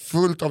rummet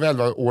fullt av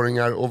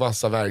 11-åringar och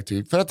vassa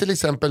verktyg för att till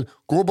exempel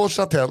gå och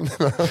borsta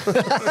tänderna.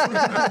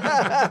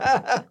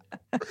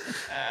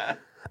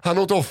 Han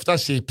åt ofta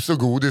chips och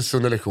godis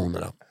under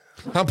lektionerna.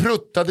 Han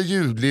pruttade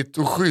ljudligt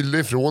och skyllde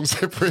ifrån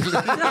sig på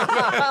eleverna.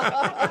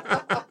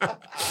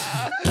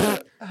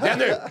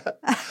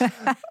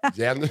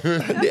 Jenny!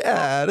 Det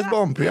är ett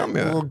barnprogram.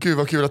 Åh, gud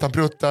vad kul att han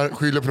pruttar,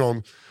 skyller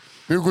ifrån.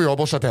 Nu går jag och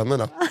borstar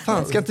tänderna.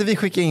 Fan, ska inte vi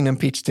skicka in en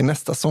pitch till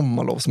nästa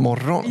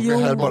sommarlovsmorgon?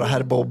 Här bara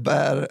herr Bob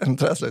är en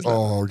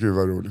träslöjdslärare. Gud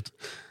vad roligt.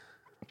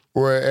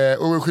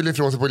 Och skyller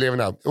ifrån sig på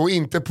eleverna. Och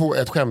inte på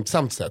ett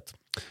skämtsamt sätt.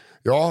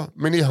 Ja,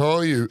 men ni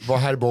hör ju vad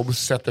herr Bob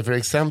sätter för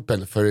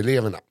exempel för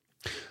eleverna.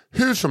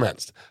 Hur som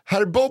helst,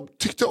 herr Bob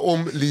tyckte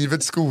om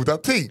livets goda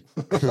ting.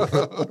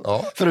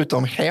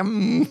 Förutom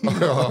hem.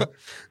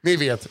 Ni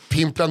vet,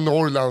 pimpla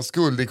Norrlands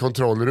skuld i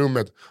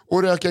kontrollrummet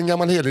och röka en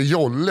gammal helig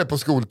jolle på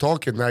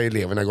skoltaket när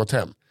eleverna gått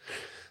hem.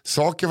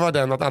 Saken var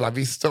den att alla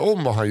visste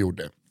om vad han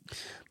gjorde.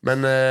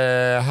 Men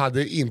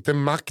hade inte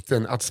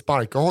makten att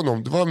sparka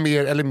honom. Det var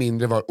mer eller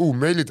mindre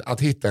omöjligt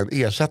att hitta en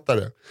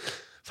ersättare.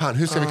 Fan,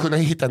 hur ska vi kunna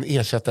hitta en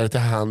ersättare till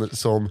han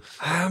som,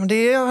 han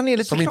är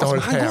lite som inte har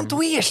ett Han går inte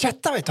att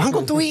ersätta, vet du. Han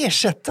går inte att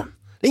ersätta.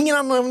 Ingen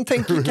annan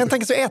kan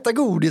tänka sig att äta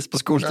godis på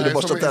skoltid och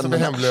borsta tänderna. Som är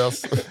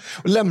hemlös.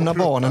 Och lämna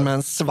barnen med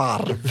en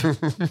svarv.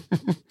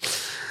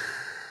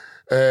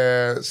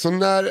 Så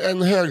när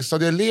en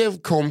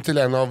högstadieelev kom till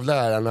en av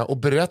lärarna och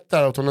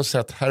berättade att hon har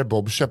sett herr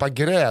Bob köpa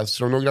gräs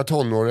från några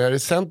tonåringar i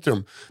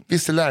centrum,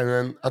 visste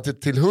läraren att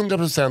det till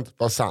 100%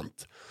 var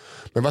sant.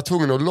 Men var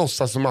tvungen att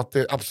låtsas som att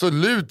det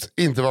absolut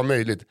inte var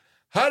möjligt.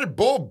 Herr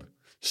Bob,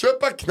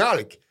 köpa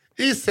knark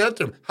i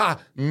centrum.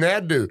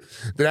 Nej du,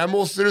 det där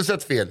måste du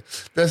sett fel.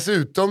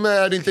 Dessutom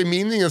är det inte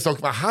min ingen sak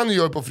vad han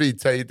gör på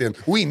fritiden.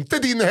 Och inte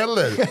din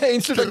heller.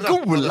 Inte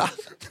så gola.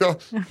 Ja,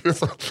 det är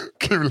så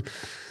kul.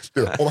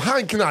 Om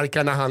han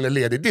knarkar när han är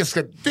ledig,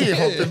 det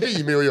har inte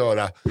vi med att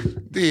göra.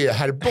 Det är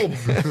herr Bob.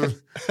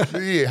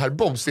 Det är herr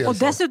Bobs och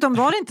dessutom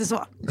var det inte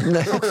så.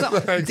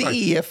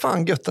 Det är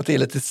fan gött att det är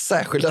lite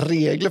särskilda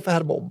regler för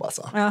herr Bob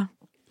alltså.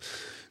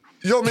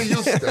 Ja, men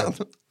just det.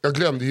 Jag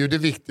glömde ju det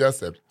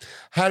viktigaste.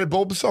 Herr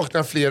Bob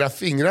saknar flera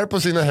fingrar på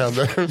sina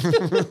händer.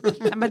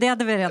 Ja, men det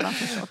hade vi redan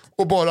förstått.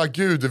 Och bara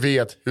Gud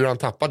vet hur han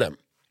tappar dem.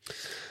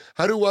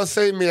 Han roade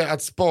sig med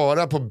att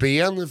spara på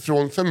ben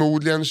från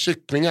förmodligen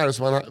kycklingar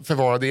som han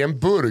förvarade i en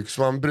burk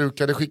som han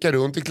brukade skicka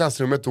runt i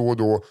klassrummet då och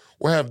då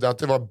och hävda att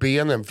det var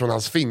benen från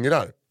hans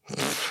fingrar.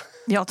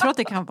 Jag tror att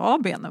det kan vara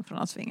benen från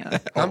hans fingrar.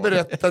 Han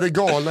berättade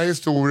galna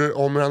historier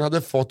om hur han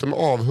hade fått dem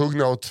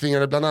avhuggna och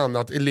tvingade bland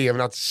annat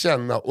eleverna att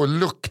känna och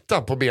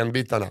lukta på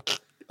benbitarna.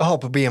 Jaha,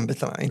 på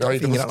benbitarna, inte på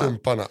inte fingrarna. På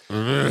stumparna.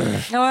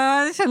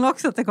 Ja, jag känner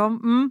också att det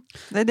kom.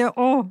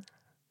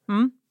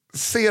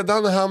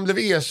 Sedan han blev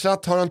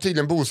ersatt har han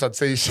tydligen bosatt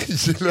sig i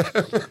Chile.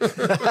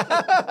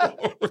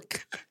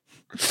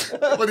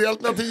 Vad var det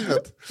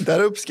alternativet?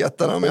 Där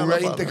uppskattar de i alla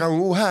fall. Jag inte kan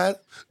gå här.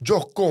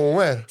 Jag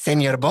kommer.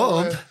 Senior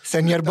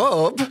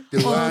Bob. Det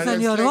är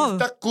ens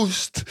längsta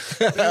kust.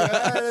 Det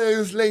är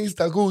ens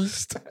längsta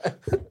kust.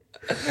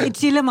 I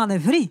Chile man är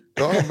fri.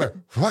 Ja, men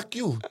fuck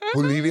you,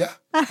 Bolivia.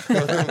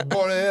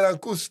 Bara eran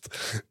kust.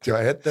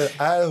 Jag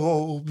heter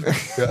Bob.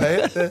 Jag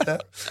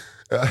heter...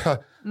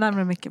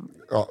 Närmare micken.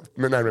 Ja,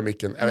 men närmare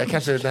micken.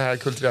 Kanske den här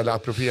kulturella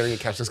approprieringen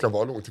kanske ska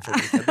vara långt ifrån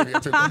micken. Jag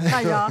vet inte.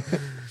 Ja.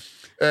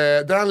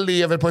 Där han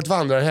lever på ett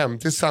vandrarhem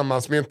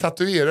tillsammans med en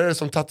tatuerare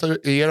som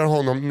tatuerar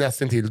honom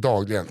nästan till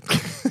dagligen.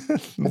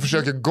 Och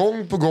försöker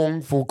gång på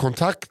gång få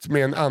kontakt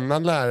med en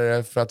annan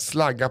lärare för att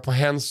slagga på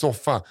hens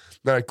soffa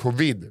när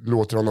covid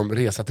låter honom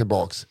resa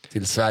tillbaks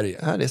till Sverige.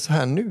 Ja, det är så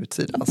här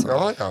nutid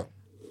alltså. Ja.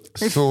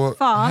 Så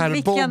fan,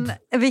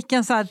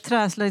 vilken så här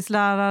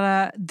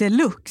träslöjdslärare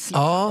deluxe.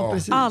 Ja,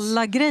 precis.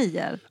 Alla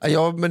grejer.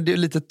 Ja, men det är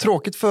lite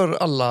tråkigt för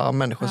alla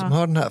människor som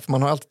hör den här. För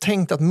man har alltid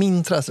tänkt att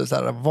min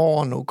träslöjdslärare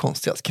var nog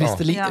konstigast.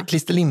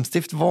 Christer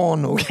Limstift var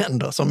nog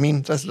ändå som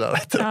min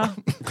träslöjdslärare.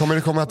 Kommer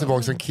det komma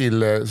tillbaka en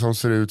kille som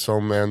ser ut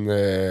som en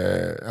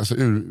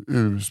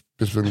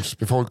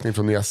ursprungsbefolkning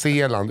från Nya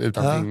Zeeland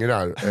utan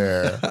fingrar?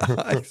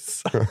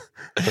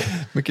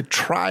 Mycket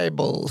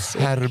tribals.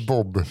 Herr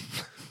Bob.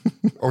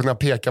 Och när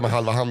pekar med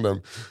halva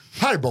handen.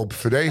 Herr Bob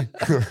för dig.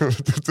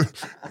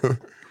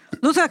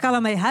 Nu ska jag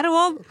kalla mig Herr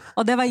Bob.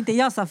 Och det var inte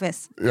jag,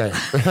 Safes.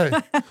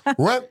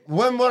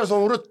 Vem var det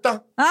som ruttade?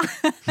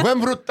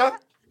 Vem ruttade?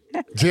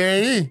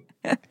 Jay.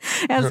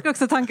 Jag älskar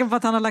också tanken på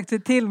att han har lagt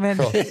sig till med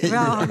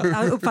han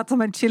har uppfattat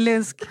som en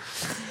chilensk.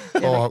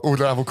 Ja,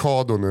 odlar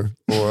avokado nu.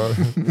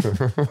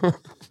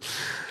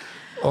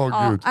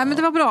 Gud. Men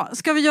det var bra.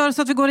 Ska vi göra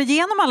så att vi går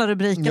igenom alla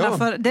rubrikerna? Ja,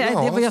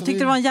 för jag tyckte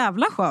det var en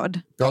jävla skörd.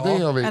 Ja, det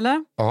gör vi.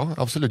 Eller? Ja,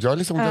 absolut. Jag har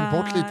liksom glömt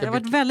bort lite. Jag har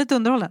varit väldigt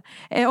underhållen.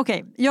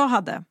 Okej, jag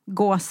hade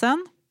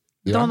Gåsen,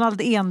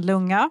 Donald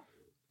Enlunga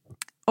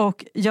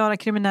och göra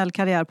kriminell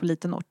karriär på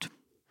liten ort.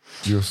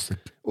 Just det.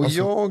 Och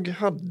jag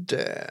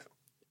hade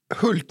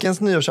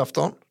Hulkens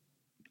nyårsafton,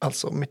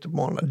 alltså mitt på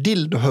morgonen,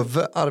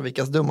 Dildohövve,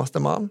 Arvikas dummaste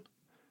man,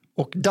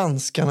 och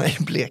Danskarna i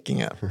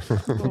Blekinge.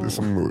 Det är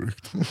så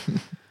mörkt.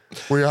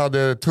 Och jag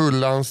hade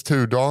Tullans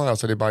turdag,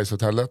 alltså det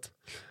bajshotellet.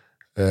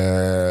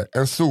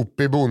 En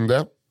sopig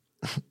bonde.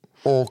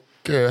 Och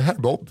herr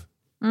Bob.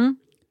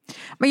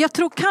 Men jag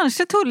tror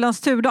kanske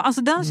Tullans turdag,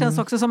 alltså den känns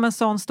också som en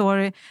sån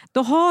story.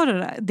 Då har du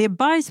det. Det är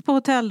bajs på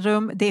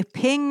hotellrum, det är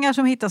pengar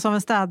som hittas av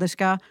en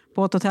städerska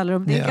på ett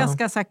hotellrum. Det är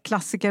ganska så här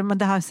klassiker, men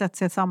det här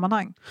sätts i ett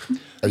sammanhang.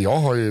 Jag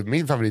har ju,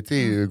 min favorit är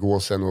ju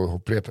Gåsen och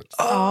hopprepet.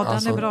 Ja,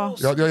 den är bra.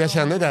 Jag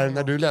känner där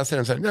när du läser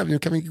den så här, nej, nu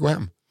kan vi gå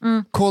hem.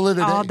 Kolla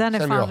det ja, den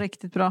är fan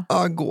riktigt bra.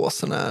 Ja,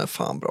 Gåsen är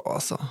fan bra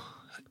alltså.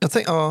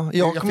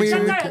 Jag kommer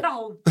ju...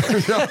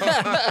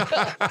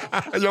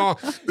 Ja,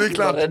 det är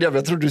klart.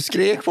 Jag tror du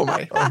skrek på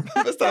mig.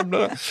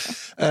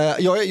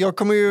 Jag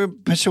kommer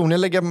ju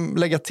personligen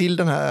lägga till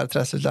den här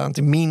träslöjdsläraren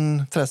till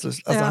min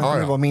träslöjdslärare.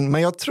 Alltså, var min,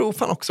 men jag tror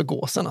fan också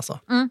Gåsen alltså.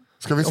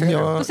 Ska vi se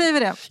Då säger vi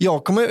det.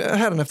 Jag kommer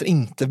hädanefter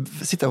inte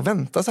sitta och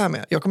vänta så här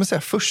med. Jag kommer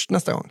säga först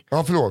nästa gång.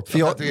 Ja, förlåt. För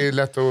jag, det är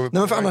lätt att... Nej,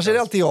 men för annars är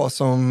det alltid jag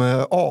som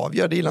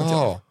avgör. Det gillar inte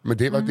jag. Ja, men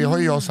det har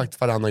ju jag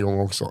sagt varannan gång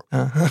också.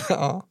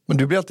 Ja, men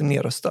du blir alltid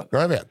nerröstad.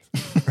 Ja, jag vet.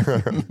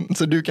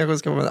 Så du kanske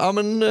ska vara med. Ja,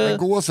 men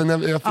gåsen,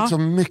 jag fick så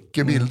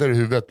mycket bilder i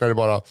huvudet när det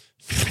bara...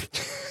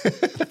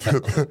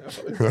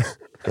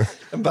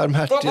 en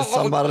barmhärtig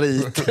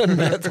samariten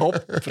med ett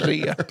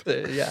hopprep.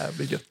 Det är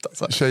jävligt gött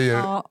alltså.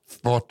 Tjejer,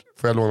 vart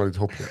får jag låna ditt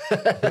hopprep?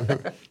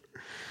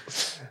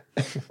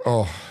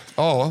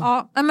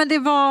 Ja, men det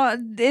var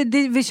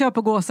vi kör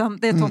på gåsen,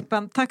 det är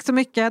toppen. Tack så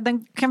mycket.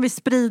 Den kan vi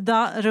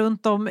sprida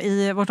runt om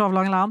i vårt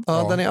avlånga land.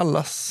 Ja, den är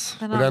allas.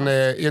 Den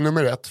är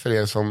nummer 1 för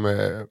er som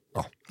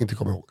inte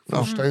kommer ihåg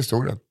första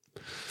historien.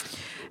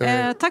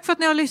 Tack för att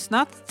ni har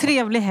lyssnat.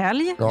 Trevlig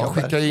helg. Ja,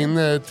 skicka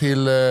in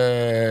till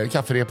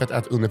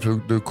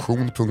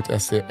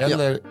kafferepet@underproduktion.se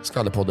eller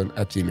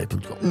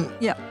skallepodden@gmail.com.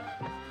 Ja.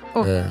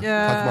 Och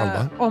tack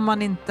Malva. om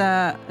man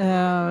inte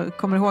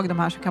kommer ihåg de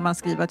här så kan man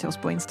skriva till oss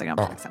på Instagram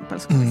till exempel.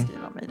 Så kan vi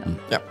skriva mejlen.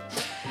 Ja.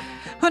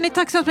 Hörrni,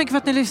 tack så mycket för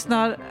att ni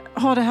lyssnar.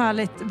 Ha det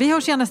härligt. Vi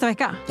hörs igen nästa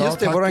vecka. Just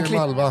det, tack till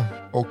Malva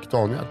och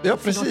Daniel. Ja,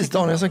 precis.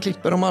 Daniel som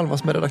klipper och Malva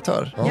som är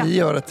redaktör. Ja. Vi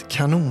gör ett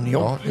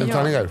kanonjobb. Ja, helt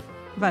ner.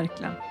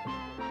 Verkligen.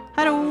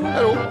 Hej då!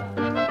 Hej då!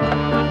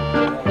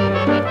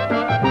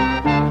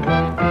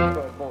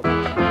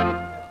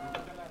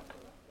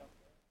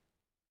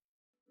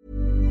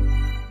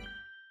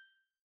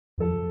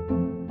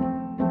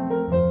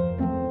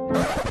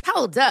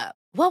 Hold up.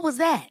 What was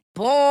that?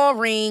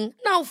 Boring.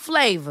 No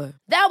flavor.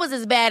 That was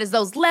as bad as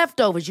those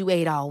leftovers you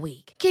ate all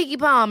week. Keke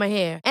Palmer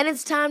here, and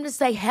it's time to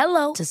say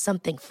hello to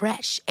something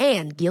fresh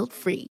and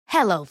guilt-free.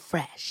 Hello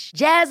Fresh.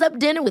 Jazz up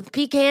dinner with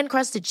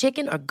pecan-crusted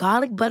chicken or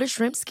garlic butter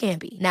shrimp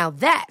scampi. Now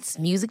that's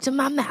music to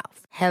my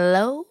mouth.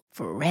 Hello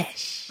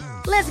Fresh.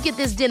 Let's get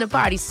this dinner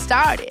party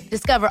started.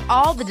 Discover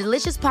all the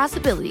delicious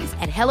possibilities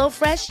at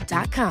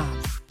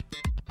hellofresh.com.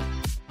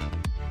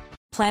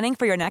 Planning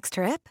for your next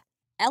trip?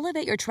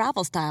 Elevate your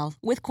travel style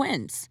with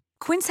Quince.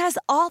 Quince has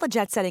all the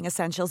jet-setting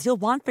essentials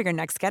you'll want for your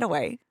next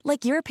getaway,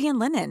 like European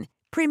linen,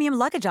 premium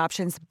luggage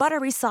options,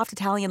 buttery soft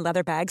Italian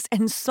leather bags,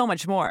 and so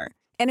much more.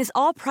 And is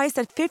all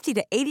priced at 50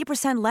 to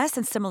 80% less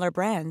than similar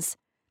brands.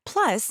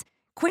 Plus,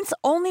 Quince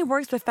only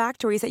works with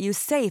factories that use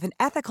safe and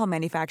ethical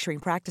manufacturing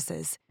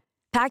practices.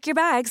 Pack your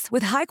bags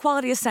with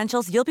high-quality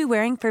essentials you'll be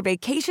wearing for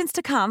vacations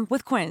to come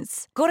with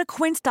Quince. Go to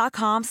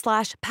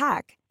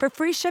quince.com/pack for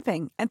free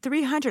shipping and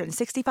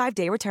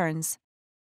 365-day returns.